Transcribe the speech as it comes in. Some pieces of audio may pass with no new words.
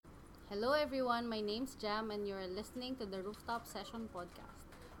Hello everyone, my name's Jam and you're listening to the Rooftop Session podcast.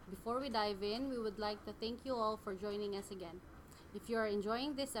 Before we dive in, we would like to thank you all for joining us again. If you are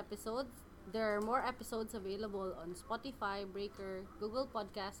enjoying this episode, there are more episodes available on Spotify, Breaker, Google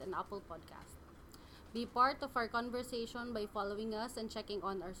Podcasts, and Apple Podcasts. Be part of our conversation by following us and checking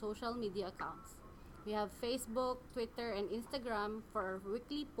on our social media accounts. We have Facebook, Twitter, and Instagram for our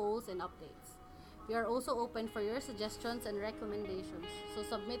weekly polls and updates. We are also open for your suggestions and recommendations, so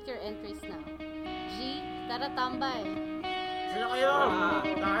submit your entries now. G, tara tambay! Sino kayo?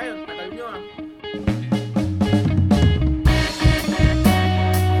 Tayo, tagal nyo ah.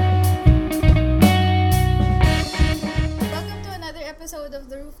 Welcome to another episode of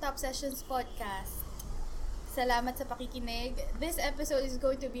the Rooftop Sessions podcast. Salamat sa pakikinig. This episode is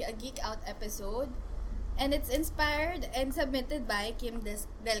going to be a geek out episode. And it's inspired and submitted by Kim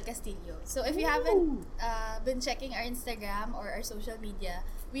Del Castillo. So if you haven't been checking our Instagram or our social media,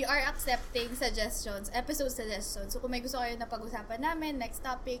 we are accepting suggestions, episode suggestions. So kung may gusto kayo na pag-usapan namin, next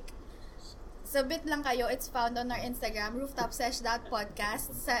topic, submit lang kayo. It's found on our Instagram,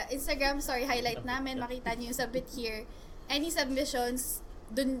 rooftopsesh.podcast. Sa Instagram story highlight namin, makita niyo yung submit here. Any submissions,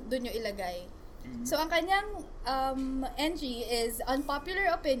 dun nyo ilagay. So, ang kanyang entry is,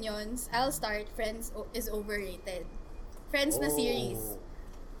 unpopular opinions, I'll start, Friends is overrated. Friends na series.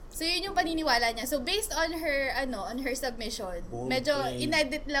 So, yun yung paniniwala niya. So, based on her, on her submission, medyo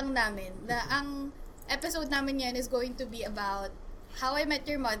inedit lang namin na ang episode namin yan is going to be about How I Met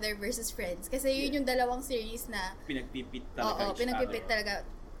Your Mother versus Friends. Kasi yun yung dalawang series na Pinagpipit talaga. Oo, pinagpipit talaga.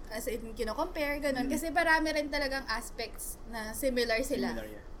 As in, kino-compare, ganun. Kasi marami rin talagang aspects na similar sila. Similar,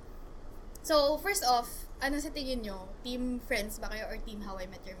 yeah. So, first off, ano sa tingin nyo? Team Friends ba kayo or Team How I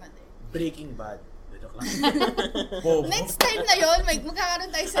Met Your Mother? Breaking Bad. Joke lang. Next time na yun, magkakaroon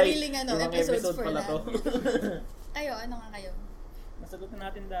tayo sariling episodes for that. Kayo, ano nga kayo? Nasagot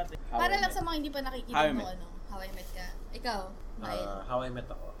na natin dati. Para lang sa mga hindi pa nakikita mo, How I Met ka. Ikaw, Mael. How I Met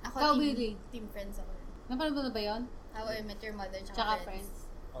ako. Ako, Ikaw, Willie. Team Friends ako. Napanood mo na ba yun? How I Met Your Mother Tsaka Friends.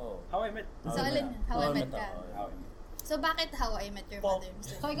 Oh. How I Met. So, alin? How I Met ka. How I Met. So, bakit How I Met Your Mother?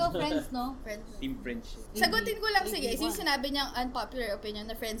 So, ikaw friends, no? Friends. Team friendship. Sagutin ko lang, sige. Since sinabi niyang unpopular opinion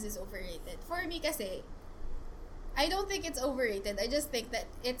na Friends is overrated. For me kasi, I don't think it's overrated. I just think that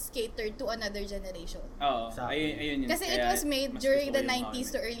it's catered to another generation. Oo. Ayun yun. Kasi it was made during the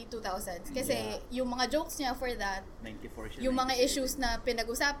 90s to early 2000s. Kasi yung mga jokes niya for that, 94 siya. yung mga issues na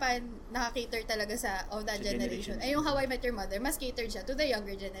pinag-usapan, nakakater talaga sa of that generation. Ay yung How I Met Your Mother, mas catered siya to the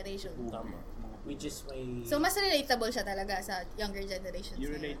younger generation. Tama. Which is my... So mas relatable siya talaga sa younger generations.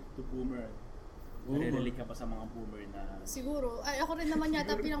 You relate to boomer. Relate ka pa sa mga boomer na... Siguro. Ay, ako rin naman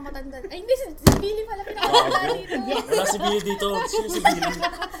yata pinakamatanda. Ay, hindi. Si Billy pala pinakamatanda dito. Wala si Billy dito. Sino si Billy?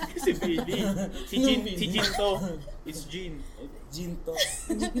 Si Billy. Si Jean to. It's Jean. Jean to.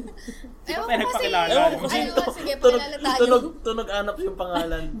 Ewan tayo ko kasi. nagpakilala. Ewan ko kasi. Sige, pakilala tayo. Tunog anak yung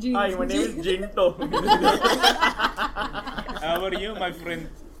pangalan. Hi, my name is Jean to. How are you, my friend?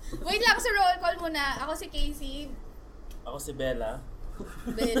 Wait lang, sa roll call muna. Ako si Casey. Ako si Bella.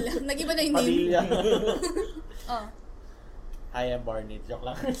 Bella. Nag-iba na yung name. Padilla. Oh. Hi, I'm Barney. Joke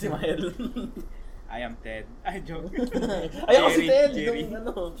lang. Si Mael. I am Ted. Ay, joke. Ay, ako si Ted. Jerry. Yung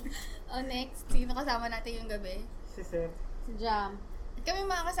ano. Oh, next. Sino kasama natin yung gabi? Si Seth. Si Jam. Kami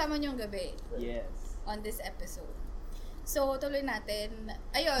mga kasama niyo yung gabi Yes. on this episode. So, tuloy natin.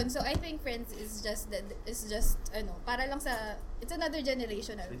 Ayun, so I think Friends is just para lang sa, it's another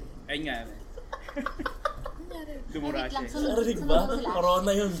generation na rin. Ayun nga. Dumura Wait lang, siya. Narinig ba?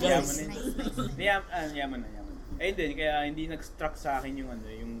 Corona yun, Yaman guys. na. Yaman na. Ayun din, kaya hindi nag-struck sa akin yung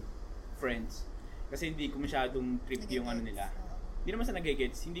yung Friends. Kasi hindi ko masyadong trip yung nila. Hindi naman sa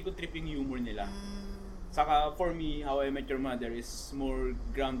nag-gets, hindi ko trip yung humor nila. Saka for me, How I Met Your Mother is more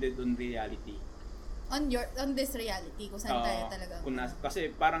grounded on reality. On this reality, kung saan tayo talaga.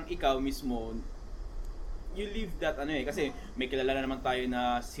 Kasi parang ikaw mismo, you live that kasi may kilala na naman tayo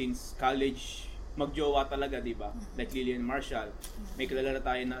na since college, magjowa talaga, di ba? Like Lillian Marshall. May kilala na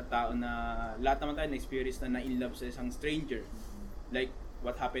tayo na tao na lahat naman tayo na-experience na in love sa isang stranger. Like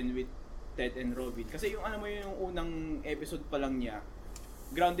what happened with Ted and Robin. Kasi yung yung unang episode pa lang niya,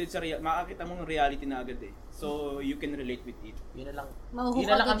 grounded sa makakita mong reality na agad eh. So you can relate with it. Yun na lang. Mahuhukad Yun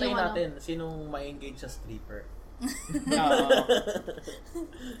na lang yung antayin natin. Sinong ma-engage sa stripper?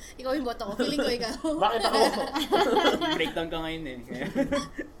 Ikaw yung boto ko. Feeling ko ikaw. Bakit ako? Breakdown ka ngayon eh.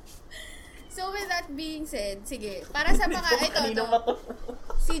 So with that being said, sige, para sa mga, ito.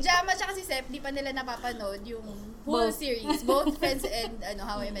 Si Jam at saka si Sep, di pa nila napapanood yung whole series. Both Friends and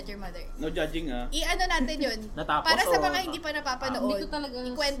How I Met Your Mother. No judging I-ano natin yun. Natapos Para sa o- mga hindi pa napapanood, Hindi ko talaga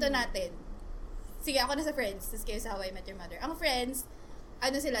ikwento natin. Sige, ako na sa Friends, tapos kayo sa How I Met Your Mother. Ang Friends,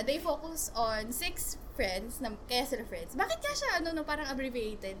 they focus on 6 friends, kaya sila friends. Bakit kaya siya, parang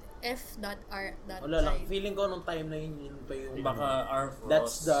abbreviated? F.R. Wala lang. Feeling ko nung time na yun pa yung... Baka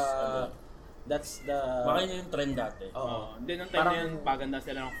R-Frost. That's the... Baka yun yung trend dati. Oo. Then, nung time na yun, paganda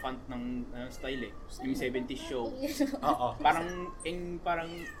sila ng font ng style eh. Yung 70s show. Oo. Parang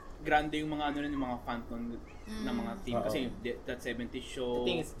grande yung mga yung mga font ng mga team. Kasi that 70s show, I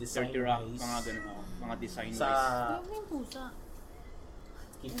think it's design 30 Rock, wise. mga ganun. Mga design Sa... wise. Yung pusa.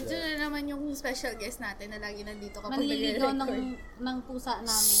 Ito na naman yung special guest natin na lagi nandito kapag Nanliligaw nagre-record. ng pusa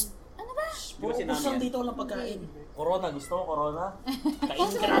namin. Ano ba? Puro Di ba sinabi kusang yan? dito walang pagkain. Corona, gusto mo Corona? Kain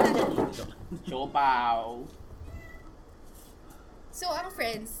ka lang dito. Siopaw. So, ang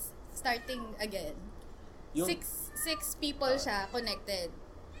friends, starting again. Yung- Six people siya connected.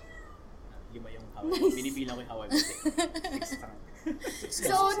 5 yung Hawaii. Binibilang ko yung Hawaii. 6 lang.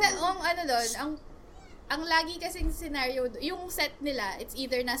 So, ang lagi kasing scenario, yung set nila, it's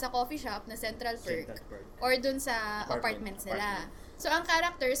either nasa coffee shop na Central Perk Central Perk. or dun sa apartments nila. So, ang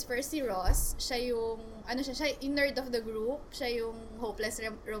characters, first si Ross, siya yung yung nerd of the group, siya yung hopeless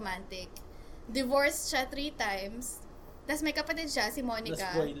romantic. Divorced siya 3 times. Tapos may kapatid siya, si Monica.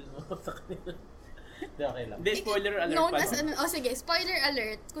 Na-spoil mo sa kanila. Hindi, okay lang. Hindi, spoiler alert Known pa. as, sige, spoiler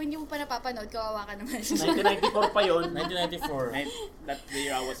alert. Kung hindi mo pa napapanood, kawawa ka naman. 1994 pa yun. 1994. That the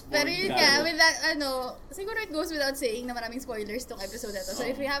year I was born. Pero yun nga, with that, siguro it goes without saying na maraming spoilers tong episode na to. So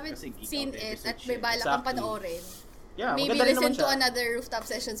if you haven't Kasi geek seen out it episode at may siya. bala kang Exactly. panoorin, Yeah, maybe maganda rin listen naman to siya. another Rooftop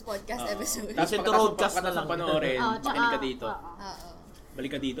Sessions podcast episode. Listen to Roadcast na lang. Panoorin, Tsaka, makinig ka dito. Oo.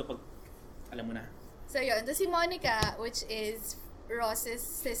 Balik ka dito pag alam mo na. So yun, so si Monica, which is Ross's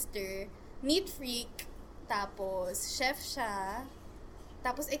sister, neat freak, tapos chef siya,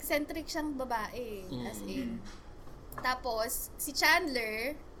 tapos eccentric siyang babae, as in. Tapos si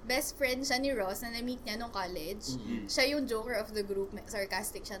Chandler, best friend siya ni Ross na na-meet niya nung college. Siya yung joker of the group,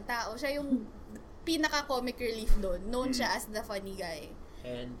 sarcastic siyang tao. Siya yung pinaka-comic relief doon. Known siya as the funny guy.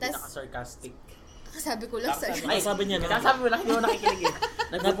 And Tas- pinaka-sarcastic. Sabi ko lang sa Ay, sabi niya na. Sabi mo lang, hindi mo nakikinig eh.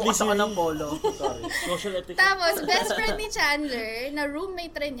 Nagbubukas ako ng polo. Sorry. Social ethics. Tapos, best friend ni Chandler, na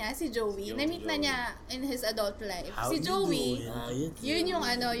roommate rin niya, si Joey. Na-meet na niya in his adult life. How Si you Joey, doing?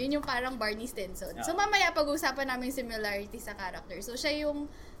 yun yung parang Barney Stinson. So, mamaya pag-usapan namin yung similarity sa character. So, siya yung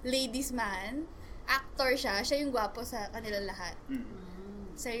ladies man, actor siya yung gwapo sa kanilang lahat.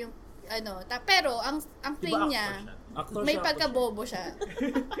 Siya yung, pero, ang thing niya, Actor may siya, pagkabobo siya.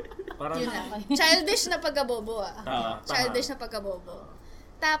 Parang, Yun na. Childish na pagkabobo Tama. Childish na pagkabobo.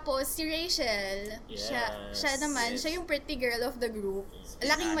 Tapos, si Rachel, siya naman, siya yung pretty girl of the group.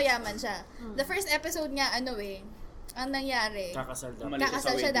 Laking mayaman siya. The first episode nga, ang nangyari, kakasal daw. Umalis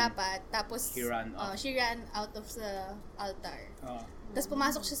kakasal sa siya wedding. dapat, tapos, She ran out. she ran out of the altar. Tapos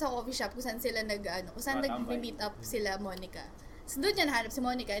pumasok siya sa coffee shop kung saan sila kung saan Tatambay. nag-meet up sila Monica. So doon niya nahanap si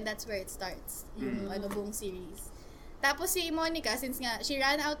Monica and that's where it starts. Yung buong series. Tapos si Monica, since nga, she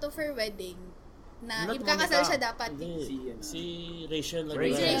ran out of her wedding, na Not kakasal Monica. siya dapat. Si Rachel. Si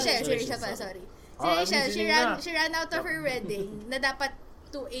Rachel. Rachel pa, sorry. Si Ah, Rachel, listening na. she ran out of her wedding na dapat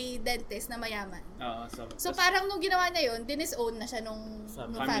to a dentist na mayaman. So tas parang nung ginawa niya yun, dinis-own na siya nung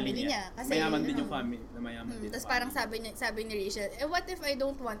family niya. Kasi, mayaman din yung family. Na mayaman din. Tapos parang sabi ni Rachel, what if I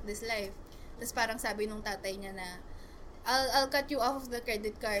don't want this life? Tapos parang sabi nung tatay niya na, I'll cut you off of the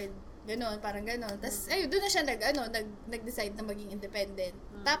credit card. Ganon, parang ganon. Tapos, doon na siya nag-decide na maging independent.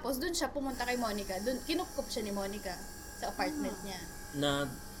 Tapos, doon siya pumunta kay Monica. Doon, kinukup siya ni Monica sa apartment niya. Na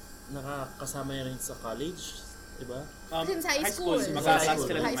nakakasama niya rin sa college, diba? Since high school. Magkakasal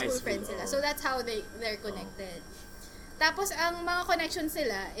sila ng High school friends sila. So, that's how they're connected. Tapos, ang mga connections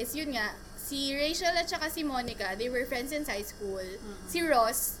sila is yun nga, si Rachel at saka si Monica, they were friends since high school. Si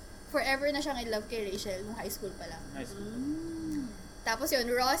Ross, forever na siyang in love kay Rachel nung high school pa lang. Nice. Tapos yun,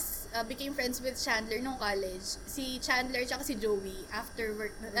 Ross became friends with Chandler nung college. Si Chandler tsaka si Joey, after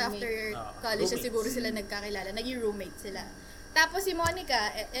college na siguro sila nagkakilala, naging roommate sila. Tapos si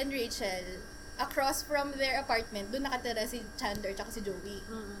Monica and Rachel, across from their apartment, doon nakatira si Chandler tsaka si Joey.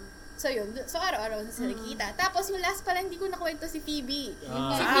 So yun, so araw-araw na sila nakikita. Tapos yung last pala, hindi ko nakwento si Phoebe.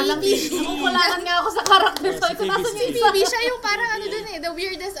 Si Phoebe. Nakukulangan nga ako sa karakter. So, ito nasa Si Phoebe, siya yung parang the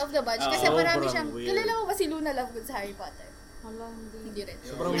weirdest of the bunch. Kasi marami sobrang siyang, weird. kilala mo ba si Luna Lovegood sa Harry Potter? Hindi rin.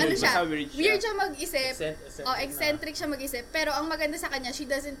 Sobrang Ano weird. siya? Basta weird siya. Weird siya mag-isip. Eccentric Eccentric siya mag-isip. Pero ang maganda sa kanya, she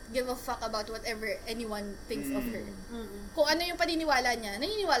doesn't give a fuck about whatever anyone thinks of her. Kung ano yung paniniwala niya,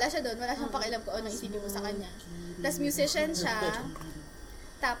 naniniwala siya doon. Wala siyang pakialam kung ano isipin mo sa kanya. Tapos musician siya.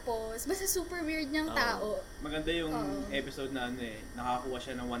 Tapos, basta super weird niyang tao. Maganda yung episode na nakakuha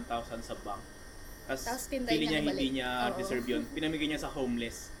siya ng 1,000 sa bank. Tapos Tapos tinry feeling niya niya hindi ibalik. niya Oo. deserve yun. Pinamigay niya sa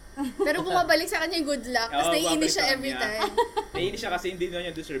homeless. Pero bumabalik sa kanya yung good luck, tapos Oo, naiinis siya babalik sa every kanya. time. Naiinis siya kasi hindi na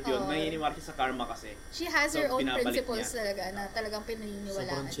niya deserve yun. Oo. Nanginimar siya sa karma kasi. She has So, her own pinabalik principles niya. talaga na talagang Sobrang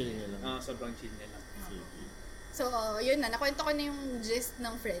pinaniniwalaan. chill niya lang. Sobrang chill niya lang. So, yun na. Nakwento ko na yung gist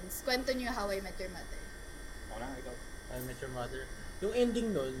ng Friends. Kwento niyo How I Met Your Mother. Wala, ikaw. I Met Your Mother. Yung ending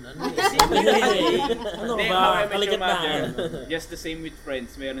nun, ano ano Hindi, ba? How I Met Your Kaligataan. Mother, just the same with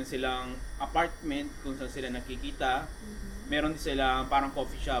Friends. Meron silang apartment kung saan sila nakikita. Meron din silang parang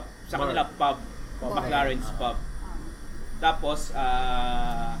coffee shop. Sa Bar. kanila pub. Bar. McLaren's pub. Tapos,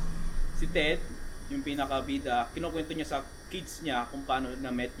 si Ted, yung pinakabida, kinukwento niya sa kids niya kung paano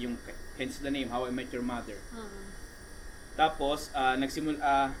na-met yung, hence the name, How I Met Your Mother. Tapos,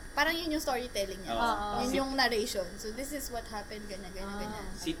 Parang yun yung storytelling niya. Oo. Yun yung narration. So, this is what happened, ganyan.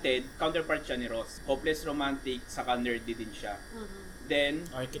 si Ted, counterpart siya ni Ross. Hopeless romantic, saka nerdy din siya. Then,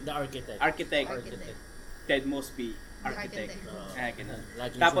 The Architect. architect, Architect. Ted Mosby, architect. Architect. Ganun.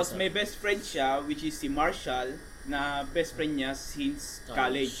 Laging Tapos sinasabi. may best friend siya, which is si Marshall, na best friend niya since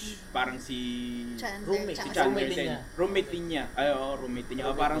college. Parang si Chandler. Roommate. tsaka si si Chandler Roommate din. din niya. Roommate din niya. Ay, oo, roommate din niya.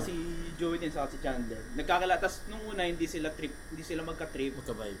 Roommate Parang niya. si Joey din sa si Chandler. Nagkakalatas nung una hindi sila magka-trip,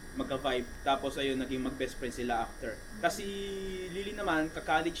 Magka-vibe. magka-vibe. Tapos ayun, naging mag-best friend sila after. Kasi Lily naman,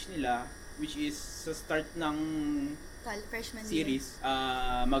 ka-college nila, which is sa start ng freshman year. series,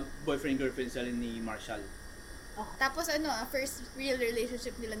 mag-boyfriend-girlfriend sila ni Marshall. Tapos first real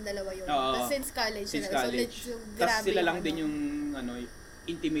relationship nilang dalawa yun. Oo. Tapos since college Since sila. college. So, Tapos grabe sila lang yung din yung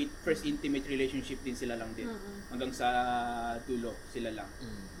first intimate relationship din sila lang din. Hanggang sa dulo sila lang.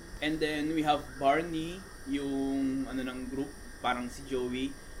 And then we have Barney, yung ng group, parang si Joey.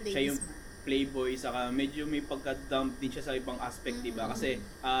 Siya yung playboy, saka medyo may pagka-dump din siya sa ibang aspect, di ba? Kasi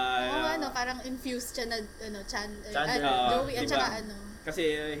parang infused siya na Chandler. Joey at Diba? saka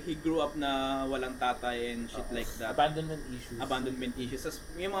kasi he grew up na walang tatay and shit like that. Abandonment issues. Tapos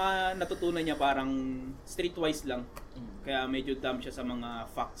yung mga natutunan niya parang streetwise lang. Kaya medyo dumb siya sa mga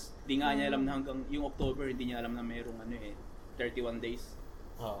facts. Di nga niya alam na hanggang yung October, hindi niya alam na mayroong 31 days.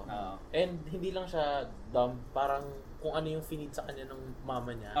 Oo. Oo. And hindi lang siya dumb, parang kung ano yung finid sa kanya ng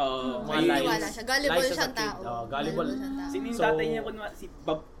mama niya. Oo. Mga Naniniwala lies- siya. Gullible lies as a siyang kid. tao. Oo, gullible. siyang tao. Sino yung So- tatay niya? Si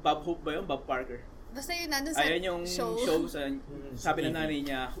Bob Hope ba yun? Bob Parker. Basta yun, nandun sa Ayun yung show sa, sabi ng TV. nanay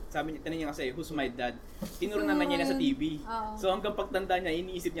niya, tanong niya kasi, who's my dad? Tinuro na niya nasa TV. Oo. So hanggang pagtanda niya,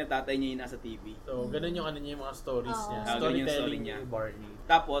 iniisip niya tatay niya yung nasa TV. So, ganun yung yung mga stories Oo. niya. Ah, ganun yung story Storytelling niya. ni Barney.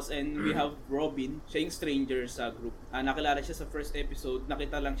 Tapos, and we have Robin, siya yung stranger sa group. Nakilala siya sa first episode,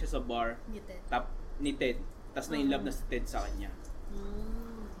 nakita lang siya sa bar ni Ted. Tapos na-inlove na si Ted sa kanya.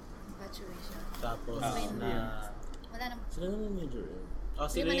 Infatuation. Tapos, Wala naman. sila naman major yun.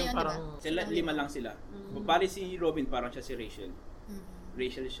 Sila Lima na yung yun, parang... Sila, lima lang sila. Bali si Robin, parang siya si Rachel.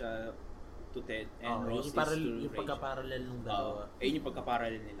 Rachel siya to Ted, and Ross is to yung Rachel. pagka-parallel ng dalawa. Ayun yung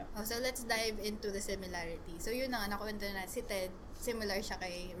pagkaparallel nila. So let's dive into the similarity. So yun na nga, nakwento na si Ted, similar siya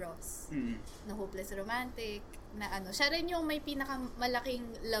kay Ross. Na hopeless romantic, na siya rin yung may pinakamalaking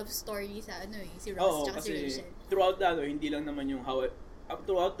love story sa si Ross Oo, tsaka si kasi Rachel. throughout hindi lang naman yung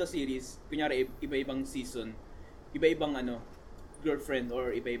throughout the series, kunyari iba-ibang season, iba-ibang girlfriend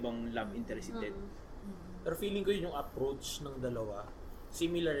or iba-ibang love interest si Ted. Pero feeling ko yun yung approach ng dalawa.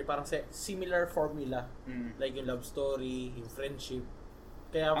 Similar, parang similar formula. Like yung love story, yung friendship.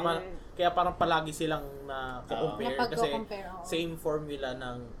 Kaya kaya parang palagi silang na-compare kasi Napag-compare, oo. same formula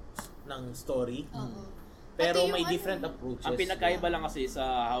ng story. Pati Pero yung may different approaches. Ang pinakaiba lang kasi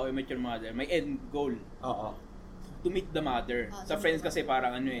sa How I Met Your Mother, may end goal. Oo. To meet the mother. Sa Friends kasi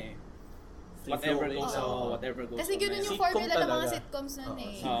parang whatever Free goes, flowing. whatever goes. Kasi ganun yung Sitcom formula ng mga talaga. sitcoms nun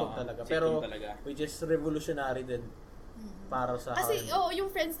Sitcom talaga. Sitcom Pero talaga. which is revolutionary din para sa Kasi, yung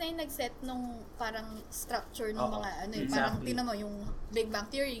Friends na yung nag-set nung parang structure ng Oo, mga parang exactly. tinan mo, yung Big Bang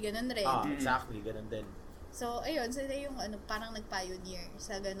Theory, ganun rin. Exactly, ganun din. So, ayun, sila yung parang nag-pioneer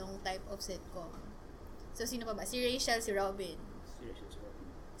sa ganung type of sitcom. So, sino pa ba? Si Rachel, si Robin.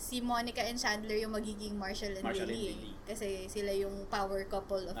 Si Monica and Chandler yung magiging Marshall and Lily. Lily. Kasi sila yung power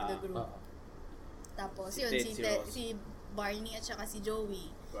couple of the group. Tapos, Si yun, Ted, si, si Ted, Ross. si Barney at saka si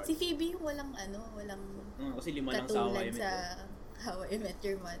Joey. Barney. Si Phoebe yung walang Kasi lima lang sa How katulad I Met. sa How I Met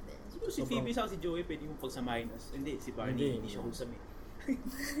Your Mother. Siguro si Phoebe sa si Joey pwede mo pagsamahin. Hindi, si Barney, hindi siya wholesome eh.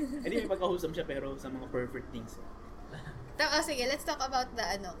 Hindi, may pagka-wholesome siya pero sa mga perfect things. Sige, let's talk about the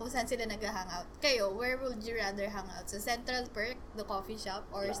kung saan sila nag-hangout. Kayo, where would you rather hang out? Sa Central Perk, the coffee shop,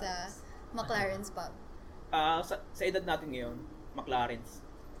 or sa McLaren's pub? Sa edad natin ngayon, McLaren's.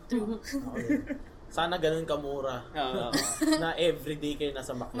 Okay. Sana ganun kamura. Na everyday kayo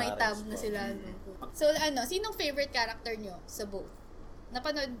nasa McLaren. May tab na sila. So, sinong favorite character nyo sa both?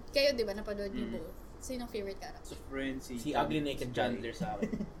 Napanood, kayo di ba? Napanood niyo both? Sinong favorite character? Friends, Si Ugly Naked Chandler sa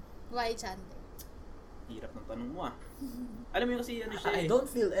akin. Why Chandler? Hirap ng tanong mo Alam mo yung kasi ano siya I don't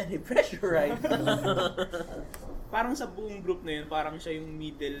feel any pressure right now. Parang sa buong group na yun, parang siya yung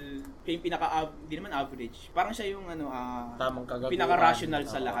middle, siya yung hindi naman average. Parang siya yung Tamang kagaguhan. pinaka-rational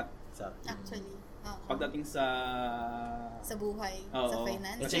sa lahat. Exactly. Actually. Pagdating sa buhay, Oo. sa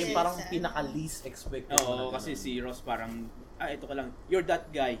finance. Kasi parang pinaka-least expected. Oo, kasi si Ross parang, ito ka lang, you're that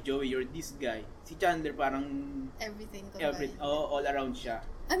guy, Joey, you're this guy. Si Chandler parang, everything combined. all around siya.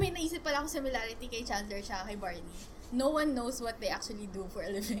 I mean, naisip pala akong similarity kay Chandler siya kay Barney. No one knows what they actually do for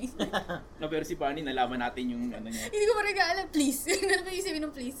a living. No, pero si Barney, nalaman natin yung ano niya. Hindi ko pa rin alam, please. Ano ba yung sabihin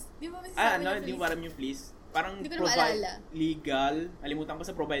ng please? Di ba masasabi ng Hindi please? mo alam yung please. Parang Hindi ko na provide maalala. legal, alimutan ko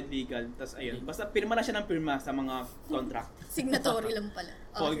sa provide legal, tas ayun, basta pirma lang siya ng pirma sa mga contract. Signatory lang pala.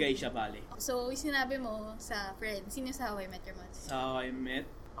 Fall guy siya, bale. So, yung sinabi mo sa friend, sino sa How I Met Your Mother? Sa How I Met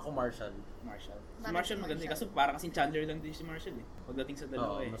Ako Marshall. Marshall. Si Bakit Marshall si maganda Marshall? kasi parang kasing Chandler lang din si Marshall pagdating sa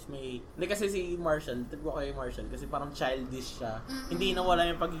dalawa Mas may... Hindi kasi si Marshall, trip ko kay Marshall kasi parang childish siya. Hindi nawala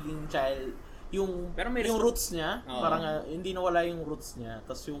yung pagiging child, Pero may yung resp- roots niya, Oo. parang hindi nawala yung roots niya.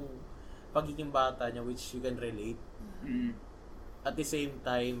 Tapos yung pagiging bata niya, which you can relate. At the same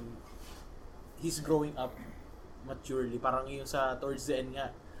time, he's growing up maturely. Parang yung sa towards the end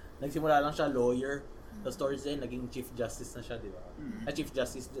nga, nagsimula lang siya lawyer, tapos towards the end, naging Chief Justice na siya, di ba? Chief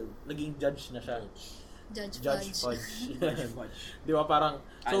Justice, naging judge na siya. Judge Fudge. Fudge. Di ba parang,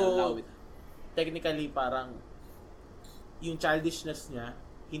 I'll allow so, it. technically parang, yung childishness niya,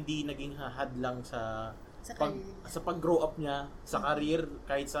 hindi naging hadlang sa Sa pag-grow up niya, sa career,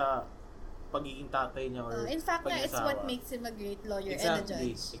 kahit sa pagiging tatay niya or in fact nga, it's pag-asawa. what makes him a great lawyer and a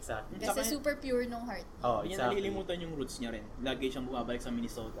Exactly. judge. Exactly. Kasi Tsaka- super pure nung heart. Oh, Hindi niya exactly. nalilimutan yung roots niya rin. Lagi siyang bumabalik sa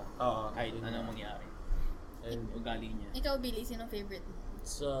Minnesota. Oo. Kahit yun anong nga. mangyari. And, Ugali niya. Ikaw, Billy, sinong favorite mo?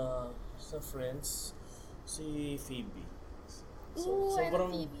 Sa Friends, si Phoebe. Ooh, I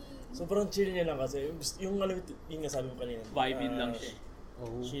love Phoebe. Sobrang chill niya lang kasi. Yung alam mo, yung nga sabi mo kanina. Vibing lang siya.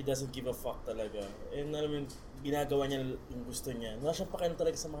 She doesn't give a fuck talaga. And alam mo yun, ginagawa niya yung gusto niya. Wala siyang pakialam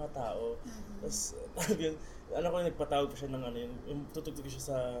talaga sa mga tao. Tapos, alam ko nagpatawag pa siya ng yung tutugtog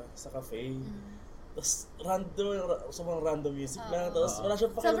siya sa cafe. Tapos sobrang random music lang. Tapos wala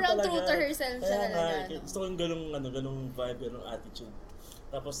siyang pakialam Sobrang talaga. true to herself siya Kaya talaga, nga, no? gusto ko yung ganung vibe, ganung attitude.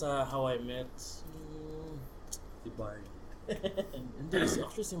 Tapos sa How I Met, si Barney. hindi,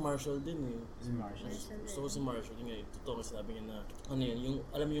 actually si Marshall din Si Marshall. Gusto ko si Marshall, yun nga, totoo nga sinabi niya na, ano yun, yung,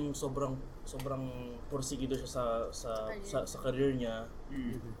 alam mo yung sobrang porsigido siya sa career niya.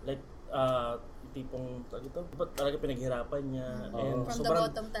 Like, tipong, ba't talaga pinaghirapan niya. And From the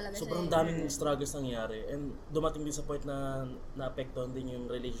bottom talaga siya. sobrang daming struggles nangyari. And dumating din sa point na naapektuhan din yung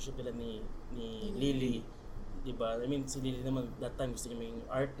relationship nila ni Lily. Diba? I mean, si Lily naman, that time gusto niya maging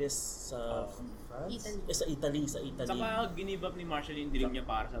artist sa France? Italy. Sa Italy. Saka give up ni Marshall yung dream niya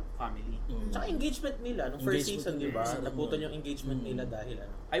para sa family. Tsaka engagement nila, nung first Engagement season, di ba? nila. Naputan yung engagement nila dahil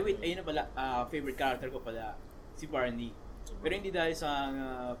Ay wait, ayun na pala, favorite character ko pala, si Barney. Pero hindi dahil sa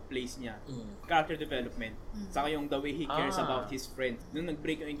place niya. Character development. Saka yung the way he cares about his friend. Nung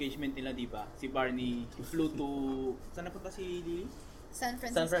nag-break yung engagement nila, di ba? Si Barney flew to... Saan napunta si Lily? San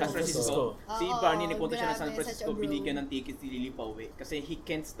Francisco. San Francisco. Si Oo, Barney nagpunta siya ng San grabe, Francisco, such a bro. binigyan ng ticket si Lily pa uwi. Kasi he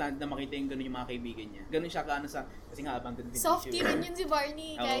can't stand na makita yung gano'n yung mga kaibigan niya. Gano'n siya kaano sa... Kasi nga abandoned din Softy rin yun si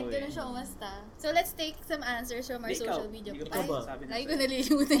Barney, kahit Oo, gano'n siya umasta. So let's take some answers from our Ikaw, social media. ikaw ba? Sabi na Lagi ko sa'yo.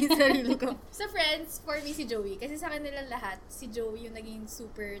 nalilimutan yung sarili ko. Sa friends, for me si Joey. Kasi sa kanilang lahat, si Joey yung naging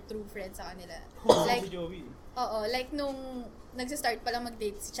super true friend sa kanila. Si Joey. Oo, like nung nagsa-start pa lang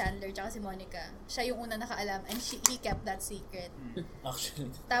mag-date si Chandler tsaka si Monica, siya yung una nakaalam and he kept that secret.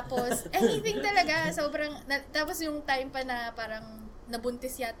 Actually. Tapos, anything talaga, sobrang, tapos yung time pa na parang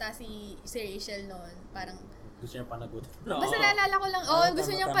nabuntis yata si Rachel noon, parang, gusto niya panagutin. basta naalala ko lang,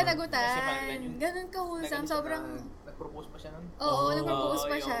 gusto niyang Kasi panagutan. pangalan yung- Ganun ka-wholesome, sobrang, Nag-propose pa siya nun? oo, nag-propose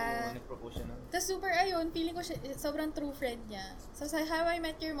pa yung siya. Nag-propose siya nun. Tapos super ayun, feeling ko siya, sobrang true friend niya. So sa How I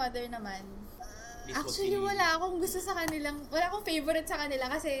Met Your Mother naman, This was actually really- wala akong gusto sa kanilang, wala akong favorite sa kanila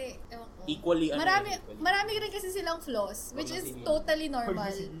kasi, ewan ko. Equally, Marami rin kasi silang flaws, which is totally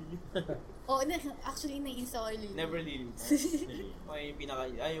normal. Actually, naiinsta ko yung Lily. Never Lily. Okay,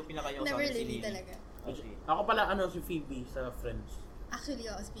 yung pinaka yung Never sa Lily talaga. Okay. Ako pala, si Phoebe sa Friends. Actually,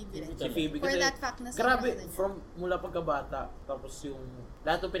 ako si Phoebe rin. Si Phoebe For kasi, that fact na grabe, sobrang ano niya. from mula pagkabata, tapos yung,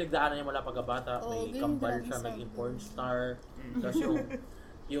 lahat ng pinagdaanan niya mula pagkabata, may ganun, kambal grabe siya, sa naging akin. porn star, tapos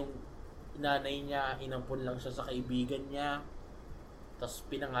yung nanay niya, inampun lang siya sa kaibigan niya, tapos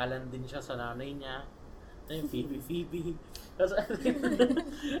pinangalan din siya sa nanay niya, yung Phoebe. Tapos,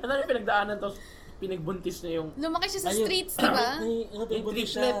 ano yung pinagdaanan, tapos pinagbuntis niya yung, Lumaki siya sa Ayun. streets, di ba? yung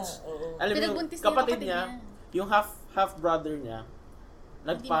triplets. Oo. Alam mo yung Pinagbuntis niya yung kapatid kapatid niya, niya. yung half brother niya,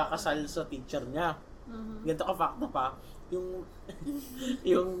 nagpakasal sa teacher niya. Ganito ka-fakta pa, yung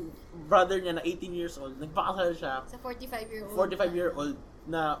yung brother niya na 18 years old, nagpakasal siya Sa 45-year-old. 45-year-old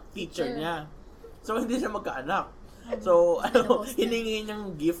na teacher niya. So, hindi siya magkaanak. So, hiningi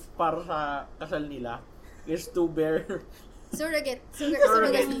niyang gift para sa kasal nila is to bear Surrogate,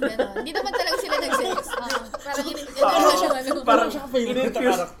 gano'n. Hindi naman talaga sila nag-sex. parang Siya favorite na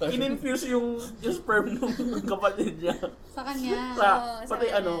character. in-infuse yung sperm ng kapatid niya. Sa kanya. sa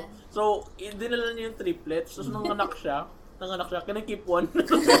Pati kanya. so, dinala niya yung triplets, tapos nung nanganak siya, can I keep one?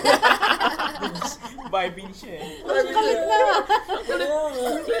 Vibing siya eh.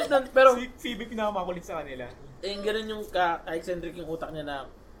 Pero, Si Phoebe pinakamakulit sa kanila. ganun yung ka-eccentric yung utak niya na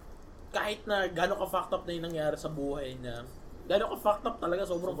kahit na gano'n ka-fucked up na yung nangyari sa buhay niya, gano'n ka-fucked up talaga,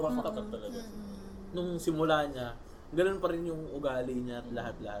 sobrang fucked up talaga. Nung simula niya, gano'n pa rin yung ugali niya at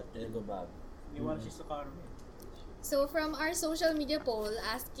lahat-lahat niya. Niwala siya sa karma. So, from our social media poll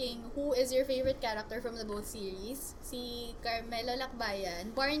asking who is your favorite character from the both series, si Carmelo Lakbayan,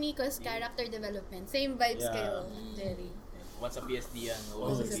 Barney cause character development. Same vibes Yeah. kayo, Jerry. Once a PSD yan.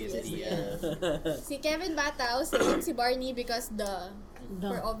 Once a PSD yan. Si Kevin Bataw, si Barney because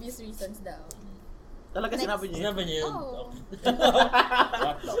for obvious reasons daw. Talaga Next. sinabi niya. Sinabi niya yun. Oh.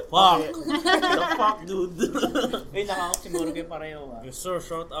 What the fuck? The fuck, dude? Eh, nakakasimuro kayo pareho ah. Yes sir,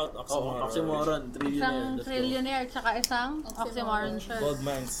 shout out Oh, Oxymoron. oxymoron, trillionaire. Isang Let's go. trillionaire tsaka isang Oxymoron. oxymoron siya.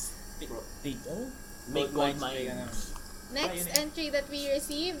 Goldmines. Take. Ano? Make gold mine. Next entry that we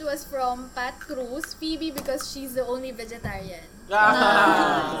received was from Pat Cruz, Phoebe because she's the only vegetarian.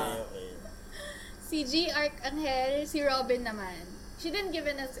 Ah! Okay. Si G. Arcangel, si Robin naman. She didn't give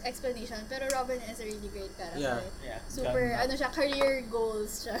an explanation, pero Robin is a really great character. Yeah. Super, siya, career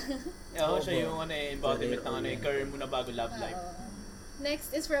goals siya. Oo, siya yung embodiment ng career mo na bago love life.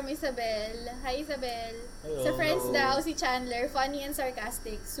 Next is from Isabel. Hi Isabel. Hello. Sa Friends daw, si Chandler, funny and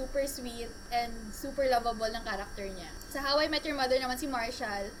sarcastic, super sweet, and super lovable ng character niya. Sa How I Met Your Mother naman si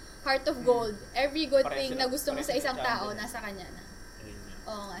Marshall, heart of gold. Every good Pareho thing sila- na gusto mo pareho sa sila isang tao, Chandler. nasa kanya na.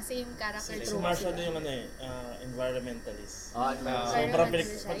 Oo nga, same character Si trope Marshall sila. din yung environmentalist. Sobrang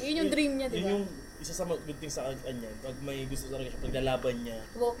siya. Yun yung dream niya, di ba? Yun yung isa sa good thing sa kanya. Pag may gusto talaga siya, paglalaban niya.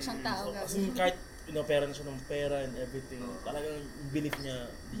 Woke siyang tao. Kasi kahit pinopera na siya ng pera and everything, talagang belief niya,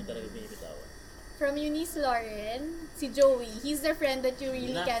 hindi niya talaga binibitawan. From Eunice Lauren, si Joey, he's the friend that you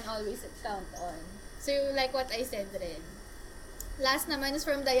really Na. can always count on. So, like what I said rin. Last naman is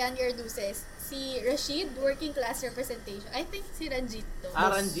from Diane Erduces, si Rashid, working class representation. I think si Ranjit to.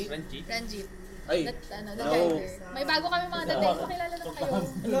 Ranjit? Ranjit. Ay. The No. driver. May bago kami mga dating. Pakilala na kayo.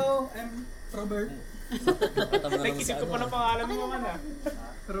 Hello, I'm Robert. Nag-isip ko pa ng pangalan mo man ah.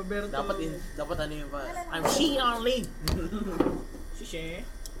 Roberto. Dapat ano yung pa. I'm she only. Shishe.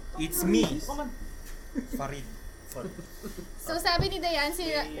 It's me. Farid. So, sabi ni Diane,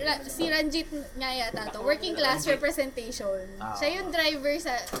 si Ranjit nga yata to, working class representation. Siya yung driver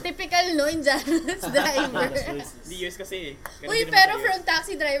sa, typical no, Indiana's driver. Hindi US kasi eh. Ganun Uy, din naman pero sa US. from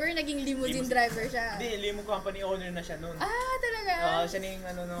taxi driver, naging limousine driver siya. Hindi, limo company owner na siya noon. Talaga? Siya na yung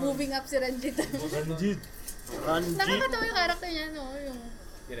ano no. Moving up si Ranjit. Ranjit! Nakakatawa yung character niya, no? Yung,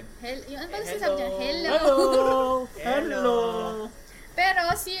 yung ano pala sinasabi niya? Hello! Hello. Pero,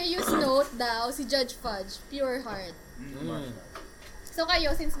 serious note daw, si Judge Fudge, pure heart. So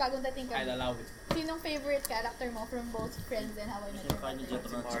kayo, since bagong dating I kami, love it. sinong favorite character mo from both Friends and How I Met Your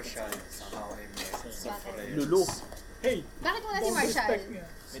Mother? Marshall sa How I Met sa Friends. Lulu. Hey, Bakit muna si Marshall?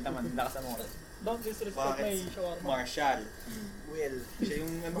 Wait naman, lakas mo. don't disrespect my shawarma. Marshall. Well, siya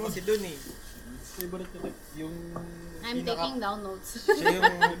yung ano kasi dun eh. Favorite ko din. Yung I'm taking down notes. siya yung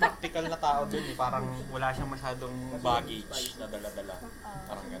practical na tao dun eh. Parang wala siyang masyadong baggage na dala-dala.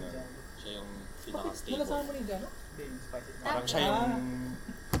 Parang gano'n. Siya yung Wala pinaka-stable. sa mo rin gano? Parang siya yung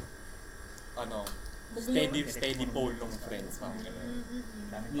ano, steady pole ng friends. Parang gano'n.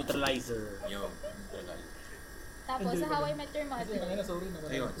 Neutralizer. Yun. Neutralizer. Tapos sa How I Met Your Mother. Tangina, sorry na.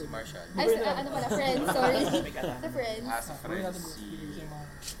 Ayun, si Marshall. Ay, ano pala, Friends, sorry. Sa Friends. Sa Sorry natin friends, bro. Kasi si, yung mga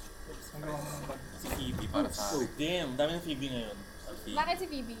ang gawa mo ng bag. si Phoebe para sa Oh, damn. Dami ng Phoebe ngayon. sa Phoebe. Bakit si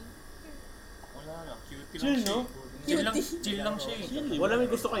Phoebe? Wala na, cute Chill, lang siya. no? Chill lang siya eh. Wala may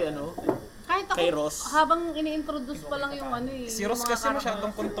gusto kay ano. Kahit ako, Kay Ross. habang ini-introduce pa lang yung ano eh. Si yung Ross mga kasi character.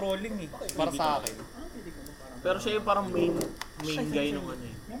 masyadong controlling eh. Para sa akin. Pero siya yung parang main guy nung ano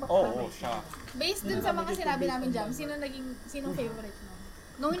eh. Oo, siya. Based dun sa mga sinabi namin Jam, sinong favorite mo?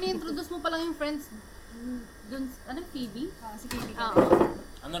 Nung ini-introduce mo pa lang yung Friends, dun, ano, Phoebe? Si Phoebe. Oo.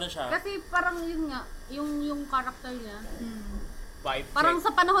 Ano na siya? Kasi parang yun nga, yung character niya. Vibe Parang check.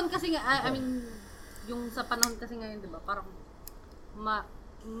 sa panahon kasi nga, I mean, yung sa panahon kasi ngayon, di ba? Parang,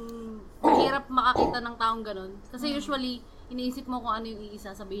 mahirap makakita ng taong ganun. Kasi usually, iniisip mo kung ano yung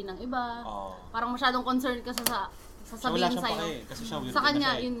isasabihin ng iba. Oo. Parang masyadong concerned ka sa Siya wala sasabihin siyang sa'yo. pake, kasi siya weird Sa na kanya,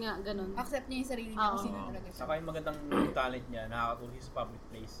 siya eh. yun nga, ganun. Accept niya yung sarili niya kung Oo. sino talaga siya. Saka yung magandang talent niya, nakakatulong siya sa public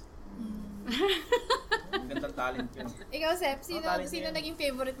place. Magandang talent yun. Ikaw, Sep, sino talent sino niya. naging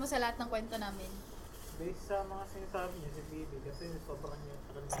favorite mo sa lahat ng kwento namin? Based sa mga sinasabi niya si Bibi kasi sobrang niya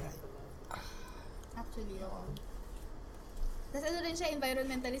sa kanya talaga. Actually, oo. Tapos ano rin siya,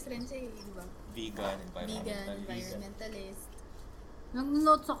 environmentalist rin siya, di ba? Vegan, Vegan, environmentalist. environmentalist.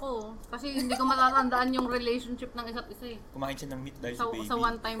 Nag-notes ako kasi hindi ko matatandaan yung relationship ng isa't isa eh. Kumain siya ng meat dahil Sa, sa baby. sa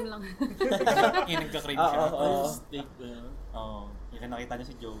one time lang. Yung nagka-crave siya. Steak na. Oo. Yung nakita niya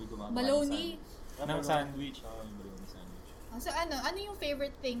si Joey kumakain. Baloney. Ng sandwich. Oo, yung baloney sandwich. So ano yung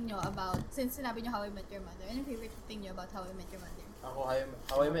favorite thing nyo about, since sinabi nyo How I Met Your Mother, ano yung favorite thing nyo about How I Met Your Mother? Ako,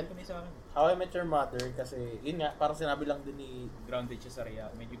 How I Met Your Mother kasi, yun nga, parang sinabi lang din ni Grounded siya sa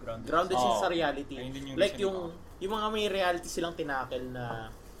reality. Medyo grounded. grounded siya Oo. sa reality. Ayun din yung Like reason yung mga may reality silang tinakel na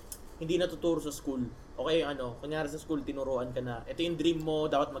hindi natuturo sa school. Okay, kunyari sa school tinuruan ka na, ito yung dream mo,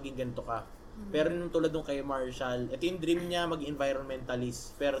 dapat maging ganito ka. Pero nung tulad nung kay Marshall, ito yung dream niya maging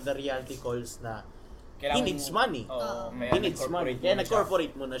environmentalist, pero the reality calls na he needs money. Oo, He needs money. Kaya muna siya.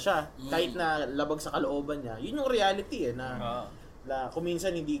 nag-corporate muna siya. Kahit na labag sa kalooban niya, yun yung reality eh, na kung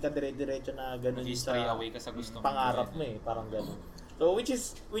minsan hindi ka dire-diretso na ganun Mag-stray sa away ka sa gusto mo. pangarap mo eh, parang ganun. So which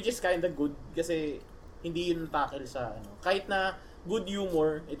is kind of good kasi hindi yun tackle sa kahit na good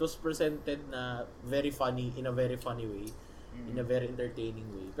humor, it was presented na very funny in a very funny way, in a very entertaining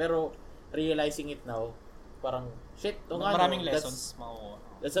way. Pero realizing it now, parang shit, Maraming lessons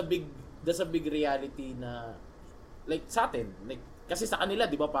makukuha. that's a big reality na like sa atin, like kasi sa kanila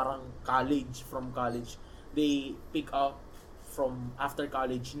 'di ba parang from college they pick up from after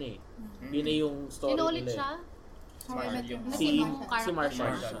college na eh. Yun na yung story Sino ulit nila. siya? How I Met Your Mother. Si Marshall.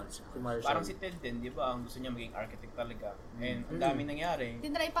 Marshall. Si Marshall. Parang si Ted din, di ba? Ang gusto niya maging architect talaga. And ang dami nangyari.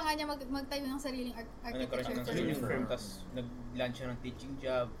 Tinry pa nga niya magtayo ng sariling Nagkaroon siya ng architecture sariling firm. firm, tapos nag-launch siya ng teaching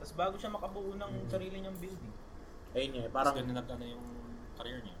job. Tapos bago siya makabuo ng sarili niyang building. Ayun nga, Parang parang ganun na yung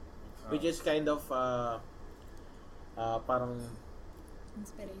career niya. which is kind of parang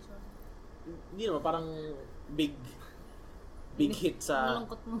Inspiration. hindi naman parang big hit sa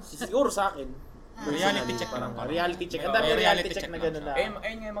Malungkot mo. siguro sa akin. Reality check Parang naman. reality check. Ang Oo, dami reality reality check check na lang gano'n siya. na.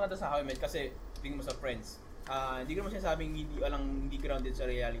 Ayun nga yung mga sa How I Met kasi tingin mo sa Friends. Hindi ko naman sinasabing hindi grounded sa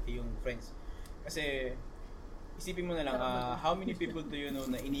reality yung Friends. Kasi isipin mo na lang, how many people do you know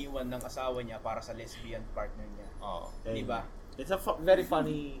na iniwan ng asawa niya para sa lesbian partner niya? Oo. Di ba? It's a very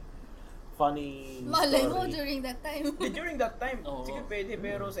funny Malay mo story. during that time. During that time, Oo. sige pwede,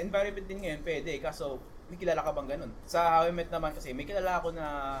 pero sa environment din ngayon pwede. Kaso, may kilala ka bang ganun? Sa How I Met naman kasi, may kilala ako na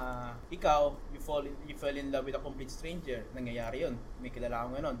ikaw, you fell in love with a complete stranger. Nangyayari yun. May kilala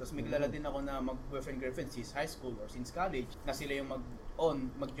ako ganun. Tapos may kilala din ako na mag-boyfriend-girlfriend since high school or since college. Na sila yung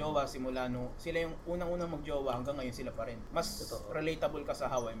magjowa simula sila yung unang-unang magjowa hanggang ngayon sila pa rin. Mas relatable ka sa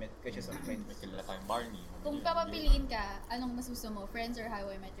How I Met kaysa sa Friends. May kilala tayong Barney. Kung papapiliin ka, anong mas gusto mo? Friends or How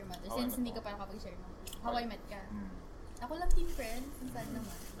I Met Your Mother? How I Since Met hindi ka Mo. pa nakapag-share mo. How I Met ka. Hmm. Ako lang team Friends. Ang sad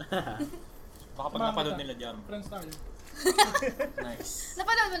naman. Baka pag napanood nila dyan. Friends tayo. Nice.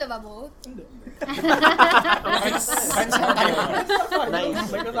 Napanood mo na ba, Bo? Hindi. Friends na tayo. Nice.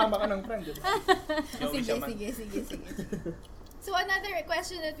 May kasama ka ng friend, di ba? Joey siya man. Sige. So another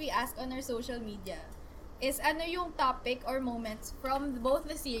question that we ask on our social media is ano yung topic or moments from both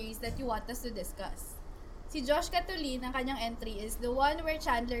the series that you want us to discuss? Si Josh Catulin, ang kanyang entry is the one where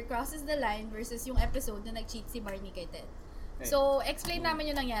Chandler crosses the line versus yung episode na nag-cheat si Barney kay Ted. So, explain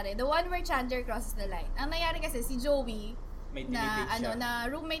namin yung nangyari. The one where Chandler crosses the line. Ang nangyari kasi si Joey, May na dinidate siya. na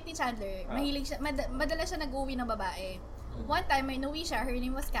roommate ni Chandler, mahilig siya, madalas siya nag-uwi ng babae. One time may inuwi siya, her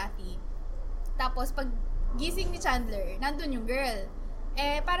name was Kathy. Tapos pag gising ni Chandler, nandun yung girl.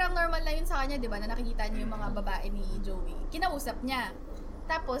 Parang normal lang yun sa kanya, 'di ba? Na nakikita niya yung mga babae ni Joey. Kinausap niya.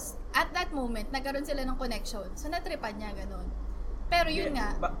 Tapos at that moment, nagkaroon sila ng connection. So natripan niya ganun. Pero yun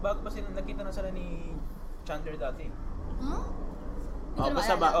nga, Bago ba sila, nakita na sila ni Chandler dati? Hindi ko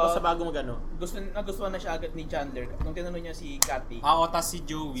Basta maalala. bago magano. Nagustuhan na siya agad ni Chandler nung tinanong niya si Kathy. Oo, tas si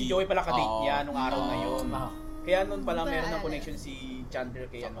Joey. Si Joey pala kadate Oo. niya nung araw na yun. Kaya noon pala Hindi ko meron ng naalala. connection si Chandler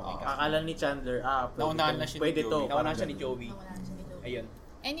kay Kathy. Akala ni Chandler, Naunahan na siya ni pwede to. Joey. Nauna siya ni Joey. Nawala na siya ni Joey. Ayun.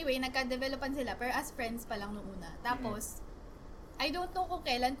 Anyway, nagka-developan sila pero as friends pa lang nung una. Tapos, I don't know kung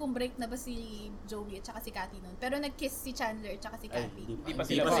kailan, kung break na ba si Joey at saka si Kathy nun. Pero nag-kiss si Chandler at saka si Ay, Kathy. Hindi pa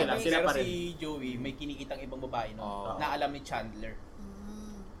Hindi sila. pa sila. Sila Pero pa rin. si Joey may kinikitang ibang babae noon Oo. na alam ni Chandler.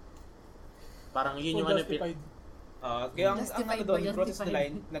 Parang yun yung ano Justified. Kaya ang Justified ano doon, ba? process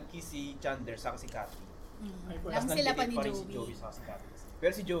Justified. nila, nag-kiss si Chandler saka si Kathy. Ay, Lang Tapos sila pa nag-date ni pa rin si Joey. Joey saka si Kathy.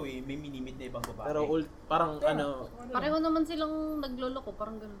 Pero si Joey, may minimit na ibang babae. Pero parang Pareho naman silang nagloloko,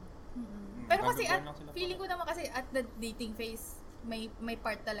 parang ganun. Pero kasi Nag-burn lang sila feeling ko naman kasi at the dating phase, may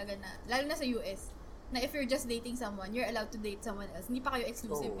part talaga na, lalo na sa US, na if you're just dating someone, you're allowed to date someone else. Hindi pa kayo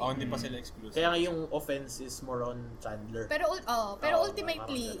exclusive. Hindi pa sila exclusive. kaya nga yung offense is more on Chandler. Pero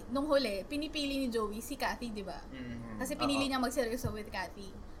ultimately, nung huli, pinipili ni Joey si Kathy, di ba? Kasi pinili niya magseryoso with Kathy.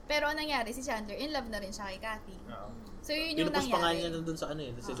 Pero ang nangyari, si Chandler, in love na rin siya kay Kathy. So yun yung Pinupos pa nga niya nangyari. doon sa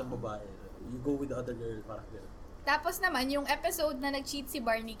sa isang babae. You go with the other girl, parang gano'n. Tapos naman, yung episode na nag-cheat si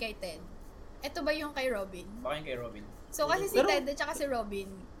Barney kay Ted, eto ba yung kay Robin? Baka yung kay Robin. So kasi si Pero- Ted at saka si Robin,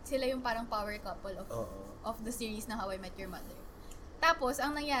 sila yung parang power couple Oo. of the series na How I Met Your Mother. Tapos,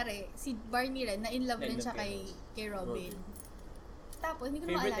 ang nangyari, si Barney rin, na in love rin siya kay Robin. Tapos, hindi ko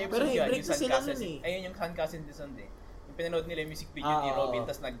na Favorite maalala. episode Pero yan, break yung na Sun sila Castle. nun eh. Ayun yung Sun Castle de Sunday. Yung pinanood nila yung music video ni Oo. Robin,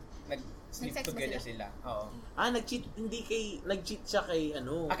 tapos nag-sleep Nag-sex ba together sila? sila. Oo. Nag-cheat siya kay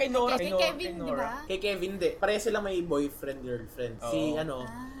Kay Nora. Kay Kevin, di ba? Kay Kevin, di. Pareha sila may boyfriend, girlfriend. Si Oo.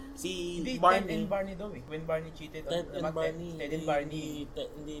 si Hindi, Barney. Ted and Barney daw eh. When Barney cheated Ted on and Barney. Ted and Barney.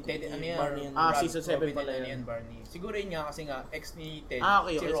 Ted, ano yan? Barney and Ah, season 7 Robin pala and yun. Barney. Siguro yun nga kasi nga, ex ni Ted,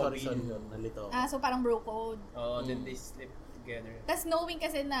 Okay, si sorry. Robin. Nalito. So parang bro code. Oo, then they slept together. Tapos knowing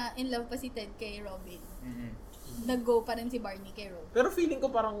kasi na in love pa si Ted kay Robin, Mm-hmm. nag-go pa rin si Barney kay Robin. Pero feeling ko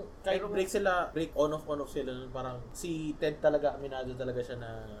parang kahit break on off sila nun, parang si Ted talaga, aminado talaga siya na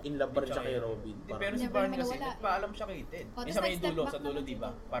in love pa rin siya kay Robin. Hindi, Parang, pero si Never Barney kasi, nawala. nagpaalam siya kay Ted. Oh, Yung tas sa may nag-step dulo, back sa dulo, naman di ba?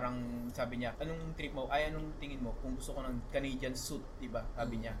 si Ted. Parang sabi niya, anong trip mo? Anong tingin mo? Kung gusto ko ng Canadian suit, di ba?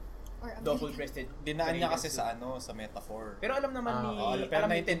 Sabi niya. Or American. Double-breasted. Dinaan niya Canadian kasi suit. sa metaphor. Pero alam naman pero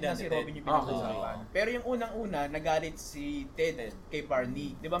alam ni Ted na naiintindihan si ni Ted. Robin yung pinag-uusapan. Oo. Pero yung unang-una, nagalit si Ted kay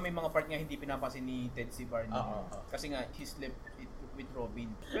Barney. Di ba may mga part nga hindi pinapansin ni Ted si Barney? Kasi nga, he slept with Robin.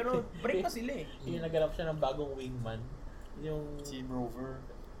 Pero break na sila eh. yung naganap siya ng bagong wingman. Yung... Team Rover.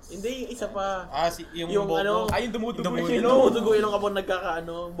 Hindi, yung isa pa. Yung ano, Ay, yung dumudugo yung yung ilong. dumudugo ilong kapag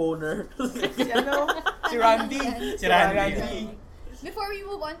boner. Si Randy. Si Randy. Before we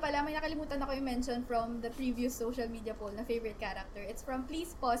move on pala, may nakalimutan ako yung mention from the previous social media poll na favorite character. It's from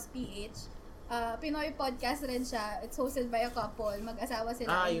Please Pause PH. Pinoy podcast rin siya. It's hosted by a couple. Mag-asawa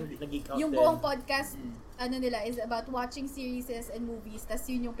sila. Yung nag-geek out Yung din. buong podcast, nila, is about watching series and movies. Tas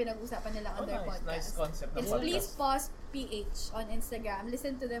yun yung pinag-usapan nila on their podcast. Nice concept ng It's podcast. Please Pause PH on Instagram.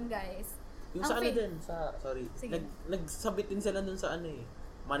 Listen to them, guys. Yung sa sorry. Sige. Nagsabit din sila dun sa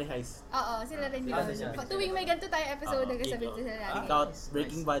Money Heist. Oo, sila rin yun. sila. Tuwing may ganito tayo episode, nagkasabit sila lagi. Geek out,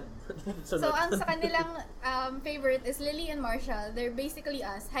 Breaking Bad. So, ang sa kanilang favorite is Lily and Marshall. They're basically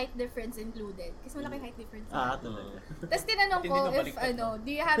us, height difference included. Kasi malaki height difference. Talaga. Tapos tinanong ko Hindi na if, baliktad, no? do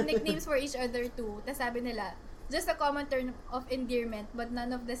you have nicknames for each other too? Tapos sabi nila, just a common term of endearment but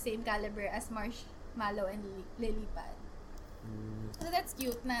none of the same caliber as Marshmallow and Lilipad. So that's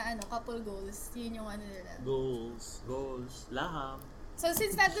cute na couple goals. Yun yung nila. Goals. Laham. So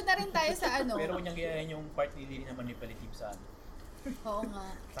since nandun na rin tayo sa Pero kung niyang gayahin yung part ni Lily na manipulative sa Oo nga.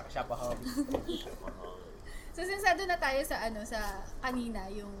 sa siya pa hawak. So since nandun na tayo sa sa kanina,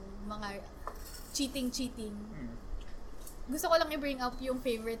 yung mga cheating. Gusto ko lang i-bring up yung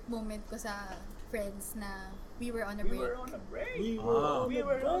favorite moment ko sa Friends na we were on a We break. were on a break. We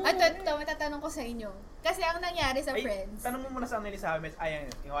were on a At ito, matatanong ko sa inyo. Kasi ang nangyari sa Ay, Friends, tanong mo muna sa kanila sa amin.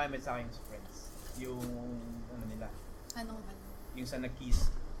 Yung I met sa akin sa Friends. Yung nila. anong Yung sa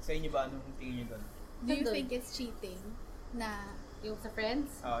nag-kiss. Sa inyo ba, anong tingin niyo doon? do you Nandun. think it's cheating na Yung sa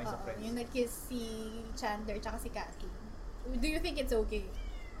Friends? Oo, yung sa oo, Friends. yung nag-kiss si Chandler tsaka si Kathy? Do you think it's okay?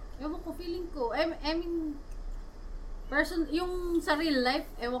 Ewan ko, feeling ko. I mean, yung sa real life,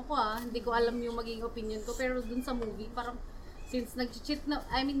 ewan ko hindi ko alam yung magiging opinion ko. Pero dun sa movie, parang, since nag-cheat na,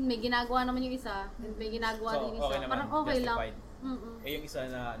 I mean, may ginagawa naman yung isa, and may ginagawa So, din yung isa. okay naman, Parang okay justified. lang. Yung isa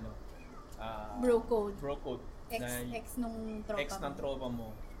na Bro code. Bro code. Ex nung tropa Ex ng tropa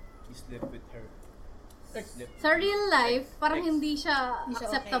mo. You slept with her. Slept. Sa real life, parang Ex. hindi siya Hindi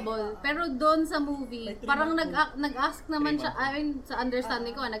siya acceptable. okay. Pero doon sa movie, parang nag-ask naman siya, 3 I mean, sa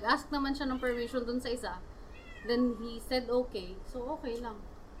understanding ko, nag-ask naman siya ng permission doon sa isa. Then he said okay. So okay lang.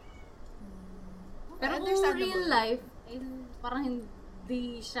 Pero kung Understandable. real life, parang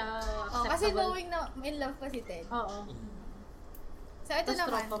hindi siya Oh, acceptable. kasi knowing na in love pa si Ted. Oo. So ito Tapos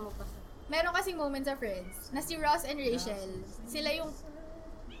naman, tropa mo pa siya. meron kasing moment sa Friends na si Ross and Rachel, sila yung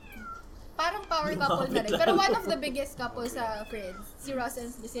parang power couple na rin. Pero one of the biggest couple sa Friends, si Ross and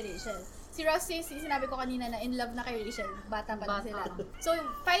si Rachel. Si Ross, sinabi ko kanina na in love na kay Rachel. Bata pa na sila. So,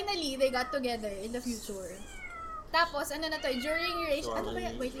 finally, they got together in the future. Tapos, ano na to, during Rachel, ano ba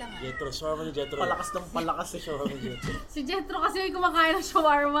yan? Wait lang Jetro, shawarma ni Jetro. Palakas ng palakas si Shawarma ni Jetro. Si Jetro kasi kumakain ng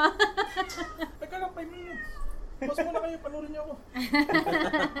shawarma. Teka lang, 5 minutes. Pause muna kayo, panurin niyo ako.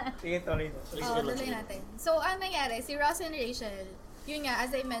 Sige, tuloy mo. Tuloy natin. So, ang nangyari, si Ross and Rachel, yun nga,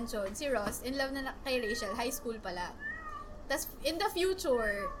 as I mentioned, si Ross, in love na kay Rachel, high school pala. Tapos, in the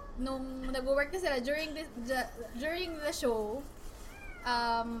future, nung nag-work na sila during the show,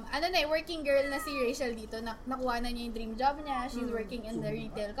 working girl na si Rachel dito, nakuha na niya yung dream job niya, she's working in the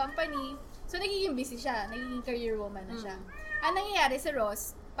retail company. So, nagiging busy siya, nagiging career woman na siya. Ang nangyayari si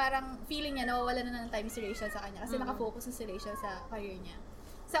Ross, parang feeling niya nawawala na ng time si Rachel sa kanya kasi nakafocus na si Rachel sa career niya.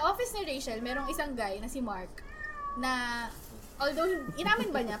 Sa office ni Rachel, merong isang guy na si Mark na, although inamin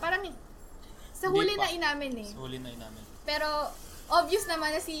ba niya, parang sa huli na inamin eh. Sa huli na inamin. Pero, obvious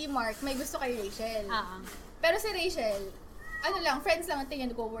naman na si Mark may gusto kay Rachel. Pero si Rachel, friends lang ang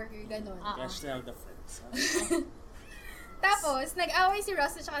tingin, co-worker, gano'n. Cash na the friends. Tapos, nag-away si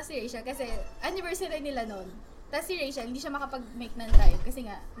Ross at saka si Rachel kasi anniversary nila noon. Tapos si Rachel, hindi siya makapag-make ng time kasi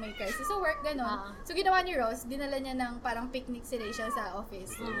nga may crisis sa work, gano'n. So, ginawa ni Ross, dinala niya ng parang picnic si Rachel sa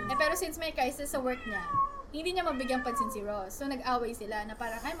office. Pero since may crisis sa work niya, hindi niya mabigyang pansin si Ross. So, nag-away sila na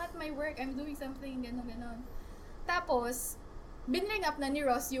parang, I'm at my work, I'm doing something, gano'n. Tapos, binring up na ni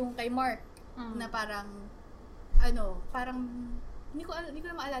Ross yung kay Mark na parang, hindi ko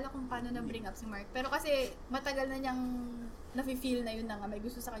na maalala kung paano na-bring up si Mark. Pero kasi, matagal na niyang nafe-feel na yun na nga, may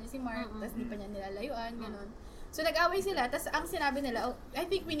gusto sa kanya si Mark, tapos di pa niya nilalayuan, gano'n. So, nag-away sila, tapos ang sinabi nila, I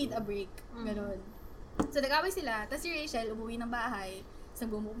think we need a break, gano'n. So, nag-away sila, tapos si Rachel umuwi ng bahay,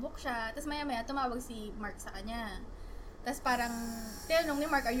 tapos bumubok siya, tapos maya-maya tumawag si Mark sa kanya. Tapos parang, tinanong ni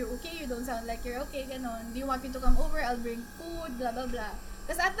Mark, are you okay? You don't sound like you're okay, gano'n. Do you want me to come over? I'll bring food, blah, blah, blah.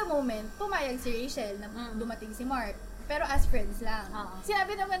 Tapos at the moment, pumayag si Rachel na dumating si Mark. Pero as friends lang.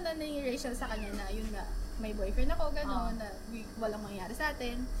 Sinabi naman na ni Rachel sa kanya na, yun nga, may boyfriend ako, gano'n, na walang mangyari sa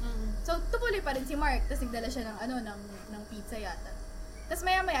atin. So, tumuloy pa rin si Mark, tapos nagdala siya ng pizza yata. Tapos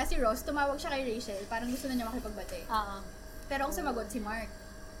maya-maya si Ross, tumawag siya kay Rachel, parang gusto na niya makipagbate. Pero ang sumagot si Mark.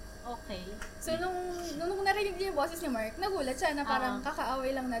 Okay. So, nung narinig niya yung boses ni Mark, nagulat siya na parang kakaaway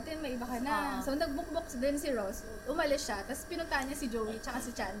lang natin, may iba ka na. So, nagbukbok din si Ross, umalis siya, tapos pinuntahan niya si Joey tsaka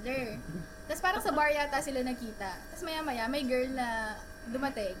si Chandler. Tapos parang sa bar yata sila nakita. Tapos maya-maya, may girl na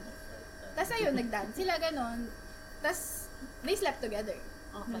dumating. Tapos ayun, nag-dance sila, ganon. Tapos, they slept together,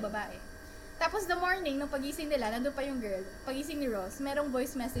 ng babae. Tapos the morning, nung pagising nila, nandun pa yung girl, pagising ni Ross, merong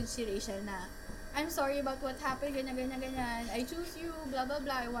voice message si Rachel na, I'm sorry about what happened, ganyan. I choose you, blah, blah,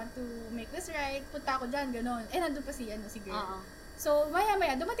 blah. I want to make this right. Punta ako dyan, ganon. Nandun pa si girl. So,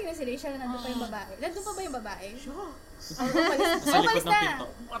 maya-maya, dumating na si Rachel na nandun pa yung babae. Nandun pa ba yung babae? Sa likod ng pinto.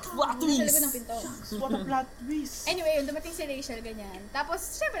 What twist? Sa likod ng pinto. What a plot twist! Anyway, yun, dumating si Rachel, ganyan.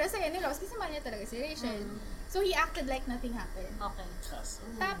 Tapos, syempre, nasaya ni Ross kasi mahal niya talaga si Rachel. So, he acted like nothing happened. Okay.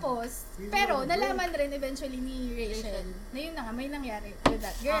 Tapos, pero, nalaman rin eventually ni Rachel na yun na nga, may nangyari with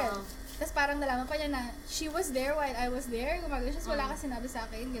that girl. Tapos parang nalaman pa niya na she was there while I was there. Gumagano siya, wala ka sinabi sa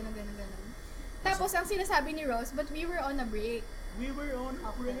akin, gano'n. Tapos, ang sinasabi ni Ross, but we were on a break. We were on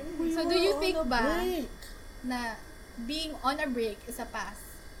a break. So, do you think ba na being on a break is a pass?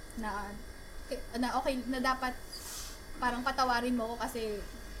 Na okay, na dapat parang patawarin mo ko kasi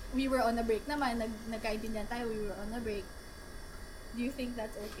we were on a break naman, nagkaintindihan tayo, we were on a break. Do you think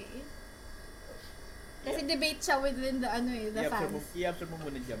that's okay? Kasi debate siya within the fans. I-absorb mo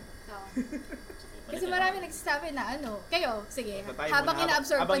muna dyan. Kasi marami nagsasabi na kayo, sige, Tayo habang muna.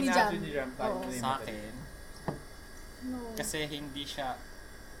 ina-absorb pa ni Jam. Sa akin, kasi hindi siya,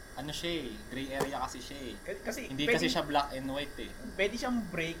 gray area kasi siya eh. Kasi Hindi kasi siya black and white eh. Pwede siyang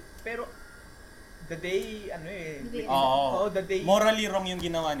break, pero the day, the day. Morally wrong yung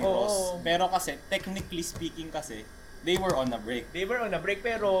ginawa ni Ross. Oo. Pero kasi, technically speaking kasi, they were on a break. They were on a break,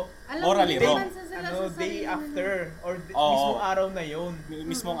 pero Morally wrong. day after, or Oo. mismong araw na yun.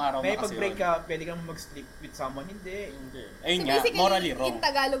 Mismong araw May na kasi pag-break yun. ka, pwede kang mag-sleep with someone, hindi. Ayun So nga, basically, morally wrong. in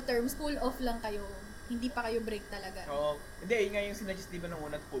Tagalog terms, cool off lang kayo. Hindi pa kayo break talaga. Oo. Hindi, yun nga yung sinuggest di ba nung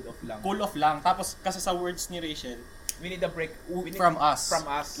una, cool off lang. Cool off lang. Tapos, kasi sa words ni Rachel, We need a break. from us. From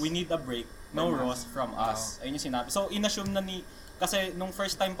us. We need a break. No From us. Ross, from us. Ayun yung sinabi. So, inassume na kasi nung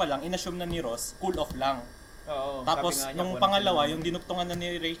first time pa lang, inassume na ni Ross, cool off lang. Oo. Tapos, sabi nga niya, nung kung pangalawa, ano yung dinuktungan na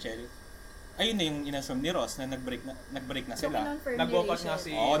ni Rachel, ayun na yung inassume ni Ross na nag-break na So, sila. kinonfirm ni Nag-walk out Rachel. nga si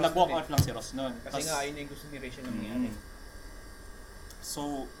Oo, Ross nag-walk nun out lang si Ross nun. Kasi nga, ayun na yung gusto ni Rachel na mangyari. So,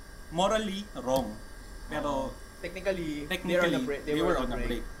 morally, wrong. Pero, Technically, technically, they were on a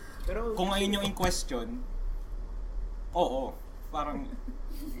break. Pero, Kung ayun yung in question, oo, parang,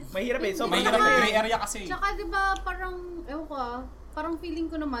 mahirap eh. So, mahirap Tsaka- na gray area kasi. Tsaka diba parang, ewan ko parang feeling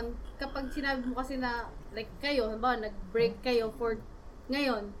ko naman, kapag sinabi mo kasi na, like kayo, nag-break kayo for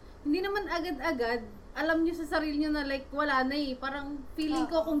ngayon, hindi naman agad-agad alam nyo sa sarili nyo na like wala na eh. Parang feeling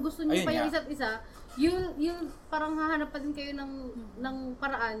ko kung gusto nyo Ayun pa yung nga. isa't isa, you'll parang hahanap pa din kayo ng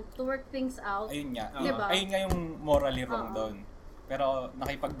paraan to work things out. Ayun nga. Diba? Ayun nga yung morally wrong doon. Pero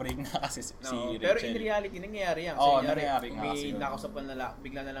nakipag-break na kasi si No, Rachel. pero in reality, nangyayari yan. Oo, Kasi nangyayari nga may kasi yun. nakausap na lalaki,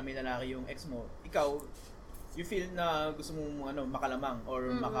 bigla na lang may lalaki yung ex mo. Ikaw, you feel na gusto mong makalamang or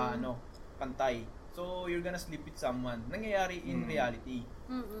pantay. So, you're gonna sleep with someone. Nangyayari in reality.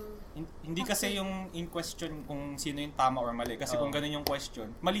 Hindi kasi yung in question kung sino yung tama or mali. Kasi kung ganun yung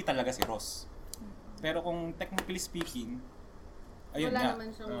question, mali talaga si Ross. Pero kung technically speaking, ayun Wala nga. naman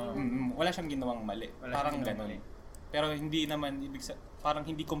siyang Wala siyang ginawang mali. Wala Parang siyang ginawang ganun. Pero hindi naman, parang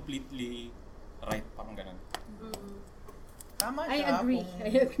hindi completely right. Parang ganun. Tama I siya agree. kung I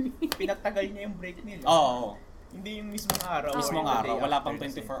agree. pinagtagal niya yung break nila. Oo. Hindi yung mismong araw. Mismong or the araw. day Wala after pang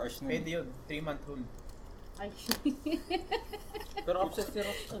kasi. 24 hours nun. Pwede yun. 3-month rule. Ay, Pero obsessed si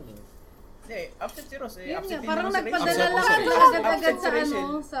Ross dun eh. Hindi, upset si Ross eh. yun Upset nga, din parang naman si Rachel. nagpadala Upset lahat si Rachel. agad-agad Upset sa si Rachel.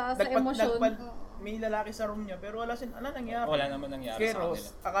 sa emosyon. May lalaki sa room niya pero wala nangyari. Wala naman nangyari Kay sa Ross,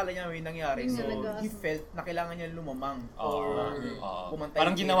 kanila. akala niya may nangyari. Yun So, nga, nag- he felt na kailangan niya lumamang. Oo. Or Oo. pumantay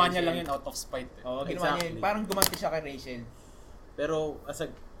Parang kay ginawa niya Rachel. lang yun out of spite. Eh. Oo, ginawa niya yun. Exactly. Parang gumanti siya kay Rachel. Pero as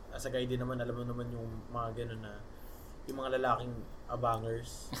a guy din naman, alam mo naman yung mga gano'n na yung mga lalaking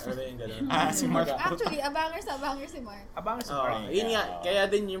abangers. Alam mo yung gano'n? Si Mark. Actually, abangers si Mark. Abangan sa Oo, Mark. yun nga. Kaya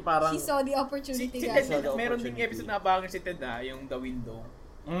din yung parang... He saw the Si opportunity, Ted, guys. the meron ding opportunity. episode na abangan si Ted yung The Window.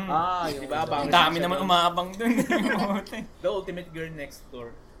 Mm. yung... Diba, abangers Ang dami siya naman doon. umaabang dun. The ultimate girl next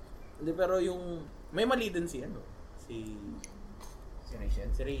door. Hindi, pero yung... May mali din si ano? Si Si Rachel.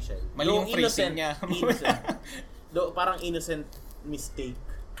 Rachel. Mali yung Though phrasing niya. innocent. Parang innocent mistake.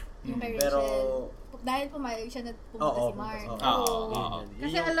 Yung kay Pero... Rachel. Dahil pumayag siya na pumunta si Mark. Oo.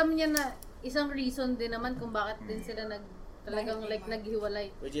 Kasi alam niya na isang reason din naman kung bakit din sila talagang like naghiwalay.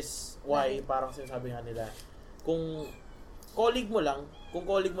 Which is why, parang sinasabi nga nila, kung colleague mo lang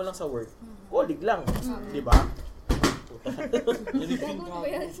sa work, colleague lang. Di ba? Gago ba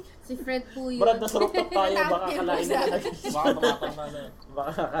yan? Si Fred po yun. Brad, nasa rooftop tayo, baka Tap kalain yun. na. Baka tumatanda na.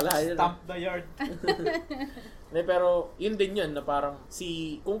 Baka kalain na. Stamp the yard. Pero yun din yun na parang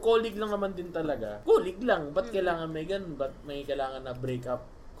kung colleague lang naman din talaga, colleague lang. Ba't kailangan may ganun? Ba't may kailangan na break up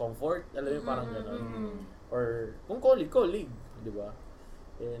comfort? Alam mo parang ganun. Or kung colleague, di ba?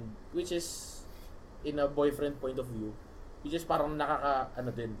 And which is in a boyfriend point of view, which is parang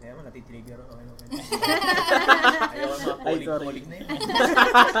din. Kaya mo, natitrigger ako. Ayaw ang mga Ay, sorry. colleague na yun.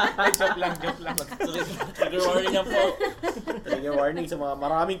 Joke lang. Trigger warning yan po. Trigger warning sa mga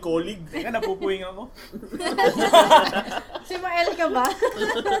maraming colleague. Teka, napupuwing ako. Si Mael ka ba?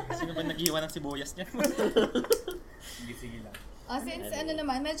 Sino ba naghiwa ng sibuyas niya? Sige lang. Since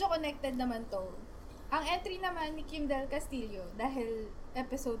medyo connected naman to. Ang entry naman ni Kim Del Castillo, dahil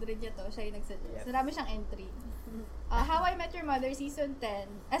episode rin niya to, siya yung nagsuggest. Marami siyang entry. How I Met Your Mother Season 7,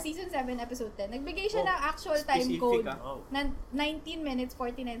 Episode 10. Nagbigay siya ng actual time specific, code ah. na 19 minutes,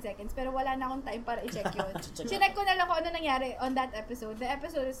 49 seconds. Pero wala na akong time para i-check yun. Chinek ko na lang kung ano nangyari on that episode. The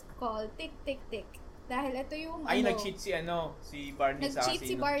episode is called Tick, Tick, Tick. Dahil ito yung nag-cheat si Barney sa nag-cheat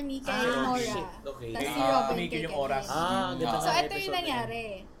si Barney kay Ah, Nora. shit. Okay. Tapos si Ah, Robin tumigil kay yung Kevin. oras. Ganda So, nga ito yung episode na nangyari.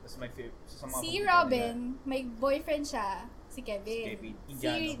 That's my favorite. Sa mga Si paborito Robin, may boyfriend siya, si Kevin. Si Kevin. Si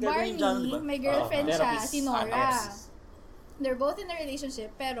Indiano. Barney, Indiano, diba? may girlfriend siya, Therapist. si Nora. Therapist. They're both in a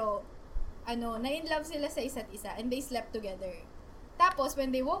relationship, pero, na-in love sila sa isa't isa, and they slept together. Tapos,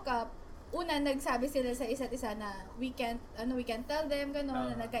 when they woke up, nagsabi sila sa isa't isa na, we can't tell them,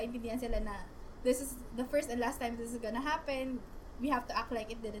 na nagkaintindihan sila na, this is the first and last time this is gonna happen, we have to act like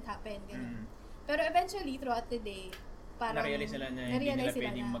it didn't happen, Pero eventually, throughout the day, parang Na-realize nila na hindi nila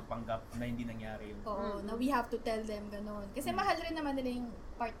pwedeng magpanggap na hindi nangyari yun. Oo, na we have to tell them ganon. Kasi mahal rin naman nila yung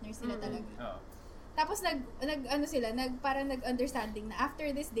partners sila talaga. Oo. Tapos parang nag-understanding na after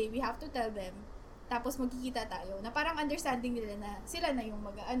this day, we have to tell them. Tapos magkikita tayo. Na parang understanding nila na sila na yung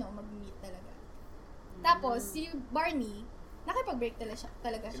mag-meet talaga. Tapos si Barney, nakipag-break talaga siya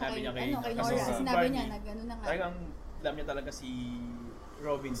Sinabi niya kay kasi Nora. si Sinabi Barney, niya na gano'n na nga. Talagang alam niya talaga si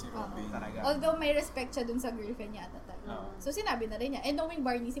Robin. Oo. Talaga. Although may respect siya dun sa girlfriend niya at that time. Oo. So sinabi na rin niya. And knowing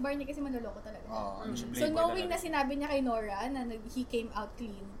Barney, si Barney kasi manloloko talaga. So Playboy knowing talaga. na sinabi niya kay Nora na he came out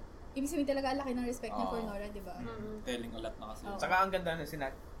clean, ibig sabihin talaga ang laki ng respect niya for Nora, di ba? Telling a lot na kasi. Oo. Saka ang ganda na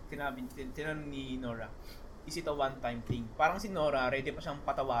tinanong ni Nora, is it a one-time thing? Parang si Nora, ready pa siyang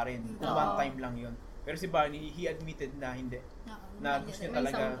patawarin. Kung Oo. one time lang yun. Pero si Barney, he admitted na hindi. Oo, Na naman gusto niya niya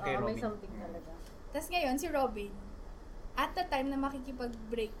talaga. talaga kay May Robin. something talaga. Tapos ngayon, si Robin, at the time na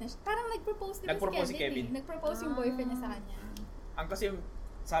makikipag-break na siya, parang nag-propose din Nag-propose si Kevin. Nag-propose yung boyfriend niya sa kanya. Ang kasi,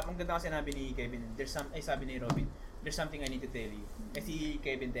 ang ganda kasi sinabi ni Kevin, sabi ni Robin, there's something I need to tell you. Eh si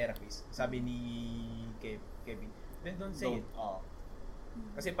Kevin therapist, sabi ni Kevin, then don't say it.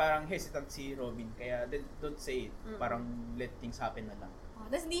 Kasi parang hesitant si Robin, kaya then don't say it. Parang let things happen na lang.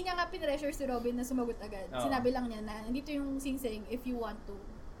 Tapos hindi niya nga pinressure si Robin na sumagot agad. Oo. Sinabi lang niya na, nandito yung singsing, if you want to,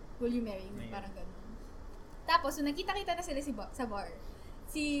 will you marry me? Ayun. Parang ganun. Tapos, so nakita-kita na sila sa bar.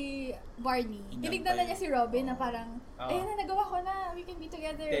 Si Barney, tinignan na niya si Robin na parang, ayun na, nagawa ko na, we can be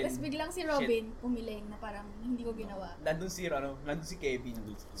together. Then, Tapos biglang si Robin, umiling na parang, hindi ko ginawa. Nandun si Kevin.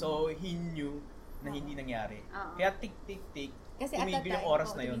 So he knew na hindi nangyari. Oo. Kaya tik. Kasi at that tumigil time, yung oras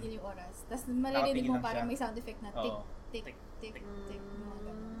na yun. tumigil yung oras. Tapos maririnig Nakatingin mo lang parang siya. may sound effect na tik, Oo. tik, tik, tik, mga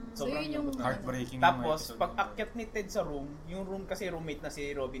ganun. So Sobrang yun yung lambot na. Heartbreaking yung Tapos, episode pag na yun. akyat ni Ted sa room, yung room kasi roommate na si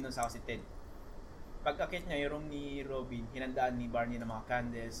Robin nun sa si Ted. Pag akyat niya, yung room ni Robin, hinandaan ni Barney ng mga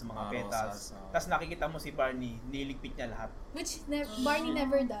candles, mga petals. rosas, Tapos nakikita mo si Barney, niligpit niya lahat. Which Barney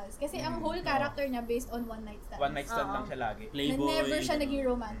never does. Kasi ang whole character niya based on one night stand. One night stand Oo. lang siya lagi. Na Playboy. never siya naging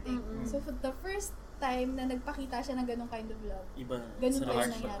romantic. Mm-mm. So for the first time na nagpakita siya ng ganong kind of love, Iba. ganun Sa pa yung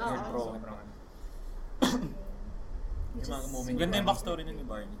heart- nangyari. Oo. heartbroken. Sobrang ano. Which Yung mga is moment. Ganda yung backstory nun ni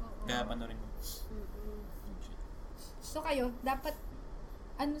Barney. Kaya panoorin mo. So kayo, dapat,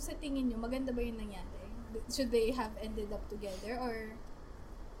 ano sa tingin nyo, maganda ba yung nangyari? Should they have ended up together or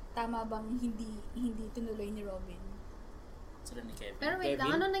tama bang hindi tinuloy ni Robin? Sila ni Kevin. Pero wait lang,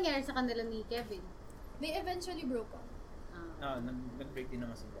 Kevin? ano nangyari sa kanila ni Kevin? They eventually broke up. Nag-break din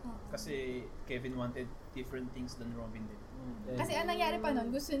naman sila. Oo. Kasi Kevin wanted different things than Robin din. Kasi ang nangyari pa nun,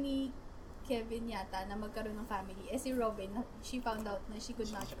 gusto ni Kevin yata na magkaroon ng family. Eh si Robin, she found out na she could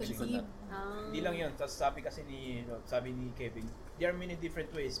not conceive. Hindi lang yun. Tapos sabi kasi ni Kevin, there are many different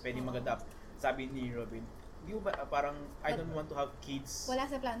ways pwedeng mag-adapt. Sabi ni Robin, di ba parang I don't want to have kids. Wala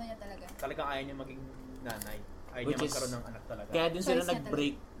sa plano niya talaga. Talagang ayaw niya maging nanay. Ayaw Which niya is- magkaroon ng anak talaga. Kaya din sila Choice niya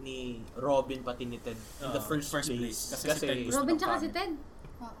nag-break ni Robin pati ni Ted in the Oo. first First place. place. Kasi si Ted gusto Robin ng tsaka si family. Ted?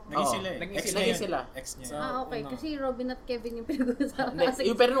 Oo. Naging Oo. sila eh. Naging Ex sila. niya Naging yun. sila. Ex niya. Sa- Okay. una. Kasi Robin at Kevin yung pinag-uusapan. Hindi, Kasi-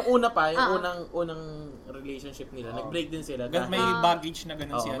 yung pero nung una pa, yung Oo. unang relationship nila, Oo. nag-break din sila. May baggage na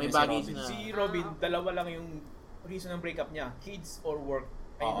ganun Oo, siya. may si baggage Robin. na. Si Robin, dalawa lang yung reason ng breakup niya. Kids or work.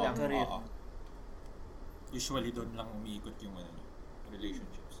 Ayun Oo, lang. career. oo. Usually doon lang umiikot yung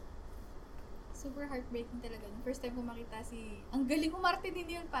relationships. Super heartbreaking talaga. First time ko makita ang galing umarte din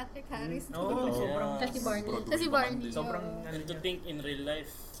Neil Patrick Harris. Oo, Yeah. sobrang... Kasi Barney. Produce Kasi naman Barney. din. Sobrang... Oo. ano And to niya, think in real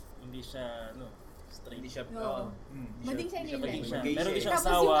life, hindi siya, straight. hindi siya... Oo. hindi Mading siya in real maging life. magay Pero siya di eh. siya Tapos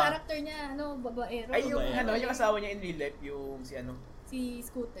asawa. yung character niya, babaero. Ay, yung babae. yung asawa niya in real life, yung si ano, Si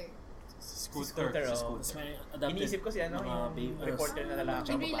Scooter. Scooter. Scooter, Si oo. Tapos Scooter. may adapted. Inisip ko si ano, mga yung baby- reporter na lalaki.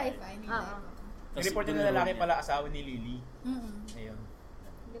 In real life, in real Oo. life. Tapos Reporter na binuro lalaki niya. pala asawa ni Lily. Mm-mm. Ayun.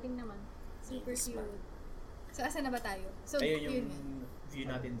 Galing naman. Super cute. So, asa na ba tayo? So, Ayun yun yung nga. view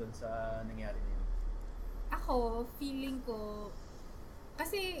natin doon sa nangyari nila. Ako, feeling ko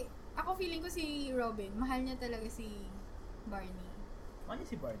si Robin, mahal niya talaga si Barney. Ano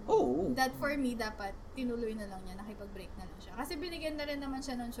si Barney? Oo. That for me, dapat tinuloy na lang niya, nakipag-break na lang siya. Kasi binigyan na rin naman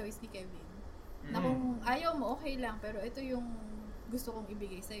siya ng choice ni Kevin. Na kung ayaw mo, okay lang, pero ito yung gusto kong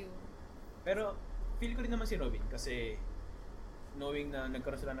ibigay sa'yo. Pero feel ko rin naman si Robin kasi knowing na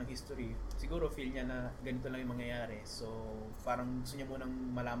nagkaroon sila ng history, siguro feel niya na ganito lang yung mangyayari. So, parang gusto niya munang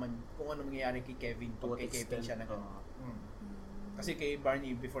malaman kung ano mangyayari kay Kevin To pag what kay Kevin extent, siya na gano'n. oo. Kasi kay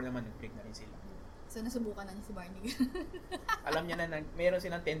Barney, before naman, nag-break na rin sila. So, nasubukan na niya si Barney. Alam niya na meron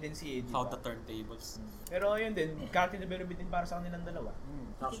silang tendency eh, di How ba? to turn tables. Pero yun din, character development din para sa kanilang dalawa.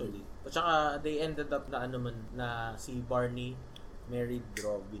 Actually. At saka, they ended up na si Barney married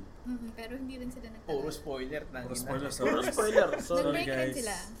Robin. Pero hindi rin sila nagtagal. Puro spoiler ng Puro spoiler. Pero spoiler. So, Nag-break rin guys.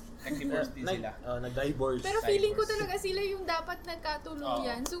 sila. Nag-divorce din sila. nag-divorce. Pero feeling ko talaga sila yung dapat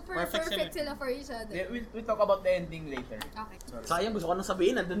nagkatuluyan. Super Perfect perfect sila. sila for each other. We'll talk about the ending later. Okay. Sayang, gusto ko nang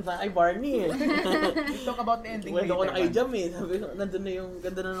sabihin, nandun pa kay Barney eh. We'll talk about the ending Wala later. ako na kay man. Jam eh. Sabi ko, nandun na yung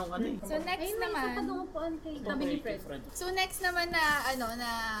ganda na nung ano eh. So next Ay, may isa pa naman, dumapuan kay tabi ni Fred. so next naman na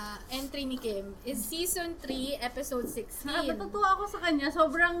entry ni Kim is season 3 episode 16. Natutuwa ako sa kanya.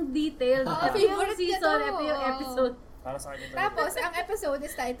 Sobrang detailed. Oo, Ito yung favorite niya season, to. ito yung episode. Para sa kanya Tapos ang episode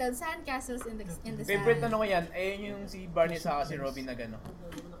is titled Sandcastles in the Favorite Sand. ano ko yan, ayun yung si Barney sa si Robin na gano'n,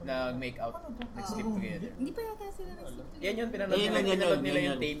 nag-make out, nag-sleep together. Hindi pa yata sila nag-sleep together. Yan yung pinanood Yan, nila, yan, yan, pinanood yan, nila yan.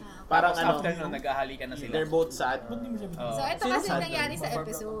 yung tape. Parang Tapos ano, after nun, naghahalikan na sila. They're both sad. Oo. So ito Sino kasi sad? nangyari sa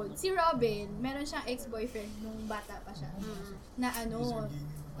episode. Si Robin, meron siyang ex-boyfriend nung bata pa siya. Na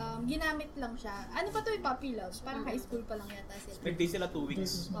ginamit lang siya. Ano pa to, puppy love? Parang high school pa lang yata sila. Nag-date sila 2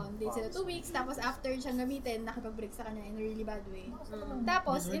 weeks. Date sila 2 weeks, tapos after siyang gamitin, nakipag-break sa kanya in a really bad way.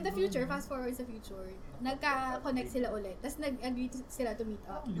 Tapos, in the future, fast forward sa future, nagka-connect sila ulit. Tapos nag-agree sila to meet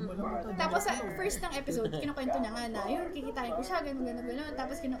up. Tapos sa first ng episode, kinukwento niya nga na, yun, kikitain ko siya, gano'n.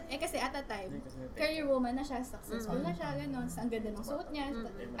 Tapos, kasi at that time, career woman na siya, successful na siya, gano'n. Ang ganda ng suot niya.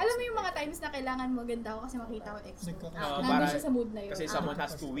 Alam mo yung mga times na kailangan maganda ako kasi makita ko ex ko. Nandun siya sa mood na yun. Kasi someone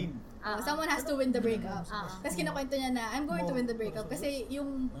has to win. Someone has to win the breakup. Tapos kinukwento niya na, I'm going to win the breakup kasi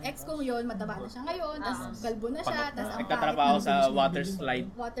yung ex kong yun, mataba na siya ngayon, tapos kalbo na siya, tapos ang Nagtatrabaho sa water slide.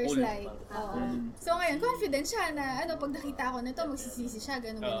 Oo. So ngayon, confident siya na, pag nakita ako nito, magsisisi siya,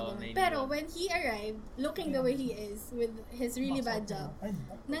 gano'n. Pero when he arrived, looking the way he is, with his really bad job,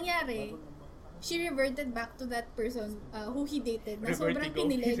 nangyari, she reverted back to that person who he dated na sobrang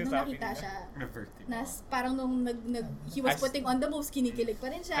kinilig nung nakita siya. Na parang nung he was putting on the moves, kinikilig pa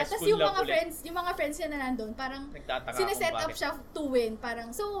rin siya. Tapos yung mga friends niya na nandun, parang sineset up siya to win.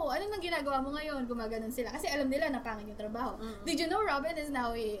 Parang, so, ano nang ginagawa mo ngayon? Gumaganon sila. Kasi alam nila na pangit yung trabaho. Did you know Robin is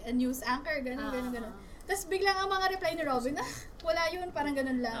now a news anchor? Ganon. Tapos biglang ang mga reply ni Robin, wala yun, parang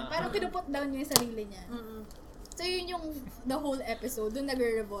ganun lang. Parang pinuput down niya yung sarili niya. So yun yung the whole episode, dun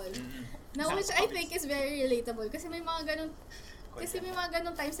nagre-revolve. Now, which I think is very relatable kasi may mga ganun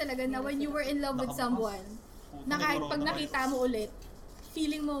times talaga na when you were in love with someone, na kahit pag nakita mo ulit,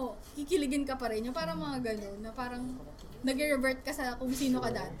 feeling mo, kikiligin ka pa rin. Yung parang mga ganun, na parang nag-revert ka sa kung sino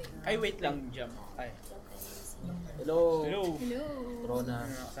ka dati. Ay, wait lang, Jam. Ay. Hello. Corona.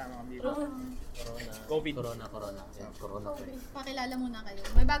 Kasama kami dito. COVID. Corona. Yan, corona po. Pakilala muna kayo.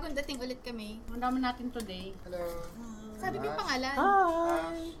 May bagong dating ulit kami. Ang dami natin today. Sabi ko yung pangalan.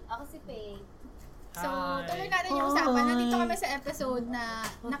 Ako si Faye. So, tuloy natin yung usapan. Nandito kami sa episode na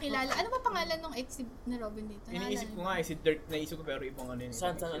nakilala. Ano ba pangalan ng ex ni Robin dito? Iniisip ko nga si Dirk, naisip ko pero ibang ano yun.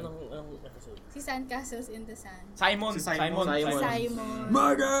 Anong episode? Si Sandcastles in the Sun. Simon.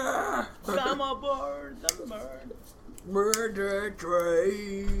 Murder! Tama, bird. Murder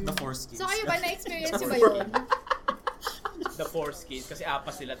train. The Force Kids. So, kayo ba na-experience nyo ba yun? The Force Kids. Kasi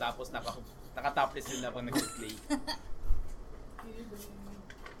apas sila tapos nakatopless sila pag nag-play.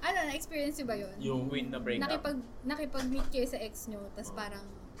 Ano, na-experience nyo ba yun? Yung win na breakup. Nakipag-meet kayo sa ex nyo, tapos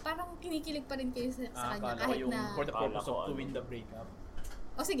parang kinikilig pa rin kayo sa kanya kahit yung na... for the purpose of to win the breakup.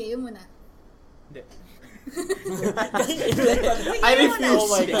 O sige, yun muna. Hindi. I refuse.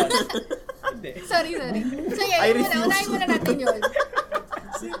 Oh my God. Hindi. Sorry. Sige, yun muna. Unahin muna natin yun.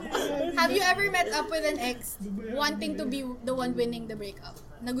 Have you ever met up with an ex wanting to be the one winning the breakup?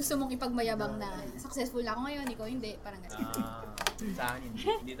 Na gusto mong ipagmayabang na successful na ako ngayon, ikaw hindi, parang gano'n. Sa akin,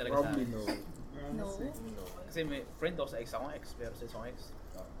 hindi talaga sa akin. No? Kasi may friend ako sa ex, akong ex, pero sa isang ex,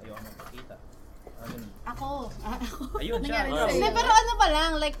 ayaw ko magpakita. Ako. Ayun siya. Nangyari sa'yo. Hindi, pero ano pa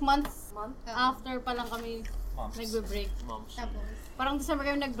lang, like months after pa lang kami nagbe-break. Tapos? Parang December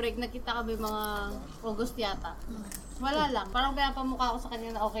kami nag-break, nakita kami mga August yata. Wala lang, parang pinapamukha ko sa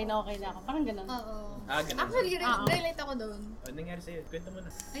kanya na okay na ako. Parang ganun. Oo. Ganun. Actually, relate ako doon. Ano nangyari sa'yo? Kwento mo na.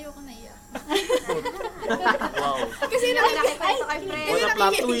 Ayoko na iyak. Wow. Kasi nakikita Ay, kay friend. What a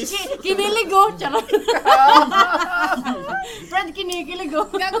plot twist. Kinilig oh, charot. Friend, kinikilig oh.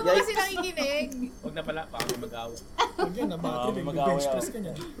 Gago mo kasi nakikinig. Huwag na pala, baka may mag-away. Huwag yan, may mag-away stress ka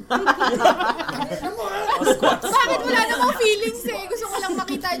niya. Bakit wala namang feelings eh? Gusto ko lang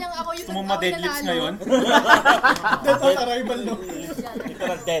makita niyang ako yung Tumama deadlifts ngayon. Death on arrival, no?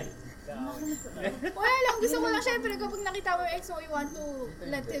 Literal dead. Wala lang, gusto ko lang syempre kapag nakita mo yung ex mo, you want to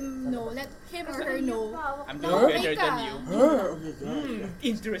let him or her know. I'm na doing okay better ka. than you.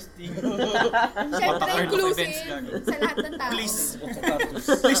 Interesting. Syempre, What inclusive evidence lang. sa lahat ng tao.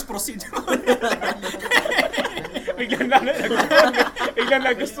 Please proceed. Biglang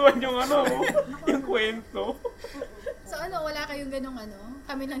nagustuhan yung yung kwento. So wala kayong ganong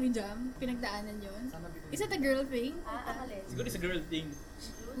kami lang ni Jam, pinagdaanan yun. Is it a girl thing? Siguro it's a girl thing.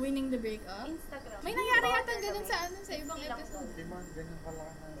 Winning the breakup? May nangyari yata ganun sa ibang episode.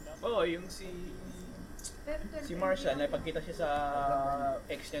 Oo, yung si Marshall, napagkita siya sa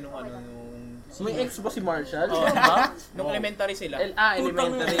ex niya nung May ex ba si Marshall? nung elementary sila.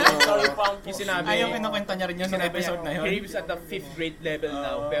 Elementary. Yung sinabi, Ayaw kinukwenta niya rin yun sa episode na yun. He lives at the 5th grade level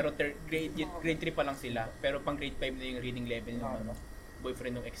now, pero grade 3 pa lang sila. Pero pang grade 5 na yung reading level ng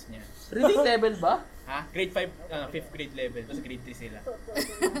boyfriend ng ex niya. Reading level ba? Ha? Grade 5, 5th grade level, tapos grade 3 sila.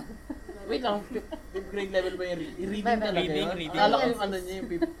 Wait lang, 5th grade level ba yung reading talaga yun? Reading. Akala ko yung niya,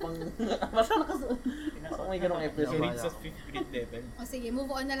 yung pang... Basta may ganong episode. Grade sa 5th grade level. O sige, move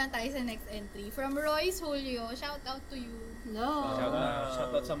on na lang tayo sa next entry. From Royce Julio, shout out to you. No. Shout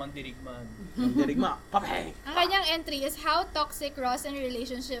Shoutout sa Mandirigman. Dirigma, pape! Ang kanyang entry is how toxic Ross and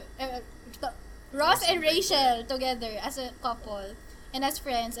Ross and Rachel together as a couple and as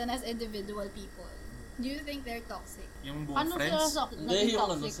friends and as individual people. Do you think they're toxic? Yung buong Ano friends. sila Hindi, yung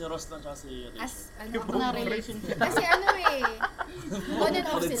toxic? si Ross lang kasi Rachel. As ano? Na relationship. Kasi ano on and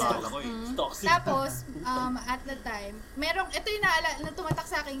off sila. Akala ko eh. Toxic. Tapos, at the time, ito yung na tumatak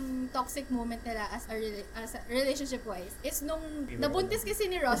sa aking toxic moment nila as a relationship-wise, is nung nabuntis kasi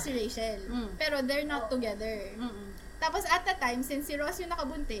ni Ross si Rachel, pero they're not together. Tapos at the time, since si Ross yung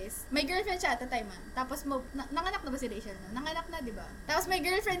nakabuntis, may girlfriend siya at the time Tapos nanganak na ba si Rachel? Nanganak na, di ba? Tapos may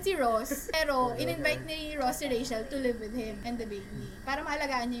girlfriend si Ross, pero in-invite ni Ross si Rachel to live with him and the baby. Para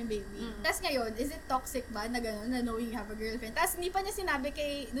maalagaan niya yung baby. Tapos ngayon, is it toxic ba na gano'n, na knowing you have a girlfriend? Tapos hindi pa niya sinabi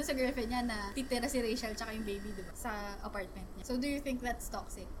dun sa girlfriend niya na titira si Rachel tsaka yung baby, di ba? Sa apartment niya. So do you think that's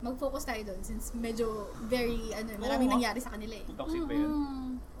toxic? Mag-focus tayo dun since medyo maraming nangyari sa kanila Toxic ba yun?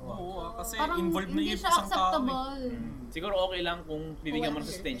 Oo, kasi Parang involved na hindi yung siya isang tao. acceptable. Siguro okay lang kung bibigyan mo ng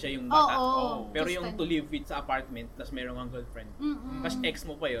sustensya yung Oo, bata. oo. Pero yung to live with sa apartment, tapos meron kang girlfriend. Tapos ex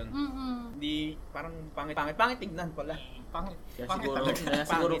mo pa yun. Hindi, parang pangit tignan pala. Pangit. Kaya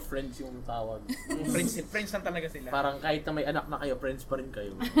siguro friends yung tawag. Friends lang talaga sila. Parang kahit na may anak na kayo, friends pa rin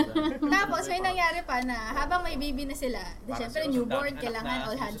kayo. Tapos may nangyari pa na habang may baby na sila, di Parang syempre si Ross, newborn, ang dami kailangan anak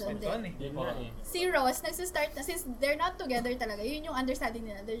all na hands on sususpensuhan deck. Yun nga eh. Si Ross, nagsistart na, since they're not together talaga, yun yung understanding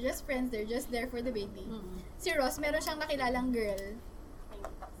nila. They're just friends, they're just there for the baby. Si Ross, meron siyang nakilalang girl,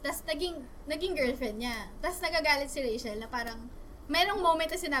 tas naging girlfriend niya. Tas nagagalit si Rachel na parang, merong moment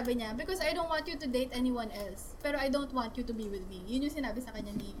na sinabi niya, because I don't want you to date anyone else, pero I don't want you to be with me. Yun yung sinabi sa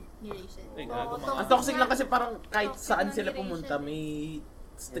kanya ni Rachel. Ay, gago, mga- Ang toxic lang kasi parang kahit saan sila pumunta, may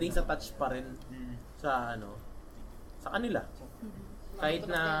strings attached pa rin sa sa kanila. Kahit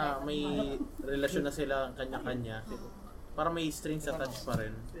na may relasyon na sila kanya-kanya, parang may strings attached pa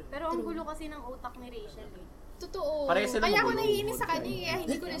rin. Pero ang gulo kasi ng utak ni Rachel Totoo. Parehas sila Kaya ako magulo. naiinis sa kanya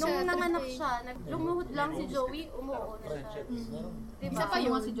hindi ko na siya. Nung nanganak siya, lumuhod lang si Joey, umuo na siya. Diba? Isa pa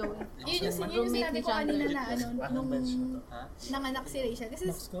yun. si Joey. Yun yung sinabi ko kanina na nung nanganak si Rachel. Kasi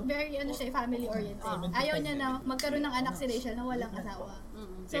very siya, family oriented. Ayaw niya na magkaroon ng anak si Rachel na walang asawa.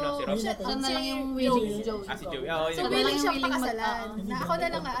 Sino? Si Ross? siya Siya na lang yung willing si Joey. Si Joey. Oo, So, yun. willing siyang willing pakasalan. Na ako na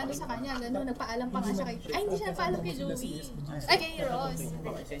lang sa kanya, gano'n, nagpaalam pa nga siya kay... Ay, hindi siya nagpaalam kay Joey. Ay, kay Ross.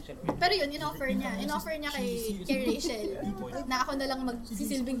 Essential. Pero yun, in-offer niya. In-offer niya kay Rachel na ako na lang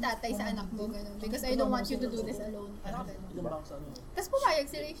magsisilbing tatay sa anak mo, gano'n. Because I don't want you to do this alone. Parang gano'n. Tapos pumayag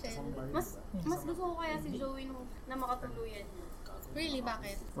si Rachel. Mas gusto ko kaya si Joey na makatuluyan niya. Really,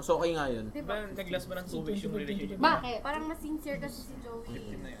 bakit? Mas okay nga yun. Diba, nag-last ba ng 2 weeks yung relationship? Bakit? Parang mas sincere kasi si Joey.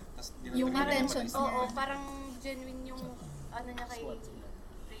 15 na yan. Tas Yung dinadagdagan intentions pa niya. Oo, parang genuine yung niya kay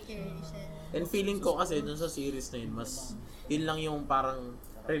Kay Rachel. And feeling ko kasi dun sa series na yun, mas yun lang yung parang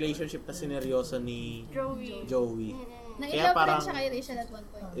relationship na sineryoso ni Joey. Na-inlove parang- rin siya kay Rachel at one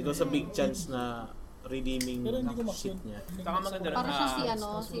point. It was a big chance na redeeming na shit niya. Saka maganda rin. Parang siya si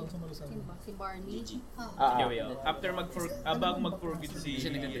sino ba? Si Barney. Si Joey. After bago mag-forgive si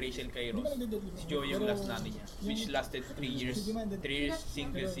Rachel kay Ross, si Joey yung last nanay niya. Which lasted 3 years. 3 years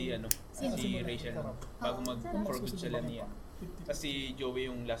single si Rachel. Bago mag-forgive sila niya. Kasi Joey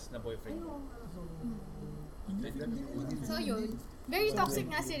yung last na boyfriend. So yun. Very toxic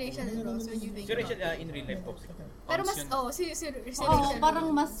nga si Rachel and Ross when you think Si Rachel about it. in real life toxic. Pero mas, si Oo, Rachel. parang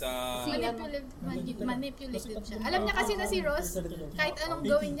mas Sa- si Manipulative siya. Alam niya kasi na si Ross, kahit anong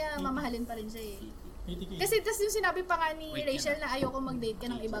gawin niya, mamahalin pa rin siya eh. Kasi tas yung sinabi pa nga ni Rachel na ayoko mag-date ka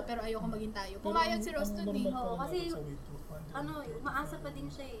ng iba pero ayoko maging tayo. Pumayag si Ross dun eh. Oo, kasi umaasa pa din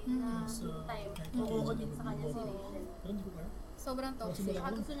siya na time. Oo din sa kanya si Rachel. Sobrang toxic.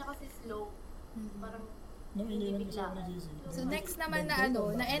 Saka gusto niya kasi slow. Parang So next naman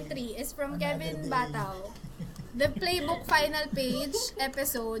na entry is from Kevin Batao. The playbook final page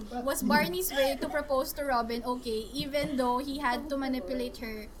episode was Barney's way to propose to Robin okay, even though he had to manipulate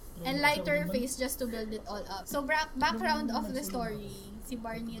her and lie to her face just to build it all up. So background of the story, si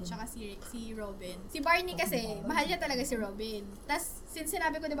Barney at saka si Robin. Si Barney kasi, mahal niya talaga si Robin. Tapos, since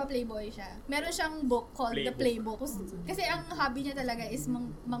sinabi ko diba playboy siya, meron siyang book called The Playbook. Kasi ang hobby niya talaga is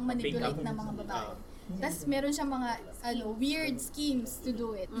manipulate ng mga babae. Tapos meron siyang mga weird schemes to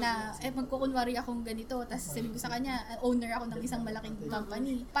do it. Na magkukunwari akong ganito, tapos sabihin ko sa kanya, owner ako ng isang malaking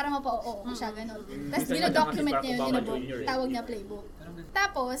company para mapa-oo ko siya, gano'n. Tapos dino-document niya yun in a book. Tawag niya playbook.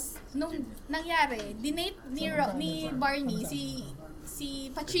 Tapos, nung nangyari, dinate ni Barney si si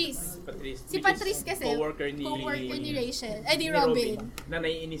Patrice. Si which Patrice is kasi, co-worker ni Rachel. Ni Robin. Na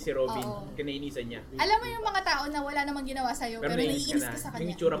naiinis si Robin. Oo. Kinainisan niya. Alam mo yung mga tao na wala namang ginawa sa'yo, pero naiinis ka sa Yung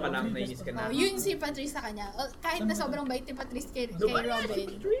kanya. itsura pa lang, naiinis ka na. Yun si Patrice sa kanya. Kahit na sobrang bait ni Patrice kay Robin,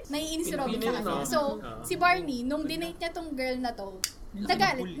 naiinis si Robin sa kanya. So, si Barney, nung dinate niya tong girl na to,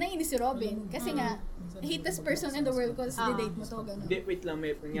 nagalit, naiinis si Robin. Kasi nga, hatest person in the world kasi dinate mo to, gano'n. Wait lang,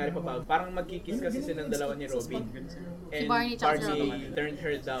 may nangyari pa ba? Parang magkikis kasi silang dalawa ni Robin. And Barney tsaka si Robin. turned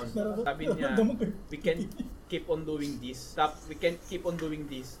her down. Sabi niya, we can keep on doing this. We can keep on doing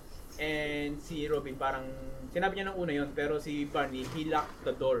this. And si Robin parang, sinabi niya ng una yun, pero si Barney, he locked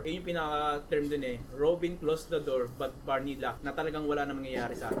the door. Yung pinaka-term dun Robin closed the door, but Barney locked, na talagang wala na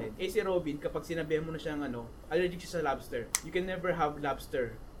mangyayari sa atin. Si Robin, kapag sinabihan mo na siyang allergic siya sa lobster, you can never have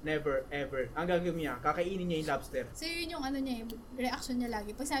lobster. Never, ever. Ang gagawin niya, kakainin niya yung lobster. So yun yung reaction niya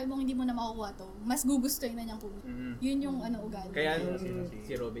lagi. Pag sabi mong hindi mo na makukuha to, mas gugustuhin na niyang kunin. Yun yung ugali. Kaya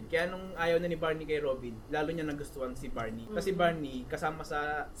si Robin. Kaya nung ayaw na ni Barney kay Robin, lalo niya nagustuhan si Barney. Kasi Barney, kasama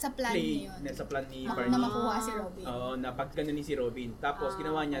sa plan play, niya yun. Sa plan ni Barney. Na makuha si Robin. Oo, na pag ganunin si Robin. Tapos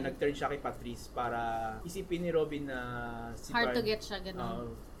ginawa niya, nag-turn siya kay Patrice para isipin ni Robin na si Hard Barney. to get siya,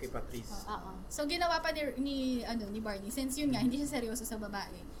 ganun. Kay Patrice. So ginawa pa ni Barney, since yun nga, hindi siya seryoso sa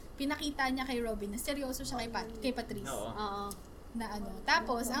babae. Pinakita niya kay Robin na seryoso siya kay Patrice. Oo. Na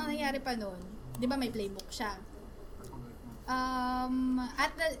Tapos, ang nangyari pa noon, di ba may playbook siya?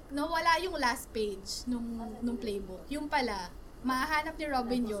 Nawala yung last page nung playbook. Yung pala, mahahanap ni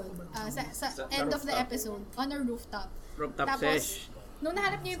Robin yun sa end of the episode on a rooftop. Tapos, nung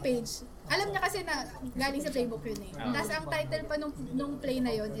nahanap niya yung page, alam niya kasi na galing sa playbook yun Tapos ang title pa nung play na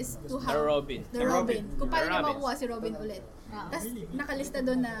yun is To Have The Robin. Kung paano niya makuha si Robin ulit. Tapos nakalista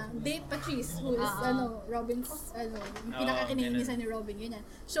doon na Date Patrice, who is Robin's yung pinakakininisan ni Robin, yun yan.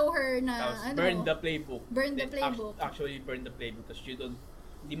 Show her na burn the playbook. Burn the playbook. Actually burn the playbook kasi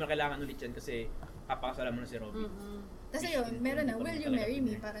hindi mo kailangan ulit yan kasi papakasalan mo na si Robin. Tapos yun, meron na, will you marry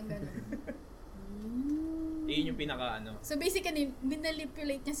me? Parang gano'n. Yun yung pinaka So basically,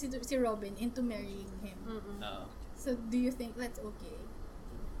 manipulate niya si Robin into marrying him. So do you think that's okay?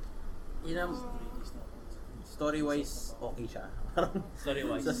 Story-wise, okay siya.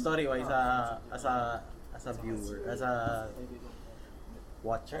 Story-wise. Sa story-wise, as a viewer, as a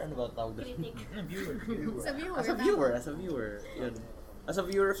watcher, ano ba tawag doon? As a viewer. Yun. As a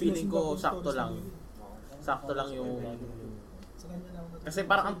viewer, feeling ko sakto lang. Sakto lang yung... Kasi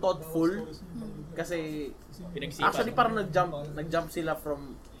parang ang thoughtful. Kasi actually parang nag-jump sila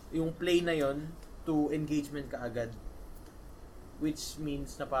from yung play na yon to engagement kaagad. Which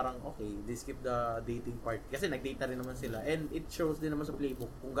means na parang, okay, they skip the dating part. Kasi nag-date na rin naman sila. And it shows din naman sa playbook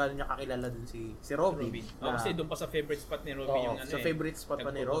kung gaano niya kakilala din si Robin. Kasi doon pa sa favorite spot ni Robin yung sa favorite spot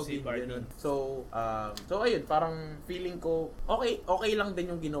pa ni Robin. Si so ayun, parang feeling ko, okay lang din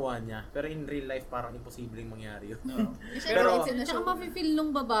yung ginawa niya. Pero in real life, parang imposibleng mangyari yun. Pero, tsaka mafe-feel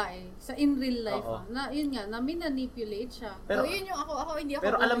nung babae sa in real life, na yun nga, na minanipulate siya. Pero yun yung ako hindi ako.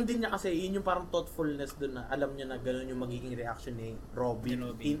 Pero alam din niya kasi, yun yung parang thoughtfulness doon na alam niya na gano'n yung magiging reaction ni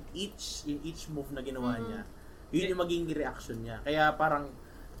Robin. In each move na ginawa niya. Yun yung magiging reaction niya. Kaya parang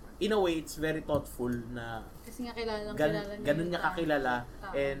in a way it's very thoughtful na kasi nga kilala ganun niya kakilala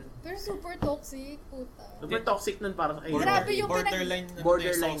and pero super toxic, puta. Super toxic nun para sa kanya. Grabe yung borderline.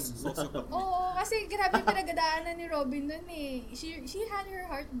 Oo, kasi grabe pinagadaanan ni Robin nun She had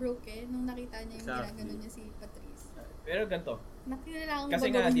her heart broken nung nakita niya yung ginagano niya si Patrice. Pero ganito. Kasi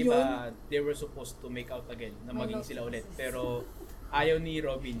nga, di ba, they were supposed to make out again, na maging sila ulit. Pero, ayaw ni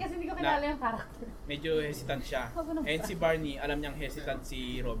Robin. Kasi hindi ko kilala yung character. Medyo hesitant siya. And si Barney, alam niyang hesitant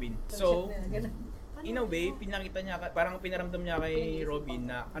si Robin. So, in a way, pinakita niya, parang pinaramdam niya kay Robin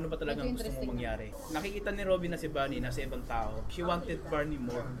na ano ba talagang gusto mo mangyari. Nakikita ni Robin na si Barney nasa ibang tao. She wanted Barney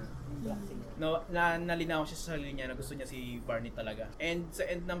more. Nalinaw siya sa sarili niya na gusto niya si Barney talaga. And sa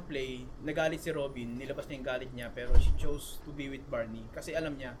end ng play, nagalit si Robin, nilabas niya yung galit niya, pero she chose to be with Barney kasi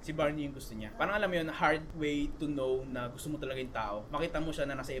alam niya, si Barney yung gusto niya. Parang alam mo yun, hard way to know na gusto mo talaga yung tao. Makita mo siya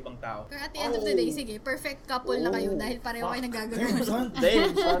na nasa ibang tao. Pero at the end of the day, sige, perfect couple na kayo dahil pareho kayo nagagano'n.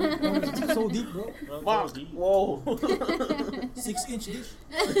 Damn, son. So deep, bro. Fuck. Wow. 6-inch dish.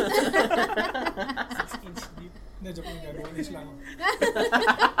 6-inch deep. Hindi, joke lang. Gagawin lang.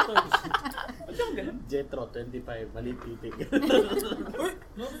 Jetro, 25. Maliit titik. Uy!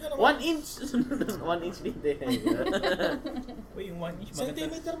 1 inch! 1 inch titik. Uy, yung 1 inch.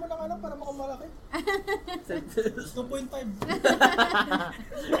 Centimeter mo lang alam para makamalaki. 2.5.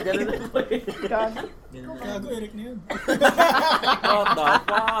 Ganun na po eh. Gago, Eric na yun. What the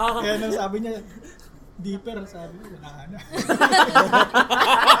fuck? Kaya nang sabi niya, deeper, sabi niya, wala na.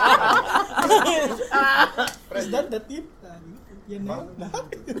 Is that the tip? Yan na.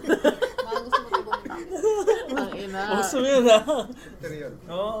 Baka gusto mo ito bumili. Ang ina. Awesome yun ah.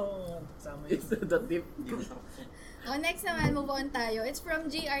 Oo, sama yun. It's the tip. Next naman, move on tayo. It's from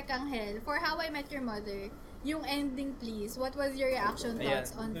G. Arcangel. For How I Met Your Mother, yung ending please, what was your reaction Ayan,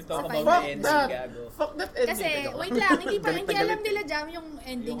 thoughts on we'll sa talk final about the episode? ending, gago. Fuck that ending. Kasi, wait lang, hindi alam nila Jam yung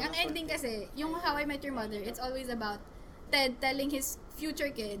ending. Ang ending kasi, yung How I Met Your Mother, it's always about Ted telling his future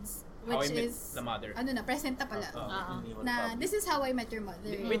kids, How I which Met is, the Mother. present na pala. Ah. Na, this is how I met your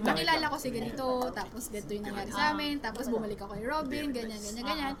mother. Wait lang, Nakilala ko si ganito, tapos ganito yung nangyari sa amin, tapos bumalik ako kay Robin,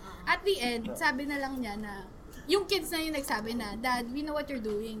 ganyan. At the end, sabi na lang niya na, yung kids na yung nagsabi na, Dad, we know what you're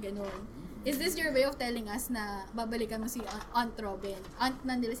doing, gano'n. Is this your way of telling us na babalikan mo si Aunt Robin? Aunt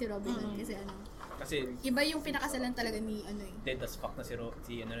na nila si Robin nun, kasi Kasi iba yung pinakasalan talaga ni dead as fuck na si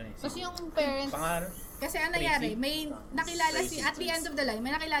Kasi yung parents, Pangalan? Kasi ang nangyari, may nakilala si, at the end of the line,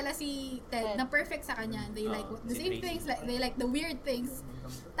 may nakilala si Ted na perfect sa kanya. They like the si same Tracy. things, like, they like the weird things.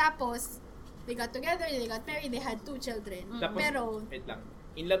 Tapos, they got together, they got married, they had 2 children. Tapos, Pero, wait lang.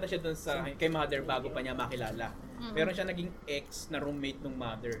 In love na siya dun sa kay mother bago pa niya makilala. Pero siya naging ex na roommate nung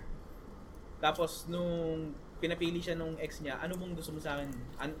mother. Tapos nung pinapili siya nung ex niya, ano mong gusto mo sa akin?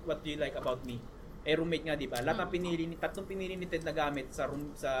 What do you like about me? Roommate nga, di ba? Lahat ng tatlong pinili ni Ted na gamit sa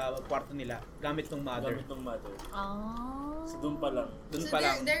kwarto nila, gamit ng mother. Gamit ng mother. oh. So, doon pa lang. Doon so pa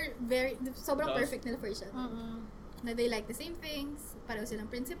lang. they're very, sobrang Tapos, perfect nila for each other. Na they like the same things, pareho silang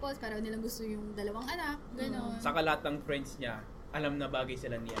principles, pareho nilang gusto yung dalawang anak, gano'n. Saka lahat ng friends niya, alam na bagay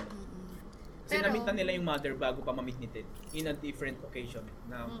sila niya. Kasi Pero- na-meet na nila yung mother bago pa ma-meet ni Ted. In a different occasion.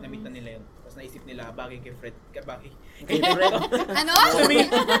 Na-meet na nila yun. Tapos naisip nila, bagay kay Fred. Bagay kay Fred. Ano?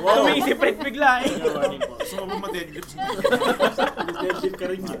 Tumingin si Fred bigla eh. So, ma-deadlift siya. Deadlift ka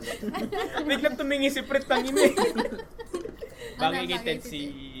rin yan. Biglang tumingin si Fred, tangin eh. Bagay kay bagay Ted si si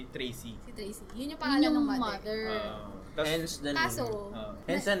Tracy. Si Tracy. Yun yung Yun pangalan yung ng mother. Hence the name. Kaso,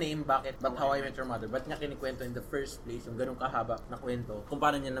 Hence the name, bakit? But How I Met Your Mother? Ba't niya kinikwento in the first place yung ganun kahaba na kwento kung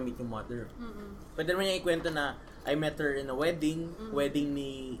paano niya na-meet yung mother? Pwede naman niya ikwento na I met her in a wedding, wedding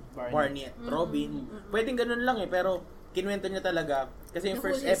ni Barney at Robin. Pwedeng ganun lang eh, pero kinuwento niya talaga kasi yung The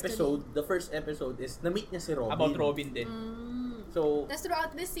first whole history. episode, the first episode is na-meet niya si Robin. About Robin din. So, tas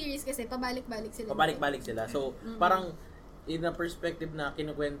throughout this series kasi, pabalik-balik sila. pabalik-balik sila. So, parang in a perspective na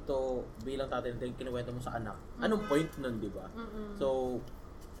kinukwento bilang tatay natin, kinukwento mo sa anak. Anong point nun, di ba? So,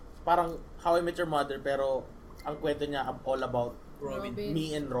 parang How I Met Your Mother, pero ang kwento niya all about Robin.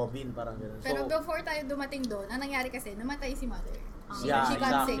 me and Robin, parang gano'n. Pero So, before tayo dumating doon, ang nangyari kasi, namatay si mother. yeah, She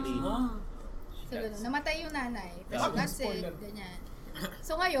got sick. exactly. So, ganun. Namatay yung nanay. Tapos she got sick. Ganyan.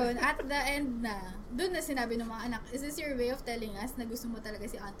 So, ngayon, at the end na, doon na sinabi ng mga anak, is this your way of telling us na gusto mo talaga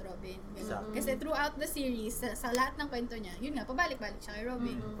si Aunt Robin? Ganun. Exactly. Kasi throughout the series, sa lahat ng kwento niya, yun nga, pabalik-balik siya kay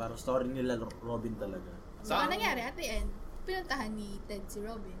Robin. Parang story nila Robin talaga. So, ang nangyari at the end, pinuntahan ni Ted si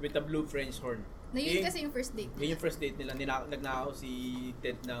Robin. With the blue French horn. Na yun kasi yung first date. Yun yung first date nila. Nagnakaw si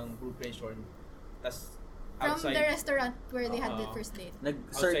Ted ng blue French horn. Tapos From outside. the restaurant where they had that first date.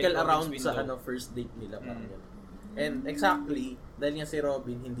 Nag-circle Outside around Robin's sa window. first date nila, parang gano'n. And exactly, dahil nga si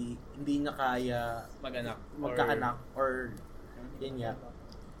Robin, hindi niya kaya Mag-anak. magkaanak or yun nga.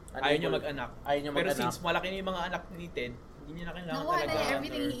 Ano Ayaw yung- niya mag-anak. Ayaw niya Pero mag-anak. since malaki na yung mga anak ni Ted, hindi niya na kailangan Nakuha na talaga. niya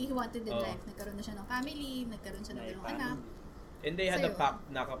everything he wanted in Oo. life. Nagkaroon na siya ng family, nagkaroon siya ng dalawang anak. And they had a Sa'yo. pact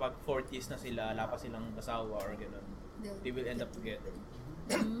na kapag 40s na sila, wala pa silang kasawa or gano'n. They will end up together.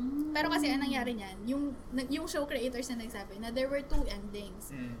 Pero kasi ang nangyari niyan, yung show creators na nagsabi na there were 2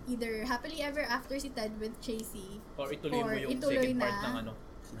 endings. Either happily ever after si Ted with Tracy, Or ituloy mo Or yung ituloy second part na. ng ano,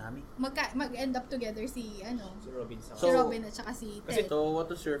 Sinami. mag-end up together si si Robin sa si Robin at saka si Kasi Ted. So,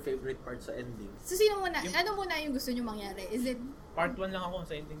 what was your favorite part sa ending? So sino muna, ano muna yung gusto niyo mangyari? Is it Part 1 lang ako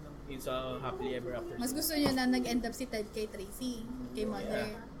sa ending ng yung sa Happily Ever After. mas gusto niyo na nag-end up si Ted kay Tracy, kay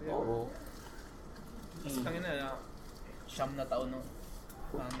mother? Oo. Kasi tangin na, siyam na taon no.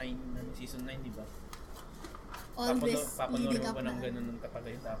 Season 9, di ba? All this leading up ko ng na. ganun nung kapag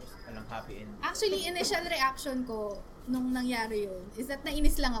yun, tapos walang happy end. Actually, initial reaction ko nung nangyari yun is that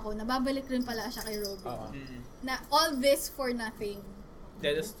nainis lang ako na babalik rin pala siya kay Robin. Na all this for nothing.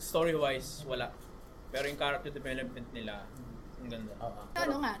 Then, story-wise, wala. Pero yung character development nila, ang ganda.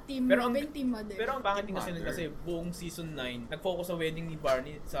 Ano nga, Team Pero ang- Robin, Team Mother. Pero ang pangit din kasi nun kasi buong season 9, nag-focus sa wedding ni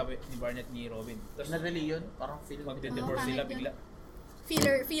Barney, ni Barney at ni Robin. Tapos Nadali yun? Parang feel magde-divorce sila pangit yun. bigla.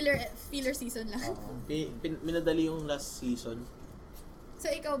 Filler season lang. Minadali yung last season. So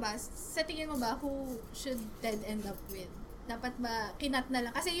ikaw ba, sa tingin mo ba, who should Ted end up with? Dapat ba, kinat na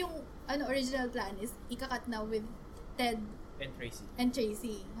lang? Kasi yung original plan is, ikakat na with Ted And Tracy. and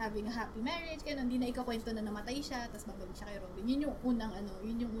Tracy having a happy marriage, kaya hindi na ikakwento na namatay siya, tapos babalik siya kay Robin. Yun yung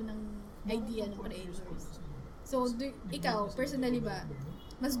unang idea ng creators. So, ikaw, personally ba,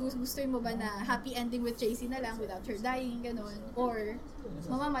 mas gustuin mo ba na happy ending with Tracy na lang without her dying, ganun? Or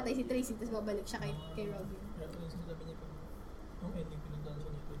mamamatay si Tracy tapos babalik siya kay Robin?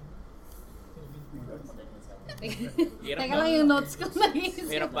 Hirap Teka ba? lang yung notes ko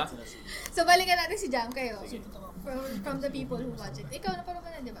nag-iisip. Hirap ba? So, balikan natin si Jam kayo. From the people who watch it. Ikaw, napanood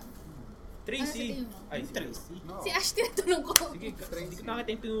ka na, di ba? Tracy. Ano sa tingin mo? Ay, si Tracy. Si Ash, tinatanong ko. Sige, hindi ko nakita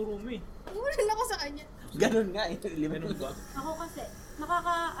yung tinuro mo eh. Umulan ako sa kanya. Ganun nga eh. Ganun ba? Ako kasi,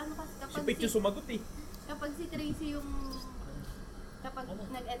 ano kasi, Si Pete yung sumagot eh. kapag si Tracy kapag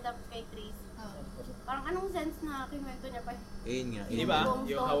nag-end up kay Tracy, parang anong sense na kinuwento niya pa? Ayun nga. Di ba?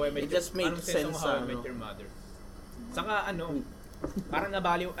 Yung How I Met It just makes anong sense ng sense, How I ano? Met Your Mother. Saka parang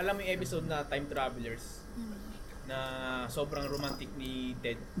nabaliw, alam mo yung episode na Time Travelers na sobrang romantic ni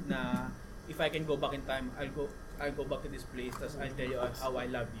Ted na if I can go back in time, I'll go back to this place, tapos I'll tell you how I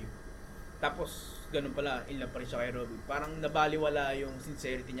love you. Tapos ganun pala, in love pa rin siya kay Robin. Parang nabaliwala yung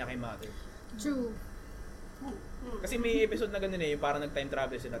sincerity niya kay Mother. True. Kasi may episode na ganun eh, yung parang nag-time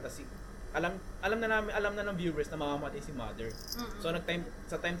travel sila, tapos alam na ng viewers na mamamatay si Mother. So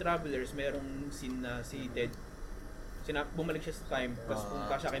sa Time Travelers, merong scene na si Ted bumalik siya sa time, tapos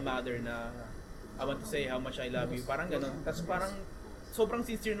pumunta siya kay Mother na I want to say how much I love you. Parang ganun. Tapos parang sobrang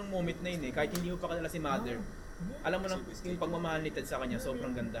sincere nung moment na yun eh. Kahit hindi mo pa kilala si Mother, alam mo na yung pagmamahal ni Ted sa kanya,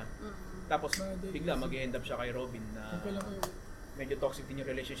 sobrang ganda. Tapos bigla mag-end up siya kay Robin na medyo toxic din yung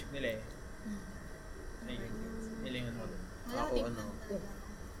relationship nila eh. Ayun. Nilingan mo.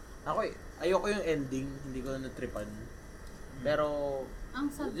 Ako ayoko yung ending, hindi ko na natripan. Pero Ang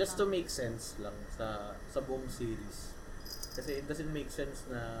sad just pa. to make sense lang sa buong series. Kasi it doesn't make sense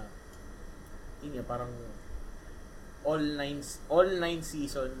na yun nga, parang all nine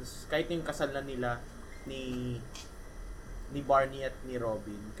seasons, kahit yung kasal na nila ni Barney at ni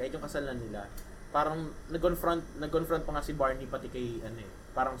Robin, kahit yung kasal na nila, parang nag-confront pa nga si Barney pati kay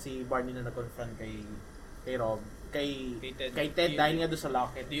parang si Barney na nag-confront kay Ted dahil nga doon sa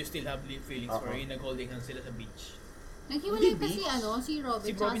locket. Do you still have feelings for you? Nag-holding hands sila sa beach. Naghiwalay pa si Robin.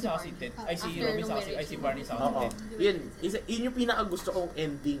 Si Robin sa si Ted. Ay, si Robin sa si Barney sa si Oo. Ted. Yun yung pinaka gusto kong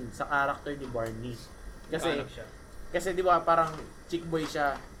ending sa character ni Barney. Kaanak siya. Kasi di ba parang chick boy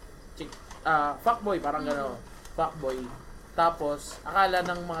siya. Fuckboy, parang gano'n. Fuckboy. Tapos, akala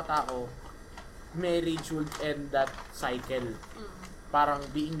ng mga tao, marriage would end that cycle. Parang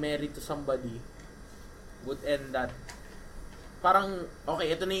being married to somebody would end that. Parang,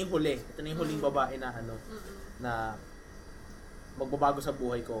 okay, ito na yung huli. Ito na yung huling babae na na magbabago sa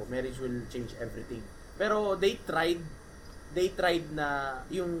buhay ko. Marriage will change everything. Pero they tried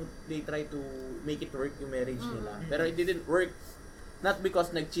to make it work yung marriage nila. Pero it didn't work. Not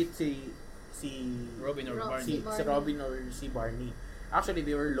because nag-cheat si Robin or Barney. si Robin or si Barney. Actually,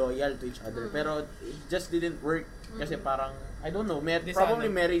 they were loyal to each other. Pero it just didn't work kasi parang, I don't know,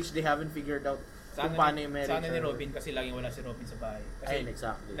 probably marriage they haven't figured out kung paano yung marriage. Sana ni Robin kasi laging wala si Robin sa bahay. Kasi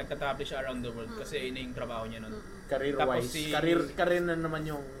exactly. nagtatravel siya around the world kasi yun na yung trabaho niya nun. Career-wise. Career na naman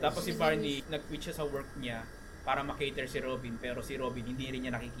yung... Tapos si Barney, nag-quit siya sa work niya para makater si Robin, pero si Robin hindi rin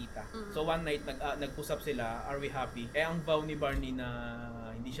niya nakikita. So one night, nag-usap sila, are we happy? Ang vow ni Barney na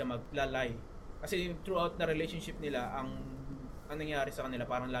hindi siya maglalay. Kasi throughout the relationship nila, ang nangyari sa kanila,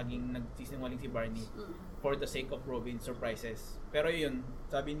 parang laging nagsisinungaling si Barney for the sake of Robin surprises. Pero yun,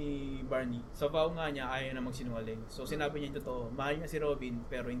 sabi ni Barney, sa vow nga niya, ayaw na magsinungaling. So sinabi niya yung totoo, mahal niya si Robin,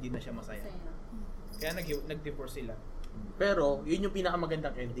 pero hindi na siya masaya. Kaya nag-divorce sila. Pero, yun yung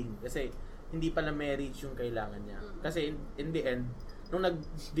pinakamagandang ending. Kasi, hindi pala marriage yung kailangan niya. Kasi, in the end, nung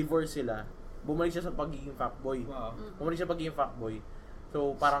nag-divorce sila, bumalik siya sa pagiging fuckboy. Wow. Bumalik siya sa pagiging fuckboy.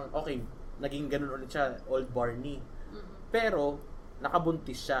 So, parang, okay, naging ganun ulit siya, old Barney. Pero,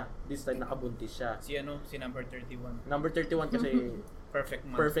 nakabuntis siya. This time, nakabuntis siya. Si number 31. Number 31 kasi,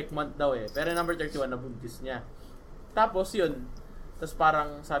 perfect month daw eh. Pero number 31, nabuntis niya. Tapos, yun. Tapos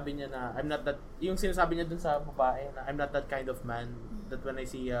parang sabi niya na, I'm not that, yung sinasabi niya dun sa babae na, I'm not that kind of man that when I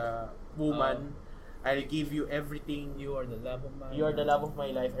see a woman, I'll give you everything. You are the love of my life. You are the love of my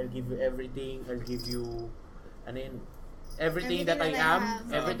life. I'll give you everything. I'll give you, everything that I am,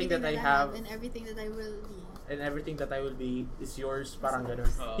 everything that I have, and everything that I will be. And everything that I will be is yours, parang ganun.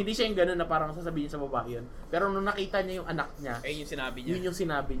 Hindi siya yung ganun na parang sasabihin sa babae yun. Pero nung nakita niya yung anak niya, ayun yung sinabi niya. Yun yung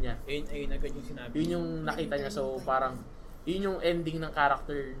sinabi niya. Ayun agad yung sinabi. Yun yung nakita niya. So parang, yun yung ending ng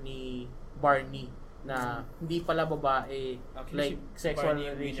character ni Barney na hindi pala babae. Actually, like si sexual Barney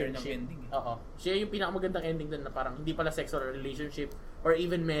yung winner ng relationship. ending eh. Oo. Siya yung pinakamagandang ending dun na parang hindi pala sexual relationship or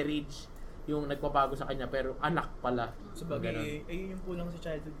even marriage yung nagbabago sa kanya pero anak pala. So bagay, ayun yung kulang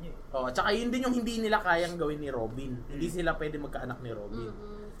sa childhood niya eh. Oo, tsaka yun din yung hindi nila kayang gawin ni Robin. Hindi sila pwede magkaanak ni Robin.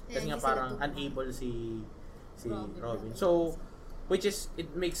 Kasi nga parang unable si si Robin. So, which is,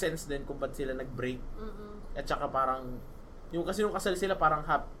 it makes sense din kung ba't sila nag-break. At saka parang, kasi nung kasal sila parang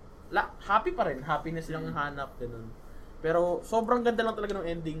happy pa rin. Happiness lang ang hanap, ganun. Pero sobrang ganda lang talaga ng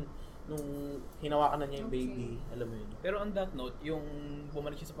ending nung hinawakan na niya yung baby. Alam mo yun. Pero on that note, yung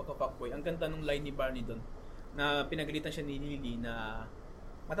bumalik siya sa pagka-fuckboy, ang ganda nung line ni Barney doon na pinagalitan siya ni Lily na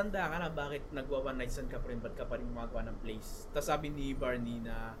matanda ka na, bakit nagwa-one night stand ka pa rin, ba't ka pa rin gumagawa ng place? Tapos sabi ni Barney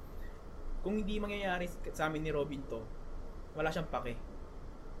na kung hindi mangyayari sa amin ni Robin to, wala siyang pake.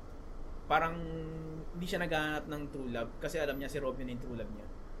 Parang hindi siya naghahanap ng true love kasi alam niya si Robin yung true love niya.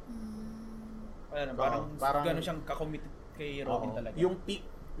 Wala na, parang gano'n siyang kakommitted kay Robin talaga. Yung peak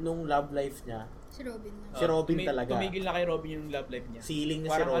nung love life niya, Si Robin na. si Robin talaga. Tumigil na kay Robin yung love life niya. Ceiling na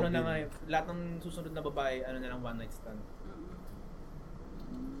si Parang Robin. ano na nga, lahat ng susunod na babae, ano na lang, one night stand.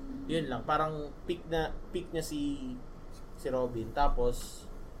 Yun lang, parang peak niya si Robin. Tapos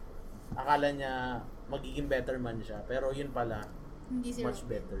akala niya magiging better man siya, pero yun pala Hindi si much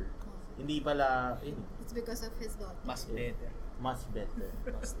Robin. better. Hindi pala It's because of his daughter. Mas better. much better.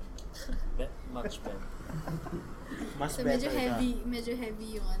 Much better. Mas So better medyo heavy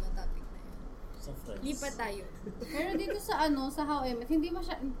yung topic na yun. Sa friends. Lipat tayo. Pero dito sa sa How I Met, hindi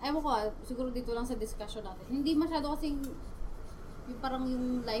ewan ko siguro dito lang sa discussion natin, hindi masyado kasing yung parang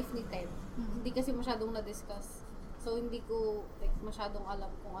yung life ni Ted. Hindi kasi masyadong na-discuss. So hindi ko masyadong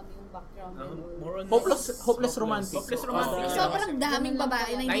alam kung ano yung background nila. More on Hopeless romantic. Hopeless romantic. Sobrang daming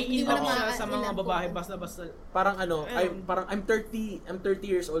babae na hindi mo na siya sa mga makakailan babae kung- basta-basta. Parang I'm 30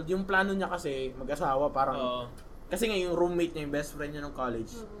 years old. Yung plano niya kasi mag-asawa parang kasi nga yung roommate niya, yung best friend niya nung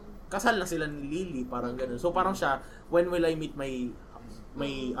college. Kasal na sila ni Lily, parang gano'n. So parang siya, when will I meet my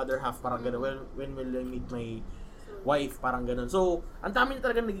other half, parang gano'n. When will I meet my wife, parang gano'n. So, ang dami niya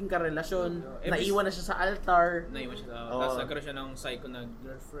talaga naging karelasyon. Naiwan na siya sa altar. Naiwan siya. Tapos nagkaroon siya ng psycho na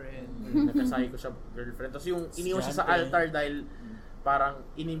girlfriend. Nagkasay ko siya girlfriend. Tapos yung iniwan siya sa altar dahil parang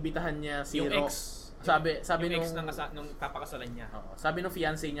inimbitahan niya si Yung Ro. ex. Sabi yung ex nung nung papakasalan niya. sabi nung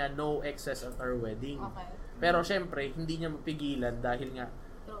fiancé niya, no excess at our wedding. Okay. Pero syempre, hindi niya mapigilan dahil nga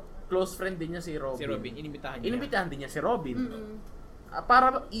close friend din niya si Robin. Si Robin, inimbitahan niya. Inimbitahan din niya si Robin.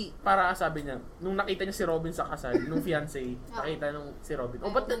 Para sabi niya, nung nakita niya si Robin sa kasal, nung fiancé, nakita nung si Robin.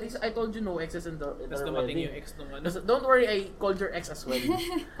 Oh, but I told you no excess in our Tapos dumating wedding. yung ex nung ano. Don't worry, I called your ex as well.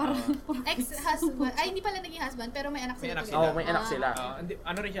 Ex-husband. Ay, hindi pala naging husband, pero may anak May sila. anak together. Oh, may anak sila.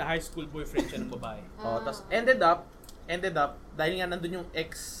 Ano rin siya, high school boyfriend siya ng babae. Tapos ended up, dahil nga nandun yung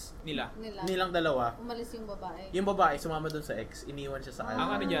ex nilang dalawa, Umalis yung babae. yung babae sumama dun sa ex, iniwan siya sa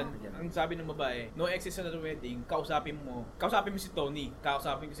Ang ano dyan, ang sabi ng babae, no excess at the wedding, kausapin mo si Tony,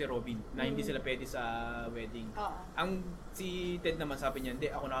 kausapin ko si Robin, na hindi sila pwede sa wedding. Ang si Ted naman sabi niya, hindi,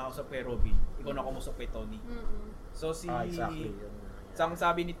 ako nakakausap kay Robin, ikaw nakausap kay Tony. So exactly. Ang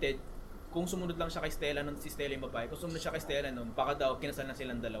sabi ni Ted, kung sumunod lang siya kay Stella nun, si Stella yung babae, kung sumunod siya kay Stella nun, baka daw kinasal na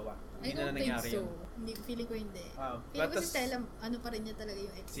silang dalawa. I Hindi na don't think nangyari so. yun. Hindi, feeling ko hindi. But Feeling ko si tas- Stella, ano pa rin niya talaga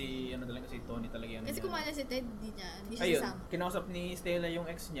yung ex. Si Tony talaga yan. Kasi kumana si Ted, hindi siya Ayun, sasama. kinausap ni Stella yung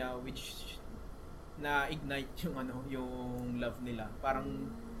ex niya, which na-ignite yung love nila. Parang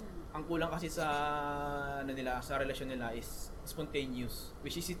ang kulang kasi sa sa relasyon nila is spontaneous.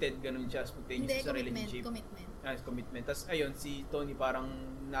 Which is si Ted, ganun siya, spontaneous Hindi, sa relationship. Commitment. Tapos ayun, si Tony parang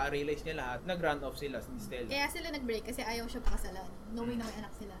na-realize niya lahat, nag-run off sila ni Stella. Kaya sila nag-break kasi ayaw siya pakasalan. Knowing na may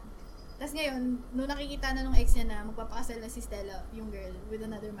anak sila. Tapos ngayon, nung nakikita na nung ex niya na magpapakasal na si Stella, yung girl, with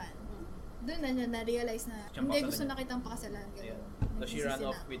another man, doon na niya na-realize na Siyang hindi pakasalan gusto niya. na kitang pakasalan. Ayun. Ganun. So she ran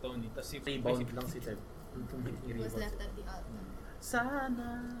off with Tony. Tapos si Rebound lang si Ted. He was left at the altar. Sana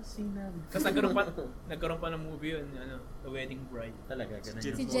sinabi. Tapos nagkaroon pa ng movie yun, The Wedding Bride. Talaga, ganun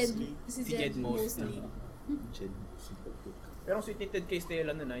Si yun. Jed mostly. Pero ang sweet ni Ted kay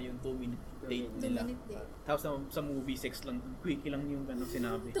Stella nun yung 2-minute date nila. 2-minute date. Tapos sa movie, sex lang, quickie lang yung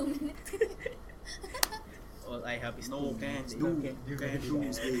sinabi. 2 minutes. All I have is No 2 can't minutes. do, you can't do,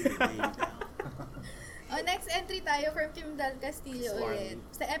 Next entry tayo from Kim Dal Castillo ulit.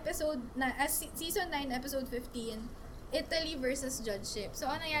 Sa season 9, episode 15, Italy versus judgeship.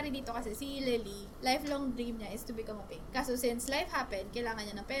 So, ang nangyari dito kasi si Lily, lifelong dream niya is to become a painter. Kaso since life happened, kailangan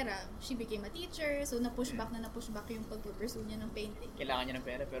niya ng pera. She became a teacher, so na-push back yung pag-pursue niya ng painting. Kailangan niya ng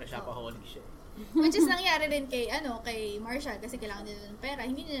pera pero shopaholic siya. Which is nangyari din kay Marshall kasi kailangan nila ng pera.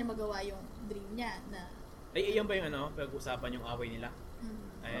 Hindi niya magawa yung dream niya na Ay, iyan ba yung pag-usapan yung away nila?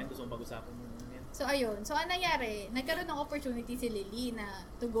 Ayan, gusto mong pag-usapan mo yan. So, ayun. So, ang nangyari, nagkaroon ng opportunity si Lily na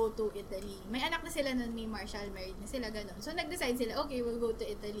to go to Italy. May anak na sila nun ni Marshall, married na sila, ganun. So, nag-decide sila, okay, we'll go to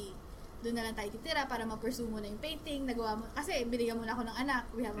Italy. Doon na lang tayo titira para mag-pursue mo na yung painting. Kasi binigyan mo na ako ng anak,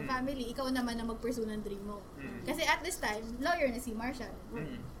 we have a family, ikaw naman na mag-pursue ng dream mo. Kasi at this time, lawyer na si Marshall.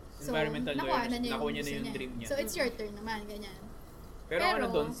 So, environmental nakuha lawyer, na niya nakuha niya na gusto yung niya. dream niya. So, it's your turn naman, ganyan. Pero ano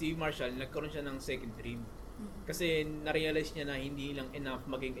doon, si Marshall, nagkaroon siya ng second dream. Kasi na-realize niya na hindi lang enough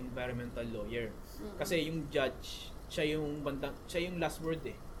maging environmental lawyer. Kasi yung judge, siya yung last word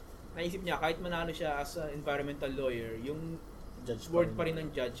eh. Naisip niya, kahit manalo siya as an environmental lawyer, yung Judge word pa rin ng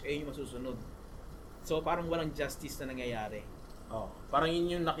judge ay yung masusunod. So parang walang justice na nangyayari. Oh, parang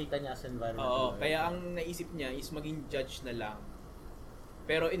yun yung nakita niya sa environmental Oo, lawyer. kaya ang naisip niya is maging judge na lang.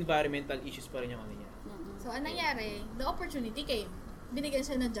 Pero environmental issues pa rin yung ano niya. So, anong nangyari? The opportunity came. Binigyan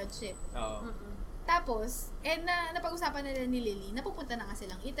siya ng judgeship. Oo. Tapos, napag-usapan nila ni Lily, napupunta na nga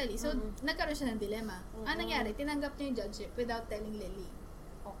silang Italy. So, nagkaroon siya ng dilemma. Anong nangyari? Tinanggap niya yung judgeship without telling Lily.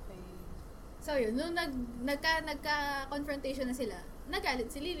 Okay. So, yun. Nung nagka-confrontation na sila, nagalit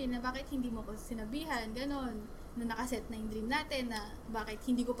si Lily na bakit hindi mo ko sinabihan, ganon. Na nakaset na yung dream natin, na bakit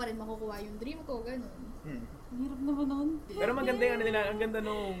hindi ko pa rin makukuha yung dream ko, ganon. Hirap naman nun. Pero maganda yung ano nila, ang ganda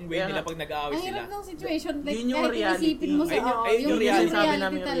nung way nila pag nag-aaway Ang sila. hirap ng situation. Like, Yun yung kahit reality. isipin mo sa, Ayun yung reality. Sabi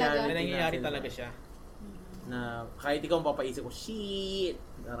namin yung talaga. reality. Na nangyayari talaga siya. Na kahit ikaw mapapaisip ko, shit!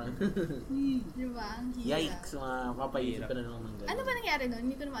 Parang, Di ba? Ang hirap. yikes! Mapapaisip ka na lang ng ganun. Ano ba nangyari nun?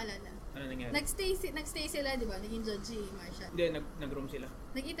 Hindi ko na maalala. Ano nangyari? Nagstay sila, di ba? Naging judge si Marshall. Hindi, nag-room sila.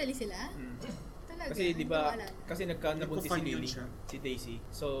 Nag-Italy sila? Talaga? Kasi di Hindi ko ba, maalala. kasi nabuntis si Nagpo-fun yun Lily, siya. si Daisy.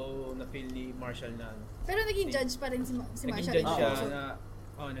 So, na-feel ni Marshall na ano. Pero naging judge pa rin si Naging Marshall. judge siya So, na,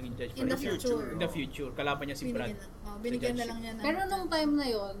 naging judge in the future. In the future, kalaban niya si Brad. Binigyan na lang niya ng Pero nung time na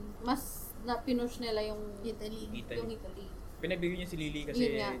yon, mas na-pinush nila yung Italy. Yung Italy. Pinagbigyan niya si Lily kasi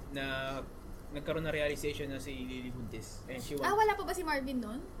Yun nga. na nagkaroon na realization na si Lily buntis. And she Ah, wala pa ba si Marvin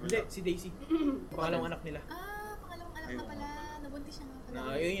nun? Hindi, si Daisy. Pangalawang anak nila. Ah, pangalawang anak na pala. Nabuntis siya nga pala.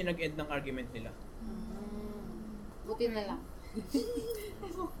 Na yun yung nag-end ng argument nila. Buti na lang.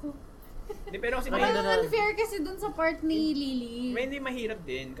 Hindi, pero kasi Parang Ayun, unfair kasi dun sa part ni Lily. may hindi mahirap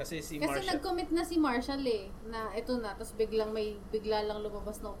din kasi si Kasi Marshall. nag-commit na si Marshall na eto na, tapos bigla lang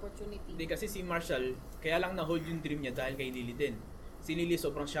lumabas na opportunity. Hindi kasi si Marshall, kaya lang na-hold yung dream niya dahil kay Lily din. Si Lily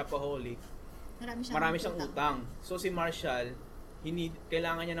sobrang shopaholic. Marami siyang utang. So si Marshall,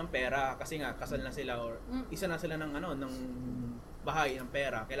 kailangan niya ng pera kasi nga kasal na sila or isa na sila ng ng bahay ng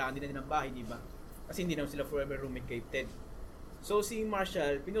pera. Kailangan din na ng bahay, di ba? Kasi hindi naman sila forever roommate kay Ted. So si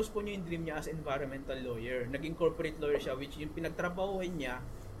Marshall, pinuspon niya yung dream niya as environmental lawyer. Naging corporate lawyer siya, which yung pinagtrabahuhan niya,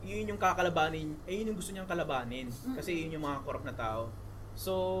 yun yung kakalabanin, yun yung gusto niyang kalabanin. Kasi yun yung mga corrupt na tao.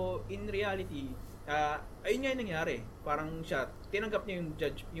 So in reality, ayun nga yung nangyari. Parang siya, tinanggap niya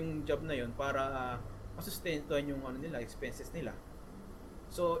yung job na yun para masustentuhan yung expenses nila.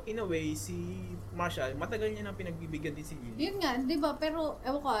 So, in a way, si Marshall, matagal niya nang pinagbibigyan din si Lily. Yun nga, di ba? Pero,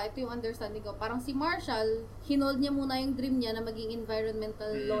 ewan ko, ito yung understanding ko. Parang si Marshall, hinold niya muna yung dream niya na maging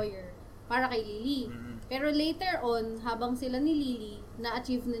environmental lawyer para kay Lily. Pero later on, habang sila ni Lily,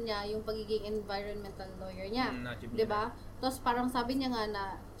 na-achieve na niya yung pagiging environmental lawyer niya. Na-achieve Di ba? Tapos parang sabi niya nga na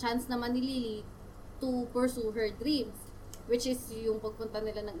chance naman ni Lily to pursue her dreams, which is yung pagpunta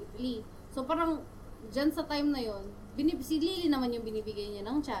nila ng Italy. So parang dyan sa time na yon, si Lily naman yung binibigay niya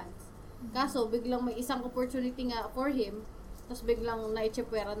ng chance. Kaso biglang may isang opportunity nga for him, tapos biglang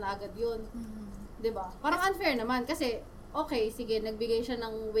na-itsepwera na agad yun. 'Di ba? Parang unfair naman kasi okay, sige, nagbigay siya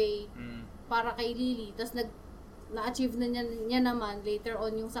ng way para kay Lily, tapos na-achieve na niya naman later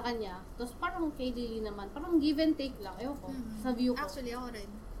on yung sa kanya. Tapos parang kay Lily naman, parang give and take lang, ayoko. Sa view ko. Actually, ako rin.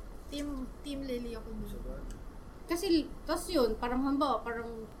 Team Lily ako dun. Kasi, tas yun, parang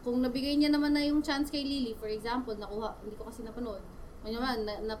parang kung nabigay niya naman na yung chance kay Lily, for example, nakuha, hindi ko kasi napanood, naman,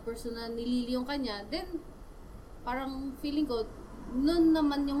 na personal ni Lily yung kanya, then, parang feeling ko, nun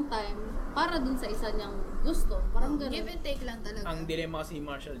naman yung time, para dun sa isa niyang gusto, parang gano'n. Give and take lang talaga. Ang dilemma kasi ni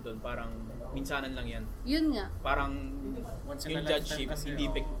Marshall doon, parang minsanan lang yan. Yun nga. Parang Once in yung a judgeship, lifetime kasi,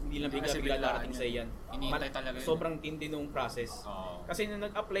 hindi lang kasi bigla biglaan darating sa iyan. Hinihintay talaga yun. Sobrang tindi nung process. Oo. Kasi nung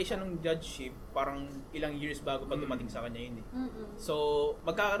nag-apply siya ng judgeship, parang ilang years bago pa dumating sa kanya yun eh. So,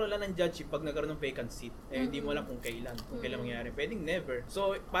 magkakaroon lang ng judgeship pag nagkaroon ng vacant seat. Eh, hindi mo alam kung kailan mangyari. Pwedeng never.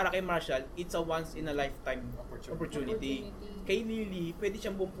 So, para kay Marshall, it's a once in a lifetime opportunity. Kay Lily, pwede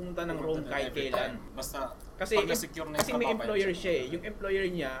siyang pumunta ng Rome kahit kailan. Basta, Kasi, pag na-secure na kasi may employer siya eh. Yung employer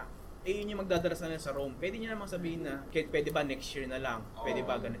niya, yun yung magdadalas na lang sa Rome. Pwede niya namang sabihin na, pwede ba next year na lang? Pwede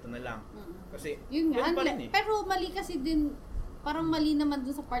ba ganito na lang? Kasi, Yun nga. pa rin eh. Pero mali kasi din, parang mali naman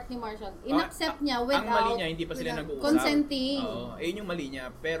dun sa part ni Marshall. In-accept niya Ang mali without niya, hindi pa sila nag-uusap. consenting. Oo, ayun yung mali niya.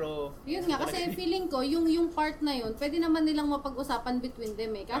 Pero, Yun nga, kasi feeling ko, yung part na yun, pwede naman nilang mapag-usapan between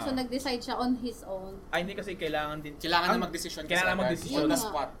them eh. Kaso nag-decide siya on his own. hindi kasi kailangan din. Kailangan na mag-desisyon kasi Kailangan agad. mag-desisyon. Yun On the nga.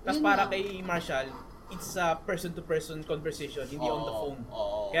 spot. Tapos Yun para nga. kay Marshall, it's a person-to-person conversation, hindi on the phone.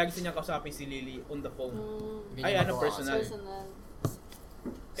 Oo. Kaya gusto niya kausapin si Lily on the phone. Hindi Ay, niya ano, magawa personal. Personal.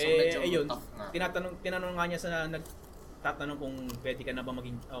 So, medyo ayun, tough nga. tinanong nga niya sa nagtatanong kung pwede ka na ba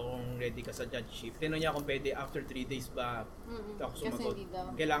maging, o kung ready ka sa judgeship. Tinanong niya kung pwede after 3 days ba ako Kasi sumagot. hindi daw.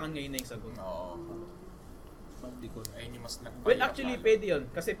 Kailangan ngayon na yung sagot. Oo. Hindi ko, ayun yung mas nagbayad. Well, actually, pwede yun.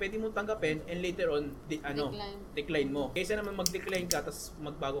 Kasi pwede mo tanggapin and later on, decline mo. Kaysa naman mag-decline ka, tapos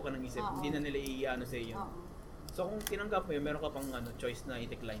magbago ka ng isip. Oo. Hindi na nila i-ano sa iyo. Oo. So, kung tinanggap mo yun, meron ka pang choice na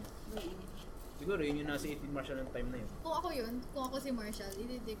i-decline. Siguro, yun yung nasa 18 Marshall ng time na yun. Kung ako si Marshall,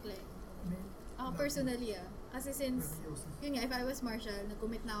 i-decline. Ako personally kasi since, yun nga, if I was Marshall,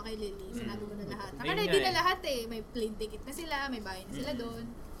 nag-commit na ako kay Lily, sinabi ko na lahat. Ayun Naka-ready nga na lahat May plane ticket na sila, may bahay na sila doon.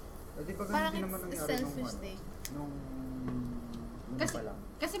 Di ba Parang ganun din naman it's nangyari selfish nung Kasi, pa lang?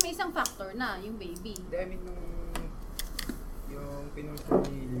 kasi may isang factor na, yung baby. Hindi, I mean, yung pinunsyo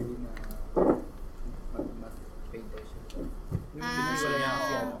ni Lily na mag-pay daw siya. Yung binigwala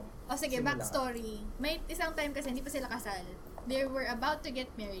niya kasi sige, simula. backstory. May isang time kasi hindi pa sila kasal. They were about to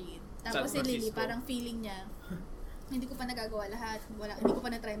get married. Tapos si San Lily, Francisco. parang feeling niya, hindi ko pa nagagawa lahat. Hindi ko pa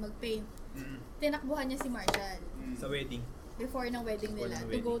na-try mag-paint. Tinakbuhan niya si Marshall Sa wedding. before ng wedding Before nila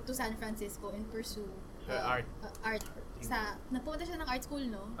ng to go wedding. to San Francisco and pursue Her art. art. Napunta siya ng art school,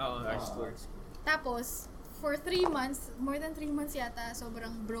 no? Oo, art school. Tapos, for 3 months, more than 3 months yata,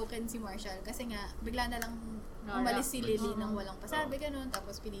 sobrang broken si Marshall. Kasi nga, bigla na lang umalis si Lily nang walang pasabi, ganun.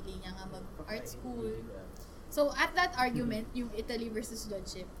 Tapos pinili niya nga mag-art school. So, at that argument, yung Italy versus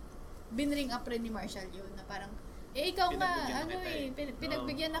Judgeship, binring up rin ni Marshall yun, na parang, ikaw nga,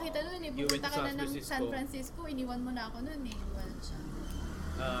 pinagbigyan na kita nun You went pumunta to ka na San ng Francisco. San Francisco, iniwan mo na ako nun Iniwan siya.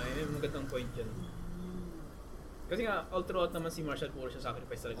 Yun, magandang point yun. Kasi nga, all throughout naman si Marshall puro siya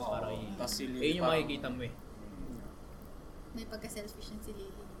sacrifice talaga para Tas si Lily eh, yung parang- makikita mo May pagka-selfish yun si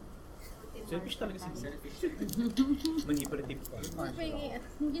Lily. Selfish talaga si Lily. Manipulative pa.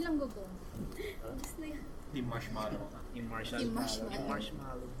 Hindi lang gubo. Team Marshmallow. Yung Marshall. Yung Marshmallow. Yung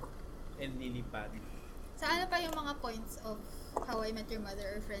Marshmallow. And Lily Pad. Sa ano pa yung mga points of How I Met Your Mother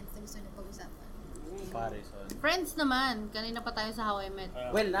or Friends na gusto niyo pag-usapan? Pare, sorry. Friends naman. Kanina pa tayo sa How I Met.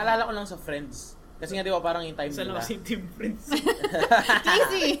 Well, naalala ko lang sa Friends. Kasi nga di ba parang yung time Isa lang nila. kasi yung team friends.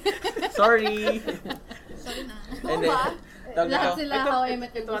 Casey! Sorry! Sorry na. And then, tawag Lahat nito, sila How I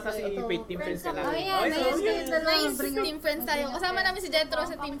Met Your Ito ata si Mother. Faith Team Friends sila. Oh, yan. Ayan, kayo dalawa. Nice, Bring up. team friends tayo. Kasama namin si Jetro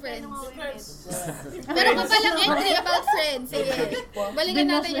sa team friends. Friends. Pero kung palang entry about friends, sige. Balikan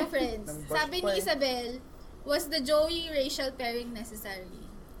natin yung friends. Sabi ni Isabel, was the Joey Rachel pairing necessary?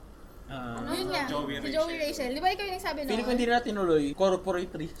 Yun nga, Joey si Joey Rachel. Di ba ikaw yung nagsabi feeling ko noon? hindi na tinuloy. Corporate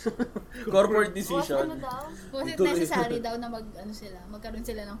corporate decision. Was it Tuloy. necessary daw na magkaroon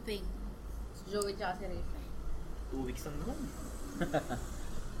sila ng thing? Si Joey tsaka si Rachel. 2 weeks lang naman.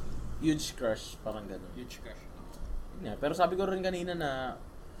 Huge crush, parang gano'n. Huge crush. Yeah, pero sabi ko rin kanina na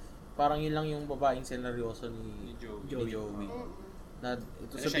parang yun lang yung babaeng seneryoso ni Joey. Na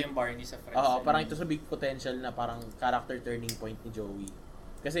ito Kasi siya yung Barney sa Friends. parang ito sa big potential na parang character turning point ni Joey.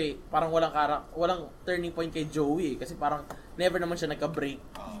 Kasi parang walang turning point kay Joey kasi parang never naman siya nagka-break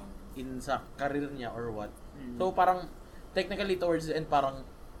in sa career niya or what. So parang technically towards the end parang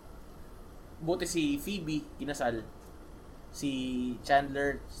buti si Phoebe kinasal. Si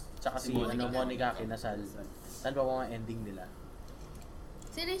Chandler tsaka si Monica kinasal. Saan ba mga ending nila?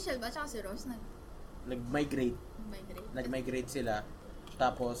 Si Rachel ba? Tsaka si Rose Nag-migrate sila.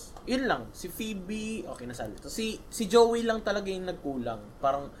 Tapos, yun lang, si Phoebe, okay nasal. So, si Joey lang talaga yung nagkulang.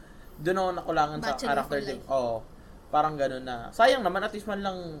 Parang, doon ako nakulangan sa Bachelor character for din. life. Oo. Parang gano'n na, sayang naman, at least man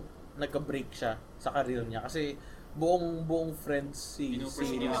lang nagka-break siya sa career niya. Kasi, buong friends si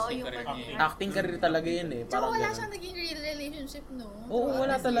acting career talaga yun eh. Tsaka Parang wala ganun. siyang naging real relationship, no? Oo,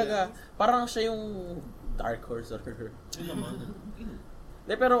 wala talaga. Parang siya yung dark horse or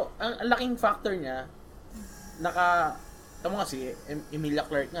pero ang laking factor niya tama nga si Emilia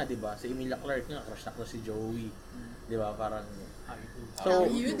Clarke nga, 'di ba? Si Emilia Clarke nga crush na si Joey. 'Di ba? Parang How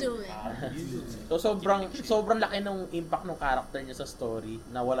you doing? So sobrang laki ng impact ng character niya sa story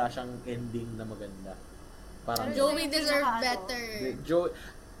na wala siyang ending na maganda. Parang Joey deserved better.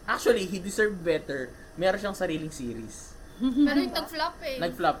 Actually, he deserved better. Meron siyang sariling series. Pero yung nag-flop eh.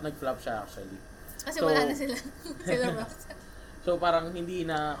 Nag-flop siya actually. Kasi So, wala na sila. Sila ba? So parang hindi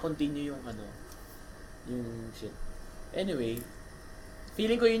na continue yung yung shit. Anyway,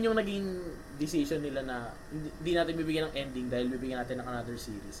 feeling ko yun yung naging decision nila na hindi natin bibigyan ng ending dahil bibigyan natin ng another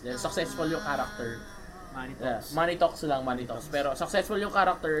series. Dahil successful yung character. Money talks lang, money talks. Pero successful yung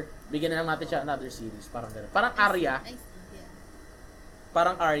character, bigyan na lang natin siya another series. Parang gano'n. Parang Arya.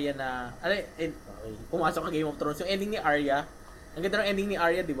 Parang Arya na, okay, pumasok ka Game of Thrones. Yung ending ni Arya, ang ganda ng ending ni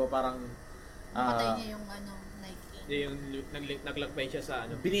Arya, di ba? Parang, Matay niya yung Nike. Yung naglakbay siya sa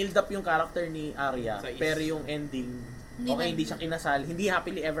Binild up yung character ni Arya, Sa East. pero yung ending, hindi siya kinasal, hindi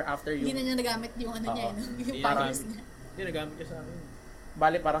happily ever after Hindi yung... na niya nagamit yung ano niya, Oo. yung Parang- powers niya. Hindi, nagamit niya sa akin.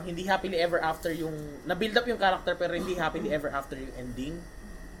 Bale, parang hindi happily ever after yung... Na-build up yung character pero hindi happily ever after yung ending.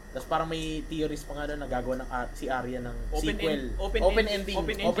 Tapos parang may theories pa nga doon na gagawa ng si Arya ng sequel.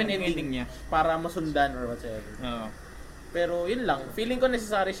 Open ending niya. Para masundan or whatever. Oo. Pero yun lang, feeling ko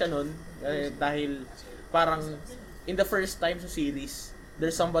necessary siya nun dahil parang in the first time sa series,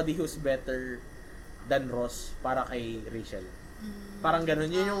 there's somebody who's better than Ross para kay Rachel. Parang ganun,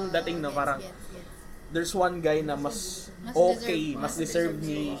 yun yung dating na parang Yes. there's one guy na mas okay, mas deserve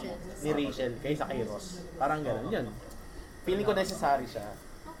ni Rachel kaysa kay Ross. Parang ganun, yun. Feeling ko necessary siya.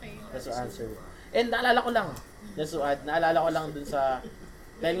 Okay. That's the answer. And naalala ko lang, just to add, naalala ko lang dun sa,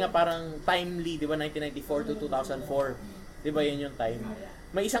 dahil nga parang timely, di ba, 1994 to 2004, di ba yun yung time.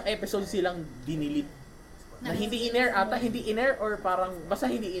 May isang episode silang dinilit. Na hindi in-air ata, hindi in-air or parang, basta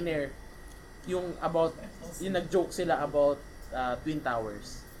hindi in-air. Yung about, yung nag-joke sila about Twin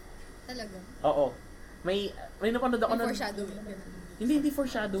Towers. Talaga. Oo. May napanood ako Yung nun. foreshadowing. Hindi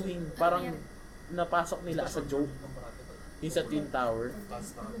foreshadowing. Parang napasok nila as a joke. Yung sa Twin Tower.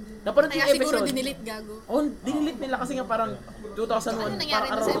 Napanood Kaya yung siguro episode. dinilit gago. Oh, dinilit nila kasi nga parang 2001, Ano nangyari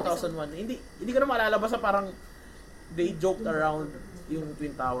parang dun sa around 2001. Hindi ko na maalala basta parang they joked around yung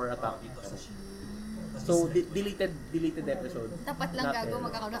Twin Tower attack. So deleted episode. Dapat lang Not gago there.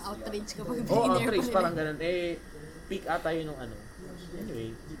 magkakaroon ng outrage kapag Oh, in-air outrage pa parang nila. ganun. Peak ata yun ng ano.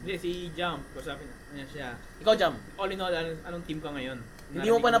 Anyway, Hindi, si Jump, kusapin na siya. ikaw Jam. All in all, anong team ka ngayon? Hindi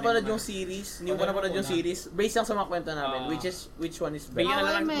mo pa napanood yung series. Hindi mo pa napanood yung series. Based lang sa mga kwento namin, which one is better? Bigyan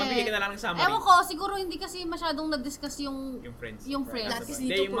na lang, How I Met. mabigyan ka na lang ng summary. Ewan ko, siguro hindi kasi masyadong na-discuss yung Yung friends. yung friends. Lahat is Hindi,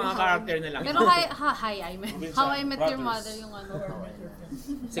 dito yung puro mga How I character Met. na lang. Pero How I Met Your Mother yung ano.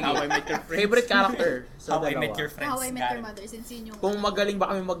 Sige, How I Met Your Friends. favorite character sa How I Met dalawa. Your Friends. How I Met got Your it. Mother since yun yung Kung magaling ba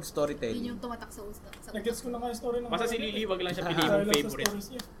kami yun mag-storytelling? yung tumatak sa usta. Nag-gets ko na nga yung story ng Basta si Lily, wag lang siya piliin Dahil mong lang sa favorite. stories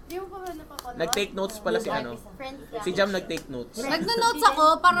niya. Hindi mo pa ba napapanood? Nag-take notes pala si ano. Friends lang. Si Jam nag-take notes. Nagno-notes ako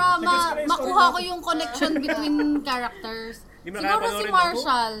para makuha ko yung connection between characters. Di mo Siguro si nakapanoorin ako?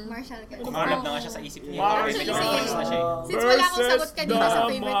 Marshall. Marshall ka. Kumalab na nga siya sa isip niya. Marshall. Kasi Actually, medyo sige. na siya eh. Since wala akong sagot kanina sa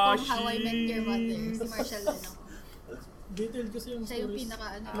Versus favorite kong the How I Met Your Mother, si Marshall din ako. Detailed kasi yung Siya yung stories. pinaka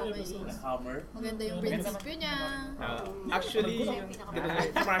ano, Yung okay. episodes. Maganda yung prinsipyo niya. Actually, si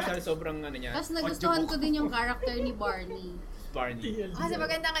Marshall sobrang ano niya, Tapos nagustuhan ko din yung character ni Barney. Barney. Kasi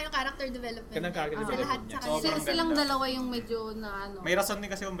maganda nga yung character development. Gandang character niya. Sa development lahat niya. sa Sobrang kanila. Silang ganda. dalawa yung medyo na ano. May rason din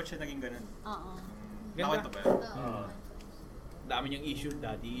kasi kung ba't siya naging ganun. Oo. Nakawento ba yun? Dami niyang issue,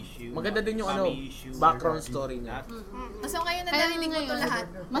 daddy issue. Maganda din yung ano, mommy issue, background story niya. So ngayon na Kaya narinig mo to ngayon, lahat.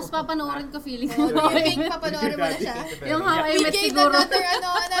 mas papanoorin ko feeling Oh, ko. do you think papanoorin mo na siya? Yung How I We Met gave siguro.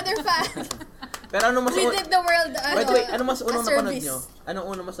 another fan. Pero ano mas We did the world, wait, ano mas unang a napanood service. nyo? Anong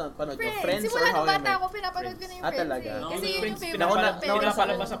unang mas napanood nyo? Friends. Friends or Simula How nung I bata Met? ako, pinapanood ko na yung Ah, Friends talaga? eh. Kasi yun yung Friends, favorite ko.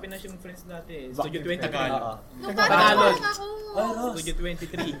 pinapalabas sa Pinas yung Friends dati. Studio 23. Nung bata Tagalog. lang ako. Studio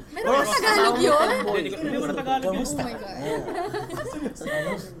 23. Meron ba Tagalog yun? Hindi ko na Tagalog yun. Oh my God.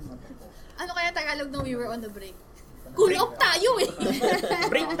 Ano kaya Tagalog nung we were on the break? Cool off tayo eh!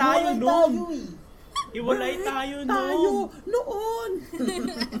 Break tayo noon. Iwalay tayo Noon!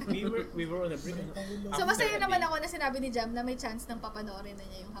 We were on a break. So masaya naman ako na sinabi ni Jam na may chance nang papanoorin na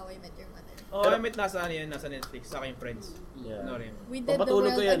niya yung How I Met Your Mother. Oh, I Met nasa ano yan, nasa Netflix, sa aking friends. Yeah. Ano rin. We did the Papatulog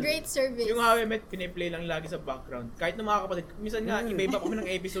world ko yan. a great service. Yung How I Met, piniplay lang lagi sa background. Kahit ng mga kapatid, minsan nga, iba-iba kami ng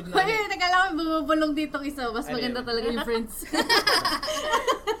episode na. Hoy, teka lang, bumubulong dito isa. Mas Ano maganda yun? talaga yung Friends.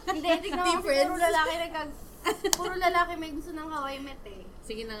 Hindi, tignan Team mo kasi Friends. puro lalaki may gusto ng How I Met eh.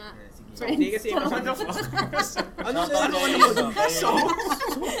 Sige na nga. Hindi kasi, ano What the fuck?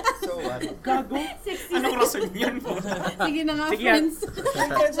 So what? gago? Anong rason yan po? Sige na nga, Sige yan. Friends.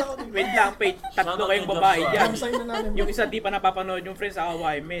 Friends ako. Wait lang, Paige. Tatlo kayong babae dyan. Ang sign na namin. Yung isa di pa napapanood yung Friends sa How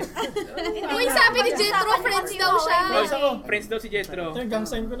I Met. Uy, sabi ni Jetro, friends daw siya. Oh, Friends daw si Jetro. Ito yung gang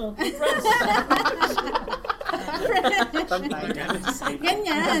sign ko no. Friends.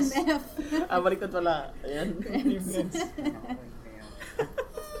 Ganyan. F. Baliktad pala. Ayan. Team friends.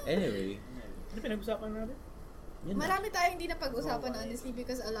 Anyway. Ano pinag-usapan natin? Yun na. Marami tayong hindi na pag-usapan honestly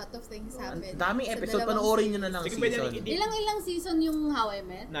because a lot of things happened. Daming sa episode, dalawang panoorin nyo na series. ng Sige, pwede season. na- Ilang season yung How I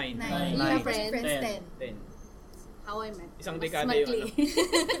Met? 9. 9. Nine. Yung Friends. Friends 10. 10. How I Met. Isang Mas dekada maikli. yun,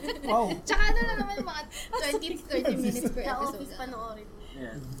 Wow. Tsaka ano na naman mga 20-30 minutes per Sa episode. office panoorin.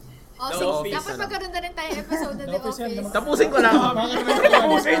 Yeah. Oh, The sige. Office, Dapat ano? magkaroon na rin tayo episode ng The Office. Tapusin ko lang.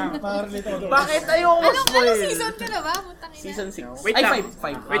 Pakarelate ako. Bakit ayoko Anong season ka na ba? Putang ina. Season 6. Wait Ay, lang.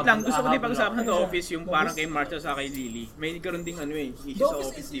 5. Wait lang, gusto ko din pag-usapan ng The Office yung parang kay Marshall sa kay Lily. May karoon ding issue sa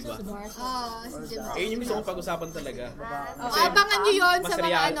Office, di ba? Si Jim. Eh, yun yung gusto kong pag-usapan talaga. Abangan nyo yun mas sa mga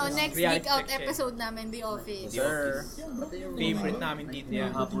reality- next reality week out check siya. episode namin, The Office. The Office. Favorite namin dito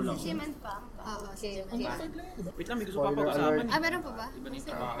yan. Shimon pa. Si Jim. Wait lang, may gusto ko pa pag-usapan. Meron pa ba?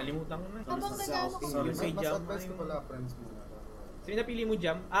 Kalimutan ko na. Habang nag-ano ka. Yung kay Mas Jam. advice ko pala, friends mo. Sino napili mo,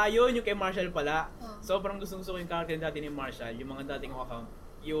 Jam? Yun, yung kay Marshall pala. Sobrang gusto ko yung character dati ni Marshall, yung mga dating account.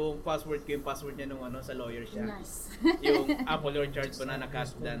 Yung password ko, yung password niya nung sa lawyer siya. Nice. Yung Apple Orchard Banana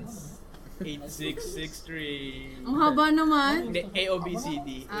Cat Dance. 8663. Ang haba naman. Hindi,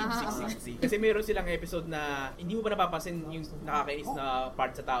 AOBCD, 8663. Kasi meron silang episode na hindi mo ba napapansin yung nakakainis na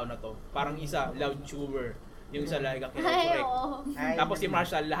part sa tao na to. Parang isa, loud chewer. Yung isa like Ay, correct. oo. Tapos si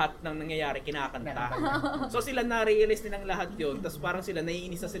Marshall, lahat ng nangyayari kinakanta. So sila na-realize nilang lahat yun. Tapos parang sila,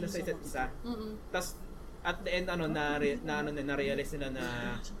 naiinis na sila sa isa't isa. Tapos at the end, na-realize nila na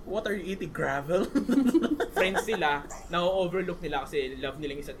What are you eating? Gravel? friends sila, na-overlook nila kasi love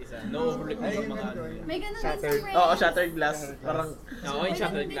nilang isa't isa. Na-overlook nila yung mga ano. May ganun din sa Friends. Oo, shattered glass. Parang, Oo, yung May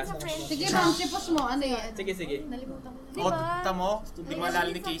shattered ganun din glass. sa Friends. Sige, ma'am, sipos mo. Ano yan? Sige, sige. Nalimutan ko na. Diba? Tama mo? Hindi May maalala ganun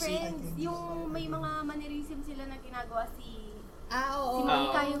ni din sa Casey. Friends, yung may mga mannerism sila na ginagawa si Oo. si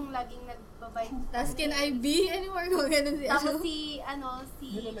Monica yung laging nagbabay. Tapos can I be anymore? Kung ganun siya. Tapos si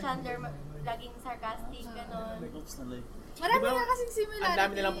Chandler laging sarcastic, ganon. Marami nga kasing similarity. Ang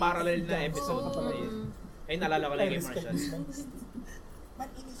dami nilang parallel na episode. Ay, naalala ko lang kay Marshall.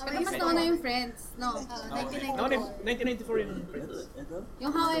 Pero mas nauna yung Friends, no? 1994 yung Friends.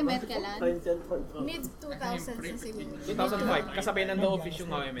 Yung How I Met Kailan? Mid-2000s na siguro. 2005. Kasabay ng The Office yung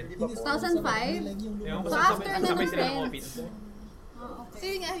How I Met. 2005? Yung So, after na kasabay ng sila ng Friends. Office. So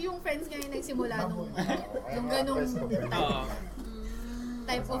yun nga, yung Friends nga yung nagsimula nung ganung Oo.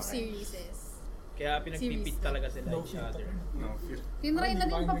 type of series. Kaya pinagpipit talaga sila each other. Tinry na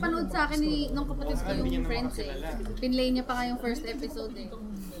din papanood sa akin nung kapatid ko yung Friends eh. Pinlay niya pa nga yung first episode eh.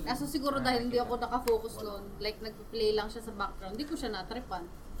 Kaso siguro dahil hindi ako nakafocus noon, like nagpa-play lang siya sa background, hindi ko siya natripan.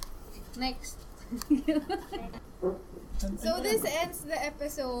 Next. So this ends the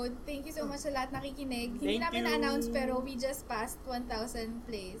episode. Thank you so much sa lahat nakikinig. Hindi Thank namin you. na-announce pero we just passed 1,000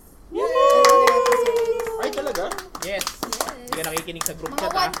 plays. ay talaga? Yes. Kaya nakikinig sa group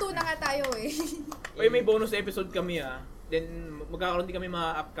Mga chat 1-2 na nga tayo eh. Uy, may bonus episode kami Then magkakaroon din kami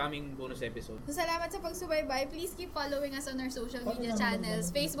mga upcoming bonus episode. So salamat sa pagsubaybay. Please keep following us on our social media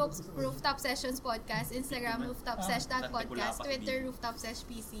channels. Facebook, Rooftop Sessions Podcast. Instagram, rooftopsesh.podcast. Twitter, Rooftop Sesh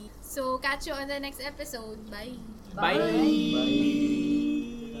PC. So catch you on the next episode. Bye! Bye!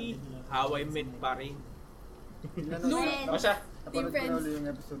 How I Met Barry. O siya. Team Friends. yung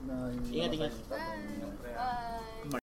episode na Ingat, ingat. Bye! Bye.